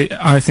 Sure.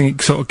 I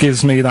think it sort of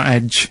gives me that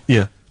edge.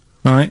 Yeah.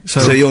 Right?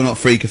 So you're not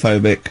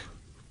freakophobic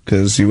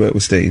because you work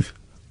with Steve?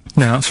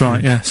 Yeah, that's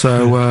right, yeah.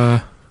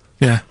 So,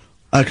 yeah.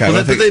 Okay,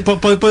 well,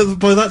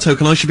 by that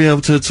token, I should be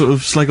able to sort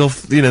of slag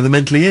off, the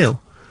mentally ill.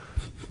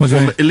 What do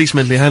you mean? At least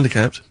mentally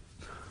handicapped.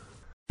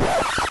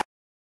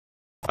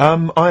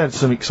 I had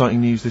some exciting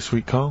news this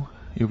week, Carl.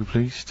 You'll be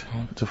pleased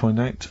to find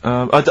out.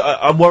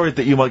 I'm worried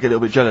that you might get a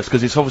little bit jealous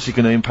because it's obviously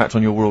going to impact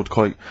on your world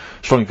quite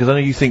strongly. Because I know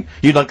you think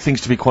you'd like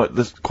things to be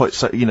quite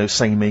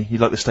samey.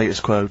 You'd like the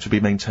status quo to be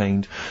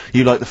maintained.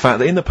 You like the fact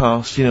that in the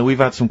past, we've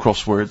had some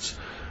crosswords.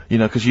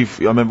 Because I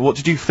remember. What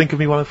did you think of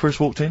me when I first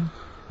walked in?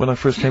 When I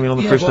first came in on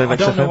the first day of XFM? I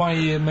don't know why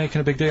you're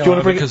making a big deal. Do you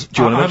want to bring because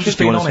do you want to I'm just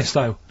being honest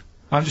though.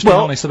 I'm just being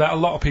honest about a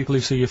lot of people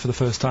who see you for the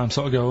first time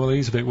sort of go, well,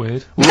 he's a bit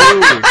weird.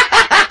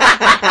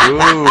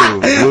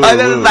 I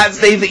know that,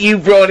 Steve, that you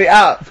brought it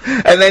up,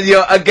 and then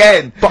you're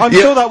again. But I'm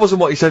sure that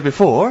wasn't what he said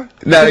before.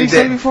 No, did he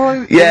say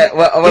before? Yeah,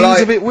 well,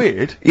 he's a bit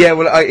weird. Yeah,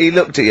 well, he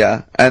looked at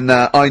you, and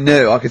I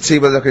knew. I could see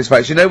by the look on his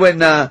face. You know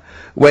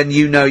when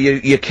you know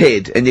your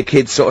kid, and your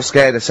kid's sort of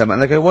scared of something,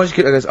 and they go, "Why's your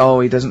kid?" And goes, "Oh,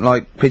 he doesn't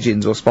like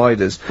pigeons or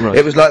spiders." Right.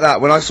 It was like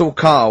that when I saw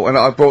Carl, and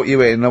I brought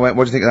you in, and I went,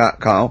 "What do you think of that,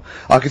 Carl?"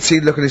 I could see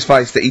the look on his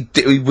face that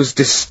he was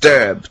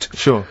disturbed.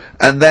 Sure.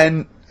 And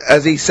then,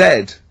 as he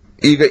said.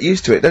 You get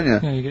used to it, don't you?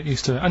 Yeah, you get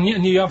used to it. And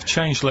you have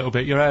changed a little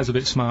bit. Your hair's a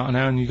bit smarter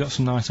now, and you've got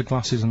some nicer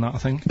glasses and that, I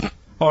think.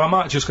 Or I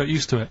might just get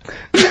used to it.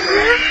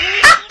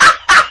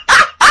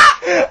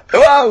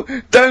 Whoa!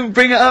 Don't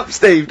bring it up,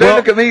 Steve. Don't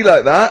look at me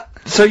like that.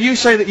 So you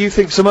say that you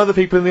think some other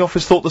people in the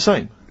office thought the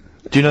same?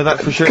 Do you know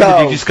that for sure? Karl.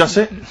 Did you discuss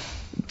it?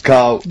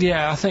 Carl.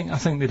 Yeah, I think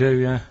they do.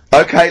 Yeah.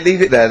 Okay,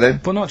 leave it there then.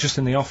 But not just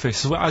in the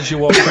office. As you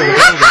walk through the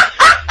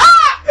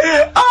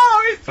building.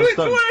 Oh, it's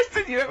worse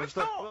than you ever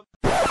thought.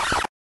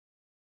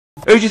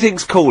 Who do you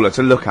think's cooler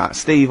to look at,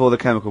 Steve or the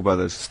Chemical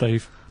Brothers?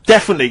 Steve.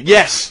 Definitely,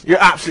 yes.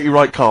 You're absolutely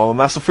right, Karl, and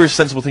that's the first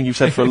sensible thing you've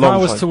said for a long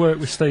time. If I was to work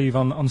with Steve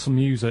on some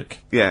music,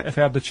 yeah. If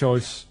I had the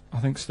choice, I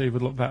think Steve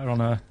would look better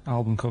on a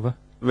album cover.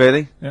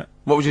 Really? Yeah.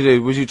 What would you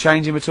do? Would you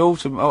change him at all?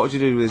 What would you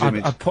do with his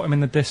image? I'd put him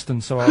in the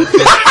distance, so I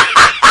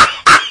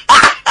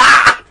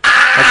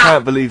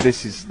can't believe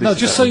this is... No,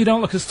 just so you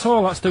don't look as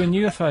tall, that's doing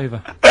you a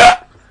favour.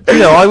 You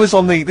know, I was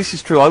on the... This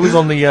is true, I was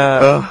on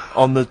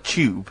the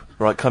tube,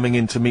 right, coming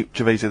in to meet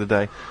Gervais the other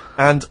day,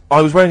 and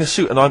I was wearing a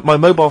suit, and my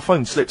mobile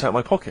phone slipped out of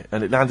my pocket,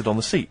 and it landed on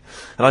the seat,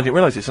 and I didn't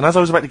realise this, and as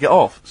I was about to get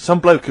off, some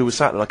bloke who was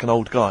sat there like an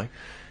old guy,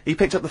 he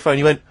picked up the phone,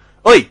 he went,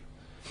 "Oi!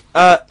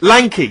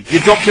 Lanky,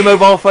 you dropped your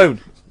mobile phone."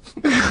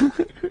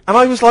 And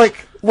I was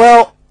like,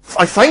 well,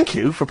 I thank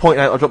you for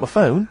pointing out I dropped my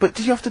phone, but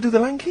did you have to do the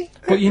lanky?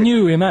 But you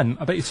knew he meant.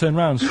 I bet you turned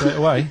round straight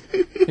away.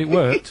 It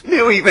worked.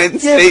 Knew he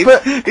meant, Yeah, Steve.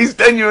 but- He's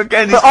done you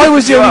again. But I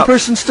was the only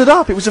person stood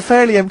up, it was a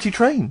fairly empty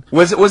train.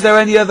 Was there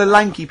any other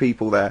lanky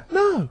people there?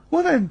 No.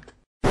 Well then.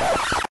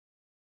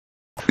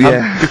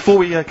 Yeah. Before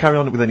we carry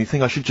on with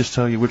anything, I should just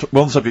tell you, we're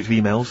on the subject of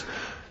emails.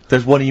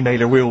 There's one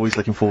emailer we're always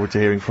looking forward to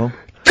hearing from.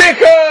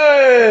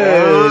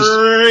 Dickers!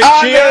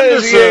 Richie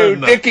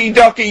Anderson! Dicky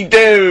Docky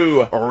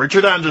Doo!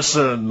 Richard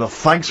Anderson,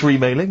 thanks for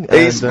emailing.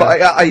 He's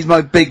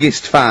my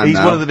biggest fan. He's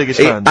now. one of the biggest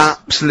fans. He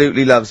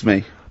absolutely loves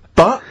me.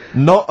 But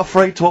not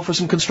afraid to offer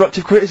some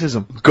constructive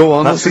criticism. Go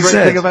on, That's what's the he great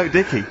said? thing about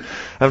Dickie.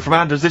 And from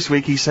Anders this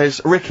week he says,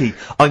 "Ricky,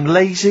 I'm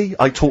lazy,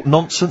 I talk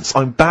nonsense,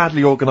 I'm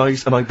badly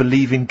organised, and I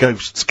believe in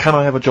ghosts. Can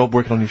I have a job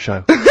working on your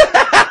show?"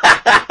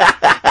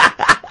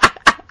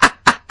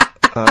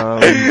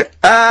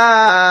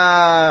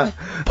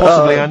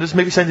 Possibly, Anders.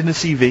 Maybe send in a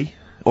CV.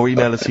 Or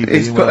email a CV.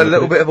 He's put a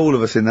little bit of all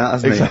of us in that,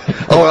 hasn't he?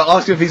 Oh, I'll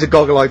ask him if he's a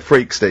goggle-eyed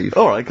freak, Steve.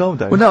 Alright, calm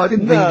down. Well, no, I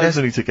didn't mean... there's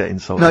no need to get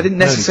insulted. No, I didn't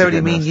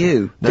necessarily mean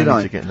you, did I? No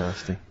need to get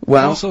nasty.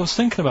 Well... Also, I was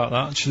thinking about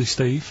that, actually,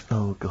 Steve.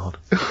 Oh, God.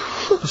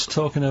 Just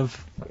talking of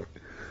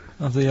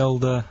the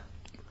old,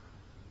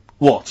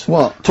 What?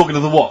 What? Talking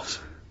of the what?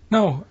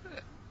 No.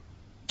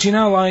 Do you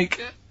know,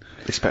 like...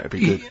 This better be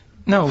good.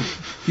 No,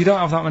 you don't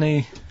have that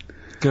many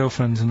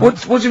girlfriends and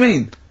that. What do you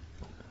mean?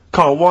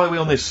 Karl, why are we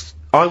on this?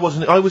 I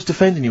was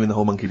defending you in the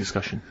whole monkey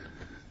discussion.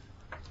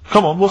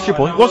 Come on, what's your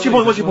point? What's your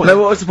point? What's your point?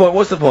 No, what's the point?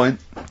 What's the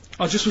point?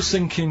 I just was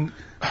thinking...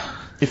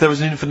 If there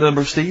was an infinite number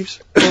of Steves?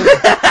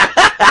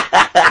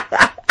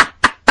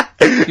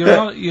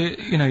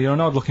 You're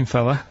an odd-looking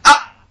fella.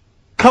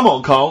 Come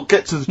on, Karl,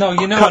 get to the... No,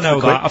 you know I know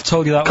that. I've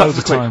told you that loads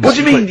of times. What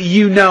do you mean,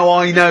 you know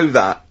I know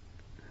that?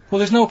 Well,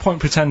 there's no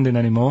point pretending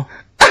anymore.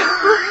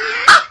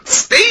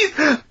 Steve,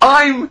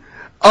 I'm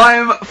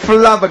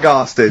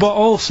flabbergasted. But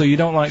also, you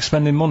don't like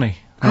spending money,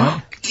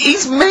 right?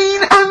 He's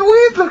mean and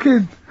weird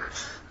looking.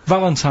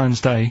 Valentine's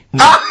Day.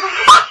 I'm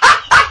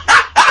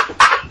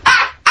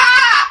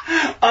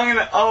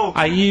gonna... Oh.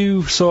 Are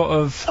you sort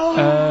of,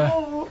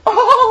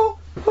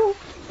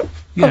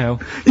 you know...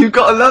 You've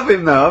got to love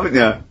him though, haven't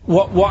you?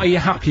 What are you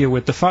happier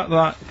with? The fact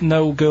that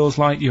no girls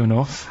like you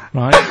enough,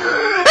 right?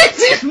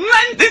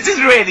 This is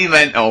really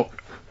mental.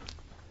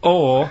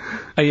 Or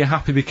are you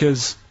happy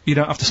because you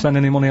don't have to spend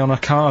any money on a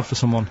card for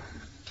someone?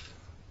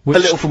 A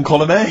little from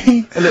column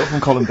A, a little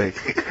from column B.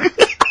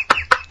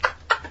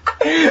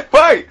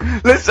 Right,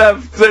 let's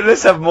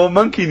have more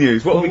monkey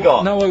news. What have we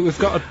got? No, we've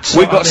got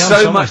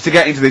so much to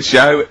get into this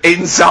show.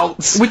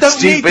 Insults. We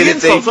don't need stupidity. the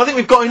insults. I think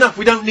we've got enough.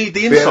 We don't need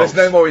the Yeah, insults.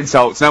 there's no more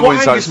insults. No what more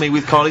insults. angers me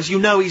with Karl is you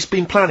know he's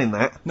been planning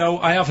that. No,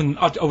 I haven't.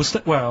 I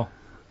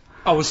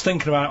was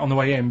thinking about it on the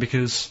way in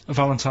because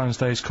Valentine's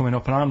Day is coming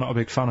up and I'm not a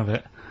big fan of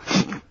it.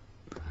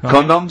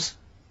 Condoms?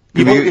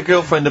 You bought your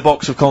girlfriend a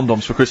box of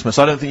condoms for Christmas.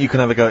 I don't think you can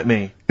have a go at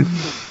me.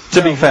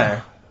 To be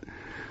fair.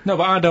 No,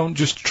 but I don't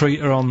just treat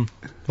her on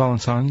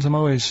Valentine's. I'm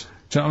always...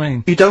 Do you know what I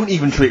mean? You don't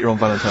even treat her on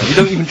Valentine's. You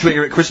don't even treat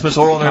her at Christmas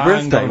or on her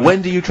birthday.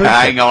 When do you treat her?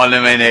 Hang on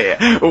a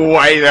minute.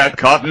 Wait a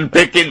cotton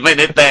picking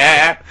minute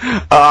there.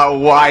 Oh,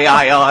 why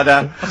I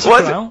order.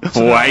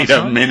 Wait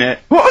a minute.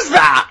 What was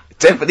that?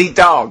 Tiffany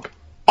dog.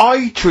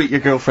 I treat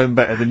your girlfriend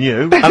better than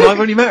you, and I've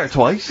only met her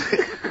twice.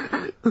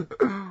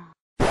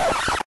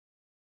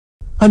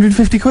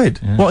 150 quid?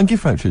 Yeah. What, and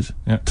gift vouchers?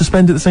 Yeah. To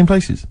spend at the same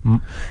places?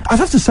 I'd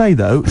have to say,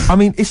 though, I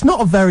mean, it's not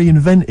a very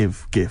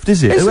inventive gift,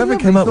 is it? It's Whoever a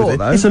came up with lovely it,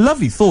 thought, it's a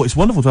lovely thought. It's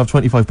wonderful to have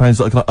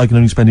 £25 that I can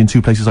only spend in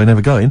 2 places I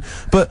never go in.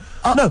 But,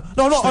 no,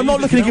 I'm not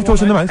looking a gift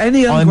horse in the mouth.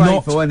 Any I'm not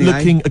ungrateful, anyway.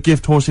 looking a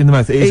gift horse in the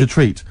mouth. It is a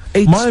treat.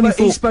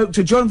 He spoke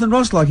to Jonathan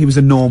Ross like he was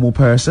a normal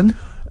person.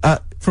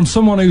 From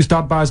someone whose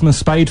dad buys him a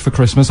spade for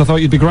Christmas, I thought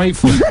you'd be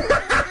grateful.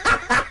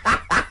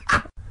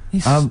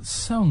 He's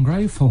so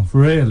ungrateful,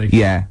 really.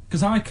 Yeah.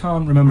 Because I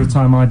can't remember a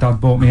time my dad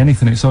bought me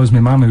anything. It's always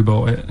my mum who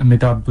bought it, and my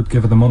dad would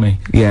give her the money.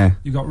 Yeah.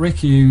 You got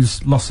Ricky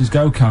who's lost his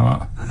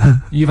go-kart.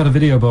 You've had a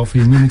video bought for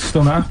you and you're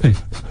still not happy.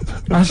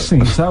 I just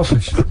think it's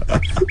selfish.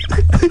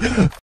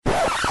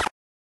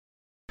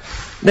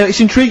 Now,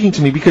 it's intriguing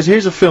to me because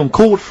here's a film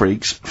called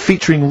Freaks,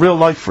 featuring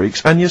real-life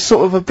freaks, and you're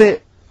sort of a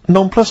bit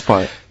nonplussed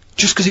by it.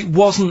 Just because it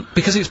wasn't,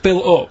 because it's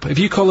built up. If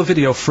you call a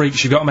video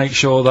Freaks, you've got to make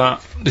sure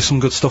that there's some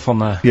good stuff on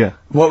there. Yeah.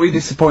 What were you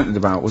disappointed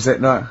about? Was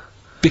it that?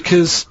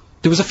 Because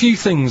there was a few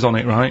things on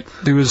it, right?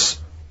 There was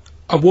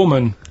a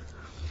woman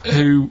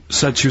who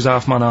said she was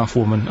half man, half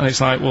woman, and it's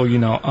like, well, you're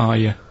not, are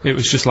you? It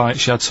was just like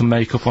she had some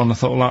makeup on, I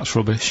thought, well, that's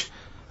rubbish.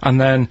 And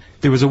then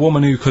there was a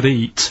woman who could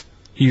eat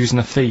using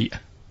her feet.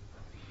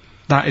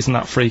 That isn't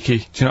that freaky.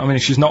 Do you know what I mean?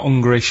 If she's not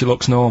hungry, she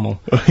looks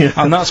normal. Yeah.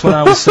 And that's when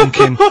I was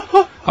thinking,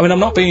 I mean, I'm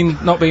not being,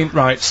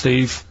 right,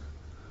 Steve.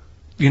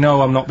 You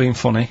know I'm not being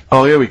funny.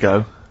 Oh, here we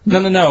go.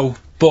 No,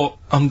 but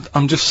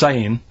I'm just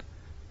saying,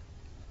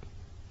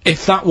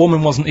 if that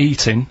woman wasn't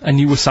eating and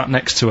you were sat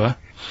next to her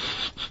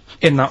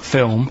in that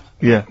film,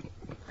 yeah,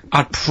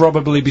 I'd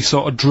probably be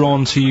sort of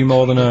drawn to you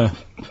more than her.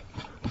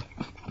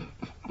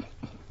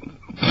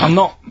 I'm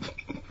not.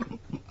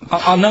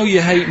 I know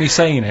you hate me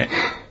saying it,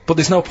 but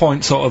there's no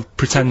point sort of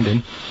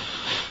pretending.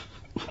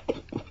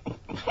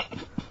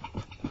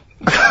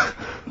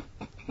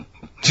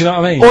 Do you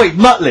know what I mean? Oi,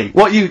 Muttley,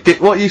 what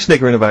are you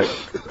sniggering about?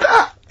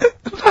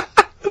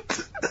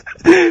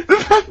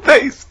 That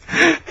face.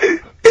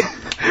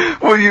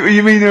 Well,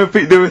 you mean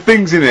there were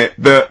things in it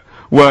that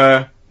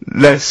were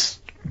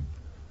less...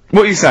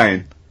 What are you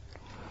saying?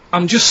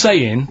 I'm just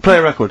saying... Play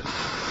a record.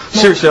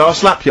 Seriously, I'll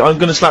slap you. I'm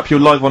gonna slap you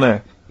live on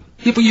air.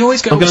 Yeah, but you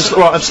always get...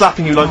 I'm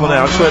slapping you live on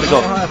air, I swear to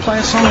God. Alright, play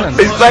a song then.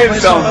 He's playing a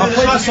song. I'll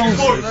play the song.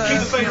 Keep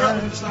the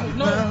favourite.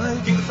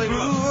 No, keep the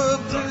favourite.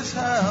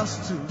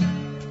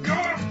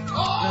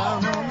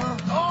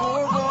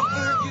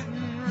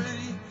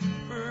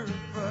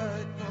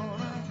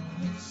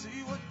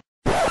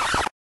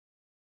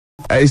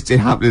 It's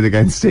happening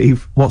again,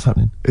 Steve. What's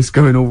happening? It's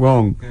going all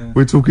wrong. Yeah.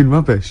 We're talking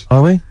rubbish.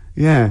 Are we?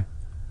 Yeah.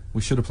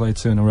 We should have played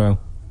 2 in a row.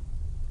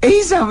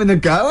 He's having a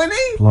go, isn't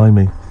he?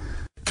 Blimey.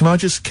 Can I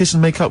just kiss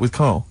and make up with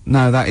Karl?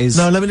 No, that is...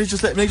 No, let me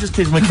just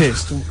kiss my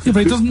kiss. Yeah,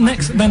 but it doesn't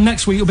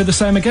next week it'll be the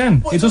same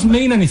again. It doesn't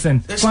mean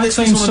anything. It's like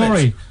saying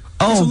sorry.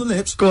 Oh, on the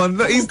lips. Go on,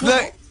 he's...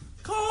 Karl.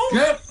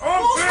 Get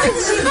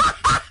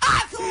off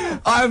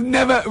I've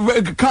never...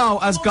 Karl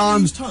has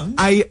gone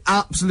a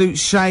absolute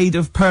shade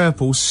of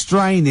purple,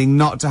 straining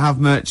not to have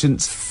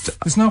merchants...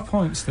 There's no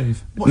point,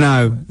 Steve.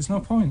 No. There's no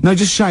point. No,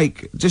 just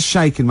shake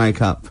and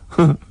make up.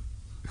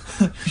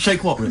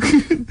 Shake what, Rick?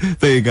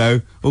 There you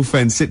go. All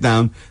friends, sit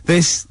down.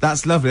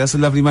 That's lovely, that's a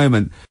lovely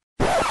moment.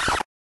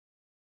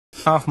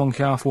 Half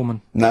monkey, half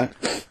woman. No,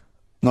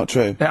 not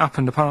true. It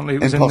happened, apparently.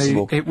 It was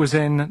Impossible. it was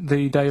in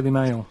the Daily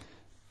Mail.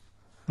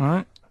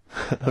 Right?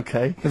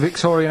 Okay. The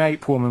Victorian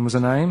ape woman was her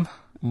name.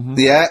 Mm-hmm.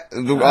 Yeah,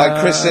 I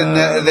christen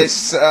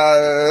this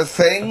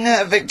thing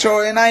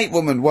Victorian ape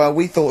woman. Well,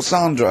 we thought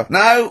Sandra.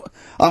 No,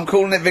 I'm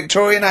calling it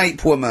Victorian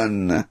ape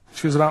woman.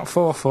 She was about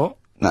 4 foot.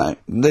 No,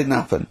 didn't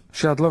happen.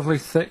 She had lovely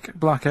thick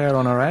black hair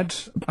on her head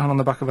and on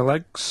the back of her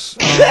legs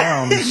and her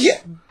arms.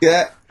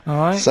 Yeah.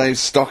 Alright. So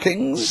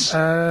stockings.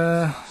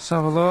 Let's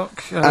have a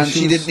look. And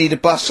she didn't need a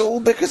bustle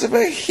because of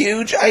a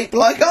huge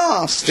ape-like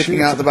arse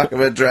sticking out the back of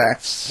her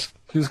dress.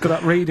 She was good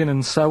at reading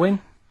and sewing.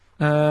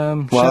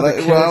 Well,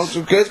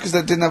 good, because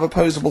they didn't have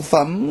opposable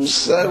thumbs,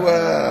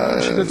 so,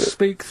 she could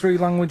speak 3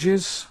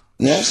 languages.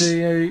 Yes.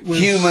 She was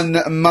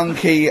human,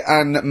 monkey,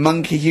 and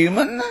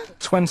monkey-human.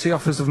 20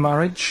 offers of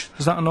marriage.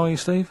 Does that annoy you,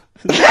 Steve?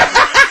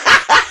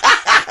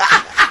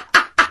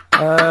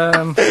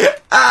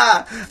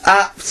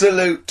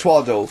 Absolute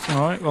twaddle.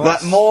 Alright, well,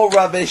 that's more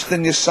rubbish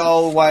than your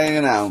soul weighing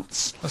an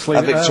ounce. Let's leave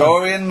a it there,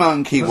 Victorian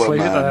monkey Let's woman.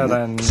 leave it there,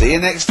 then. See you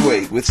next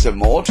week with some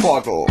more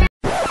twaddle.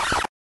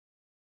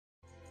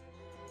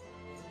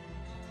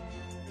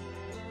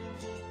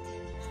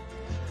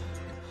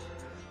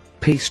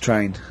 Peace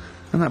Train.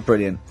 Isn't that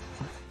brilliant?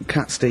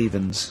 Cat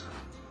Stevens.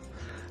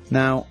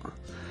 Now,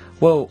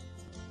 well,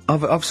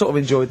 I've sort of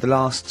enjoyed the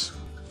last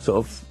sort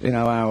of,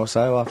 hour or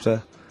so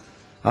after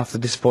the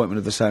disappointment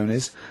of the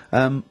Sonys.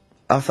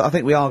 I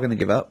think we are going to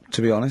give up,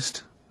 to be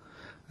honest.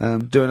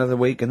 Do another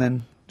week and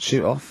then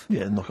shoot off.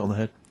 Yeah, knock it on the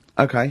head.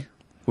 Okay.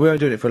 We are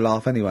doing it for a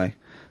laugh anyway.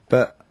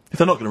 But if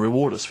they're not going to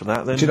reward us for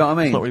that, then do you know what I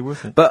mean? It's not really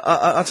worth it. But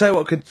I'll tell you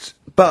what could.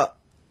 But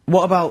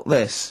what about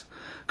this,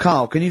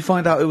 Karl? Can you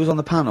find out who was on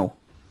the panel?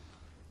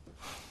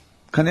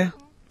 Can you?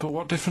 But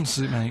what difference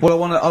does it make?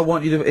 Well, I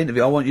want you to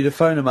interview. I want you to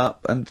phone them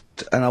up and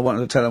I want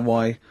to tell them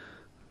why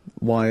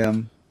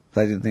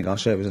they didn't think our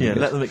show was any good.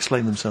 Let them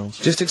explain themselves.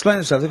 Just explain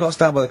themselves. They've got to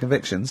stand by their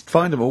convictions.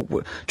 Find them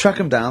all. Track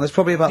them down. There's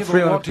probably about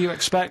 300. What do you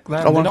expect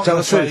then? I want to tell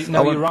the truth.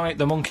 No, you're right.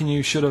 The monkey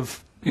news should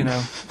have,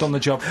 done the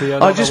job for you.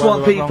 I just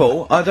want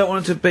people. I don't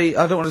want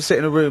to sit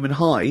in a room and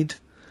hide.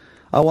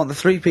 I want the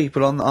 3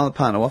 people on the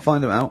panel. I'll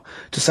find them out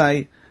to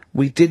say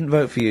we didn't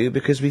vote for you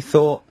because we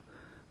thought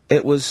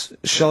it was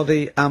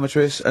shoddy,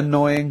 amateurish,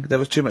 annoying. There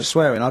was too much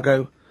swearing. I'll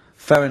go,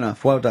 Fair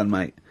enough. Well done,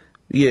 mate.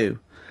 You.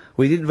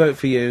 We didn't vote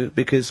for you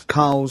because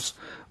Karl's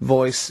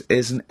voice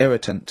is an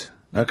irritant.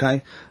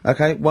 Okay?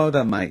 Okay? Well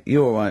done, mate.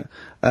 You're alright.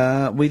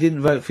 We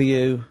didn't vote for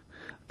you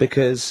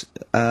because,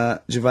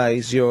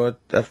 Gervais, you're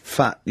a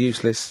fat,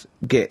 useless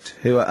git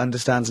who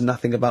understands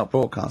nothing about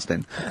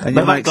broadcasting. And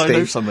your mate that guy Steve...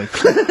 knows something.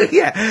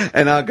 Yeah.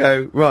 And I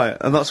go, right,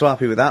 I'm not so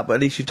happy with that, but at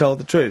least you told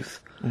the truth.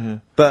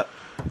 But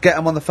get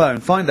them on the phone.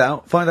 Find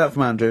out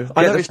from Andrew.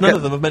 I noticed none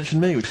of them have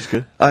mentioned me, which is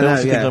good. I know,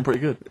 obviously yeah. think I'm pretty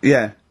good.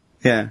 Yeah.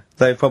 Yeah.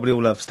 They probably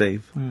all love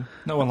Steve.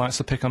 No one likes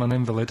to pick on an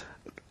invalid,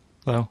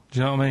 though. Do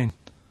you know what I mean?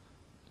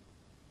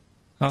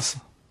 I'm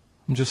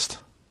just...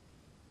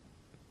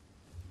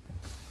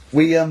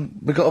 We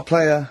got a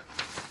player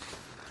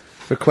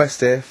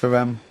request here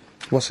for,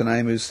 what's her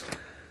name, who's...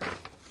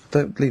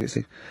 Don't leave it,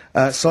 Steve.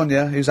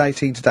 Sonia, who's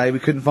 18 today. We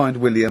couldn't find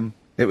William.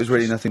 It was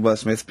really nothing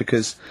wordsmith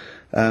because,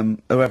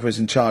 whoever is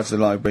in charge of the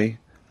library,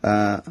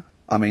 I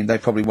mean, they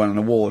probably won an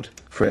award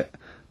for it.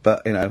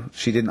 But, you know,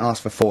 she didn't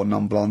ask for 4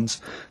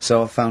 non-blondes,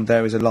 so I found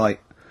There Is a Light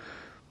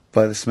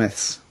by the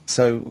Smiths.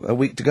 So, a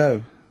week to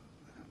go.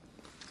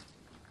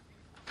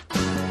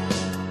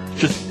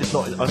 It's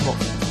not, I'm not.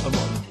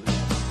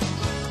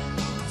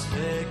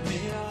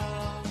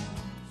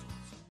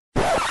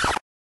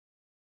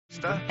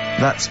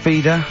 That's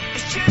Feeder,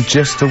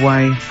 Just the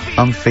Way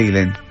I'm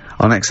Feeling,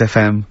 on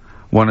XFM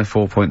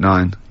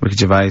 104.9. Ricky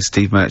Gervais,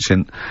 Steve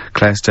Merchant,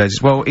 Claire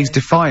Sturgis. Well, he's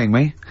defying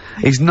me.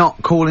 He's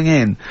not calling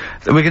in.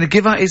 We're going to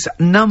give out his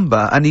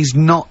number, and he's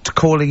not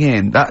calling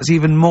in. That's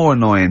even more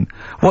annoying.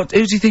 Who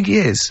does he think he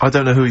is? I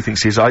don't know who he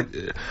thinks he is. I'll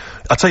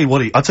tell you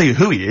what I'll tell you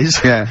who he is.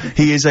 Yeah.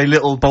 He is a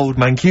little bold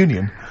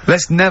Mancunian.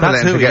 Let's never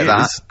let him forget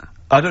that.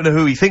 I don't know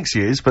who he thinks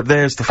he is, but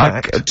there's the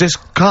fact.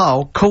 Just,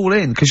 Karl, call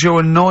in, because you're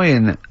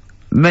annoying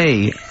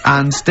me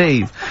and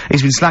Steve.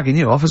 He's been slagging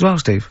you off as well,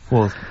 Steve.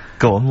 Well,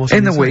 go on. What's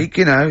in the week,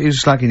 you know, he was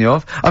slagging you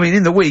off. I mean,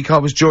 in the week I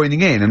was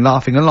joining in and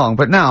laughing along,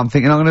 but now I'm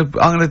thinking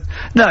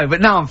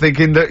but now I'm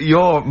thinking that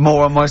you're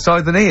more on my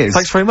side than he is.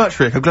 Thanks very much,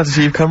 Rick. I'm glad to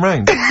see you've come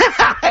round.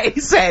 He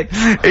said,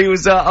 he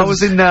was, I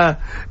was in the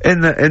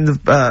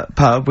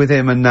pub with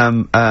him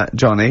and,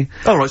 Johnny.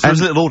 Oh, right, so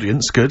there's a little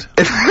audience, good.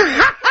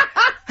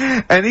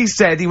 And he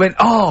said,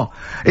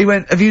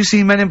 have you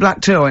seen Men in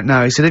Black 2? I went,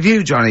 no. He said, have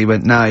you, Johnny? He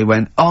went, no. He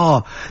went,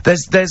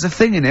 there's a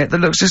thing in it that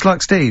looks just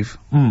like Steve.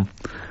 And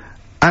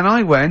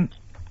I went,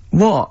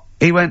 what?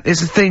 He went,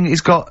 it's a thing,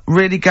 it's got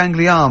really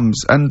gangly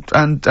arms and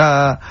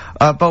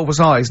bulbous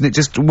eyes, and it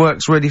just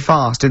works really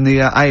fast in the,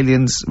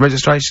 Aliens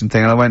registration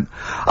thing. And I went,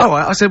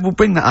 alright. I said, we'll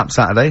bring that up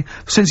Saturday.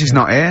 Since he's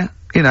not here,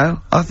 you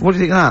know, what do you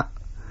think of that?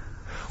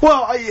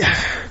 Well,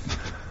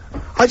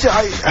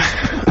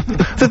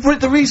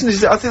 the reason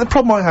is that I think the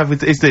problem I have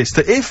with is this,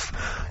 that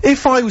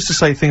if I was to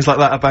say things like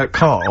that about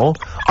Karl,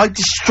 I'd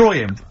destroy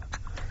him.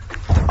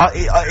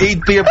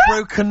 He'd be a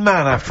broken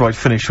man after I'd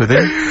finished with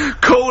him.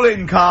 Call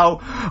in,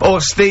 Karl, or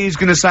Steve's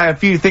gonna say a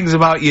few things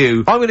about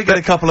you. I'm gonna get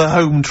a couple of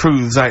home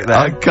truths out there.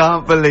 I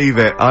can't believe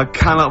it. I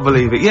cannot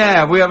believe it.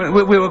 Yeah, we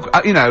were,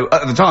 you know,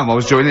 at the time I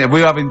was joining it,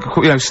 we were having,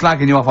 you know,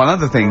 slagging you off on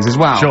other things as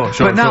well. Sure.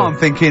 But now I'm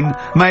thinking,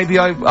 maybe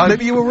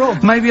maybe you were wrong.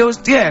 Maybe I was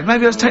taking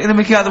the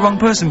mickey out of the wrong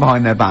person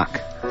behind their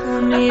back.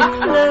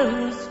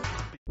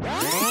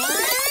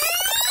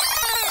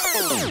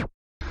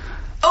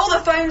 Oh,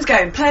 the phone's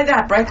going. Play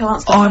that break, I'll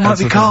answer the Oh, it phone. might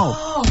be Karl.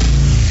 Oh.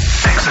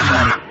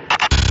 XFM.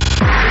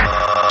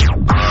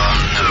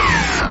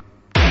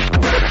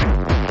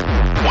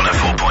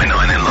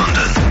 104.9 in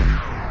London.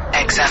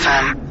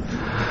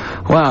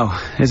 XFM. Wow,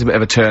 here's a bit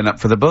of a turn up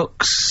for the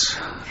books.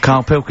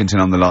 Karl Pilkington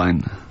on the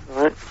line.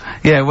 Right.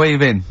 Yeah, where you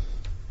been?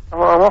 I'm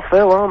off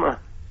ill, aren't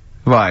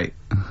I? Right.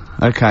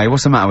 Okay,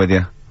 what's the matter with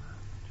you?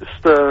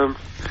 Just a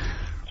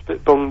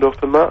bit bunged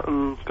up and that,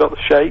 and got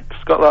the shakes,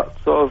 got that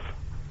sort of,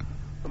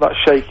 that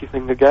shaky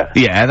thing to get.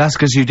 Yeah, that's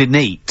because you didn't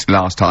eat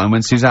last time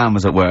when Suzanne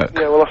was at work.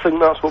 Yeah, well, I think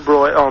that's what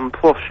brought it on.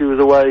 Plus, she was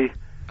away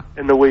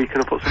in the week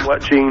and I put some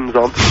wet jeans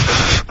on.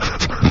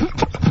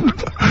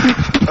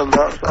 And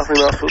I think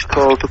that's what's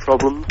caused the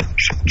problem.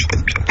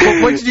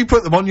 Well, when did you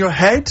put them on your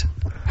head?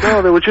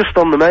 No, they were just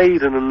on the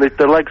Maiden, and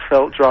the legs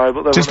felt dry,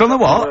 but they just were on the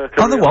what?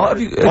 On the what?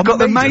 Have you got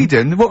the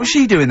Maiden? What was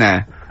she doing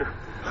there?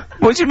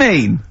 What do you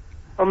mean?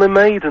 On the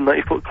Maiden that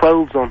you put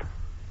clothes on.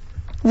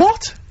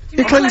 What?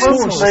 Your clothes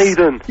horse.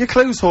 Maiden. Your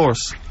clothes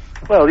horse.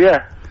 Well,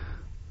 yeah.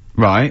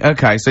 Right,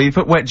 okay, so you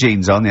put wet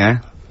jeans on, yeah?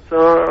 So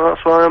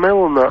that's why I'm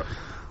ill and that.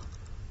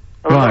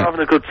 I'm not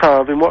having a good time.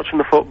 I've been watching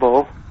the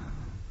football.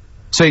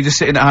 So you're just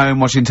sitting at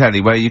home watching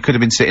telly, where you could have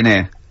been sitting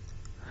here?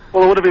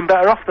 Well, I would have been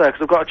better off there,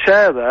 because I've got a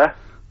chair there.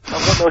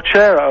 I've got no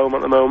chair at home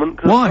at the moment,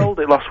 because I sold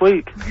it last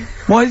week.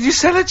 Why did you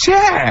sell a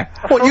chair?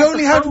 What, you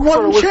only had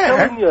one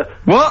chair?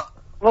 What?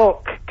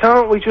 Look,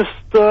 can't we just,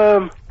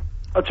 I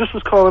just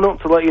was calling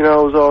up to let you know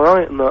I was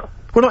alright and that.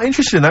 We're not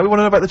interested in that, we want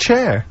to know about the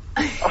chair.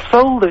 I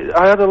sold it.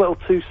 I had a little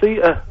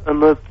two-seater,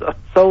 and I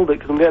sold it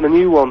because I'm getting a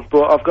new one,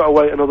 but I've got to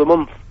wait another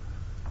month.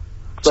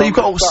 So you've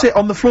got to sit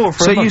on the floor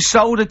for a month? So you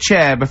sold a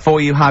chair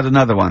before you had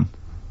another one?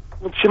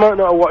 Well, she might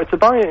not have wanted to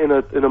buy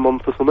it in a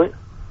month or something.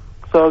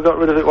 So I got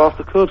rid of it whilst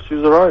I could. She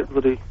was alright,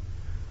 bloody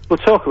We'll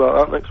talk about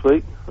that next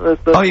week. Oh,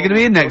 you're going to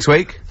be in next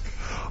week?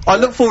 I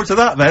look forward to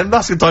that then.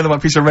 That's a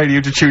dynamite piece of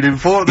radio to tune in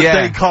for. The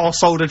day Karl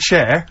sold a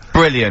chair.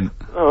 Brilliant.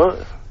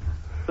 Alright.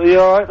 So you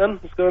alright then?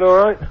 It's going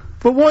alright?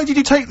 But why did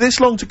you take this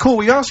long to call?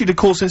 We asked you to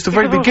call since the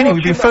very beginning.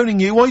 We've been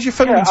phoning you. Why is your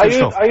phone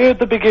switched off? I heard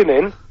the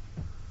beginning.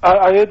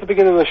 I heard the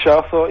beginning of the show.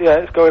 I thought, yeah,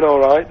 it's going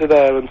alright. They're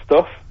there and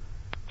stuff.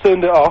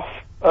 Turned it off.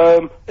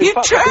 You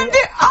turned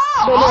it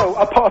off? No,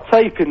 I put a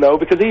tape in though,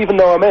 because even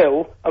though I'm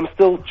ill, I'm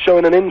still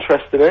showing an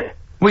interest in it.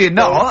 Well, you're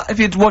not, if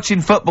you're watching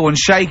football and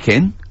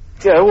shaking.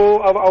 Yeah,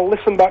 well, I'll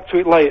listen back to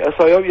it later,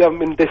 so I hope you haven't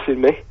been dissing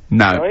me.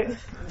 No. Right?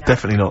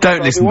 Definitely not.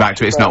 Don't listen back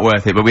to it, it's not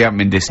worth it, but we haven't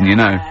been dissing, you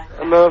know.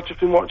 And I've just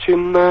been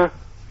watching, a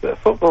bit of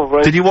football,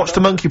 right? Did you watch the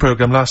Monkey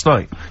programme last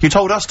night? You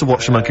told us to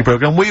watch the Monkey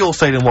programme. We all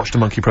stayed and watched the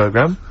Monkey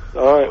programme.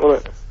 Alright,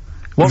 wasn't it?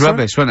 What's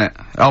rubbish, wasn't it?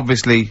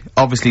 Obviously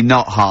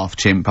not half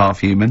chimp,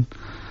 half human.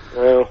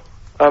 Well,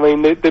 I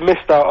mean, they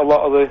missed out a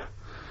lot of the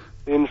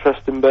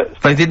interesting bits.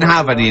 They didn't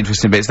have any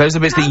interesting bits. Those are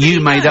bits that you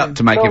made up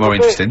to make it more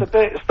interesting. The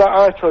bits that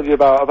I told you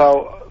about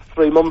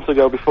 3 months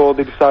ago before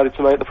they decided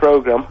to make the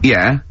programme.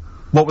 Yeah.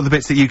 What were the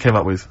bits that you came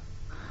up with?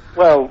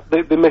 Well,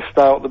 they missed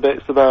out the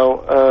bits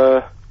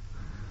about,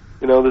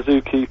 you know, the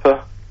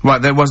zookeeper.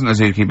 Right, there wasn't a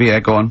zookeeper, yeah,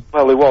 go on.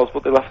 Well, there was,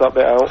 but they left that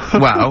bit out.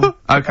 Well,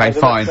 okay,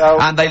 fine.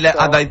 And they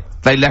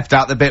left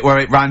out the bit where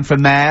it ran for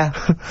mayor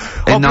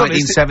in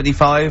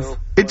 1975.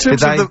 In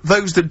terms of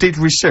those that did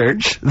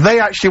research, they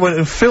actually went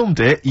and filmed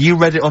it, you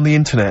read it on the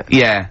internet.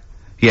 Yeah.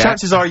 Yeah.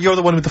 Chances are you're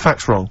the one with the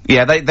facts wrong.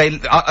 Yeah,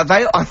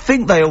 I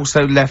think they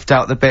also left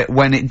out the bit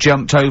when it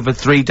jumped over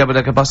 3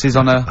 double-decker buses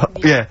on a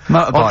motorbike.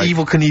 On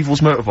Evel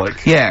Knievel's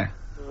motorbike. Yeah.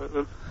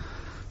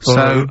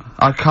 So,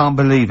 I can't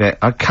believe it.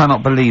 I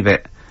cannot believe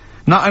it.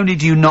 Not only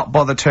do you not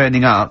bother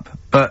turning up,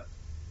 but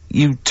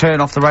you turn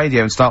off the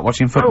radio and start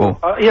watching football.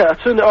 Yeah, I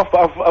turned it off,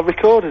 but I've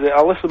recorded it.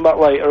 I'll listen back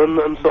later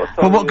and sort of...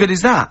 Well, what good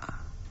is that?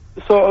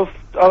 Sort of,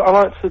 I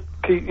like to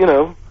keep, you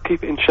know,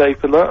 keep it in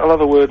shape and that. I'll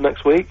have a word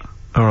next week.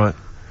 Alright.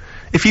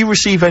 If you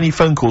receive any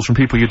phone calls from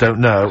people you don't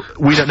know,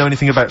 we don't know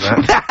anything about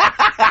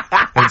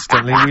that.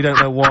 Instantly, we don't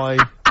know why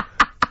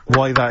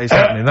that is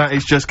happening. That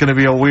is just gonna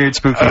be a weird,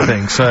 spooky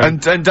thing, so...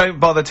 And don't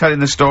bother telling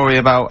the story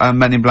about,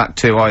 Men in Black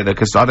 2 either,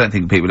 because I don't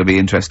think people will be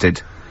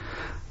interested.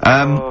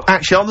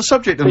 Actually, on the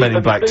subject of Men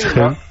in Black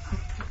 2...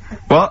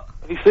 What?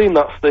 Have you seen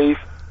that, Steve?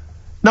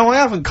 No, I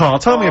haven't, Karl.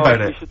 Tell me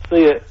about it. You should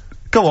see it.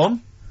 Go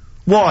on.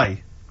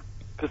 Why?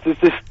 Because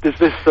there's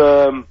this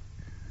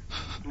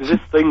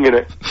thing in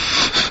it.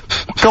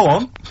 Go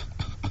on.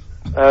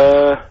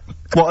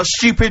 What, a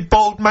stupid,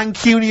 bald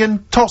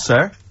Mancunian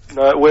tosser?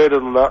 No, weirder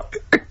than that.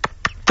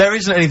 There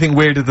isn't anything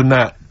weirder than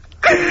that.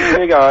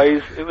 Big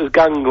eyes, it was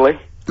gangly.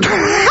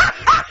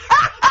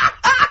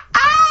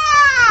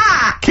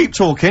 Keep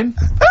talking.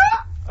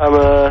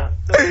 And,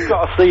 you've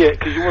got to see it,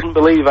 because you wouldn't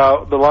believe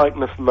how the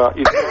likeness and that.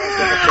 You've got to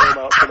get the film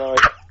out tonight.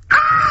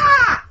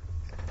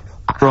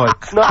 Right.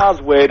 It's not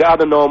as weird, it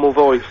had a normal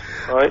voice,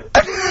 right? He's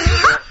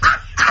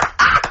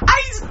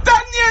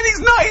done you and he's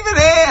not even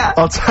here!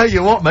 I'll tell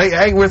you what, mate, it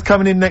ain't worth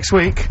coming in next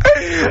week.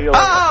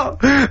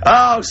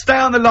 Oh, stay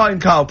on the line,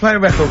 Karl. Play a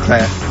record,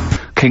 Claire.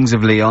 Kings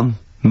of Leon,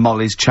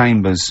 Molly's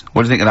Chambers.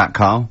 What do you think of that,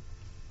 Karl?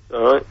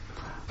 Alright.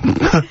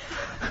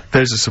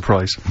 There's a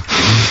surprise.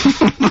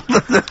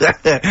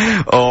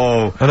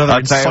 Another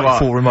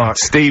insightful remark.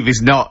 Steve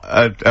is not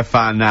a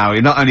fan now.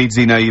 Not only does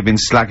he know you've been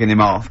slagging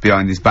him off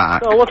behind his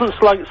back. No, I wasn't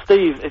slagging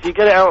Steve. If you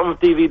get it out on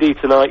the DVD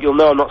tonight, you'll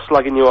know I'm not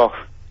slagging you off.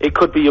 It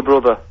could be your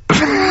brother.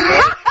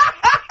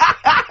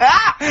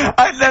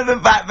 I love the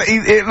fact that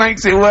it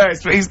makes it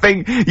worse, but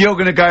you're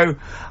gonna go,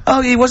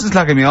 oh, he wasn't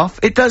slagging me off.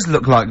 It does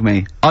look like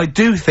me. I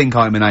do think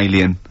I'm an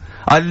alien.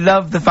 I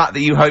love the fact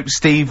that you hope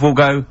Steve will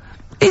go,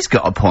 he's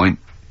got a point.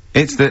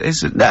 It's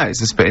a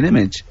spitting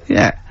image.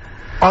 Yeah.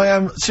 I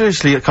am,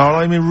 seriously, Karl,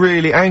 I'm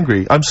really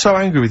angry. I'm so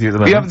angry with you at the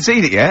moment. You haven't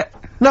seen it yet?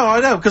 No, I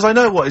know, because I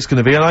know what it's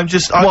gonna be, and I'm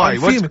just, Why?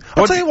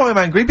 I'll tell you why I'm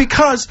angry,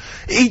 because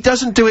he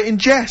doesn't do it in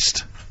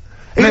jest.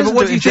 No, but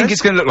what do you think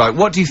it's gonna look like?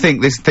 What do you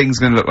think this thing's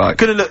gonna look like?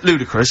 Gonna look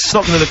ludicrous. It's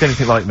not gonna look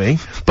anything like me,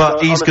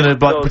 but he's gonna,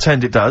 like,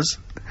 pretend it does.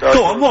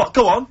 Go on, what?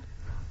 Go on.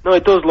 No,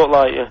 it does look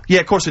like you. Yeah,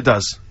 of course it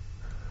does.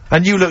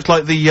 And you looked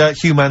like the,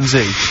 human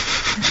Z.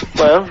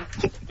 Well,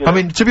 I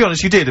mean, to be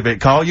honest, you did a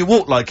bit, Karl. You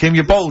walk like him,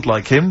 you're bold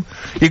like him,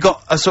 you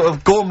got a sort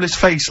of gormless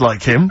face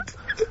like him.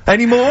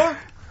 Any more?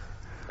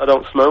 I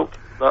don't smoke.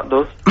 That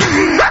does.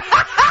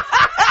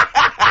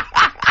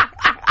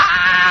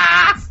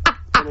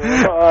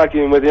 I'm not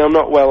arguing with you, I'm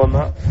not well on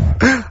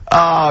that.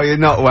 Oh, you're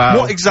not well.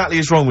 What exactly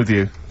is wrong with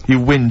you? You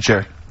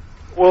whinger.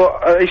 Well,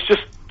 it's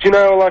just, do you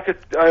know, like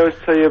I always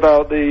tell you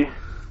about the,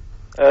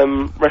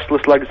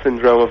 restless leg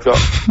syndrome I've got?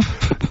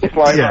 It's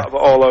like that, but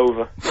all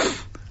over.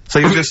 So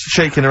you're just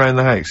shaking around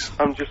the house?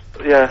 I'm just,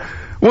 yeah.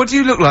 What do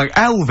you look like,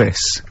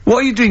 Elvis? What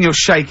are you doing? You're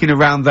shaking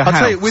around the house. I'll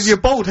tell you, with your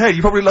bald head,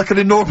 you probably look like an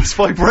enormous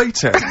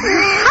vibrator.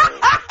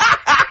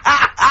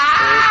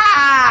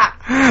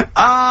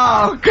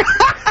 Oh, God.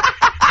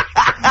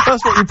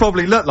 That's what you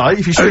probably look like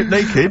if you strip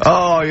naked.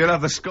 Oh, you'll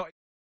have the Scottish...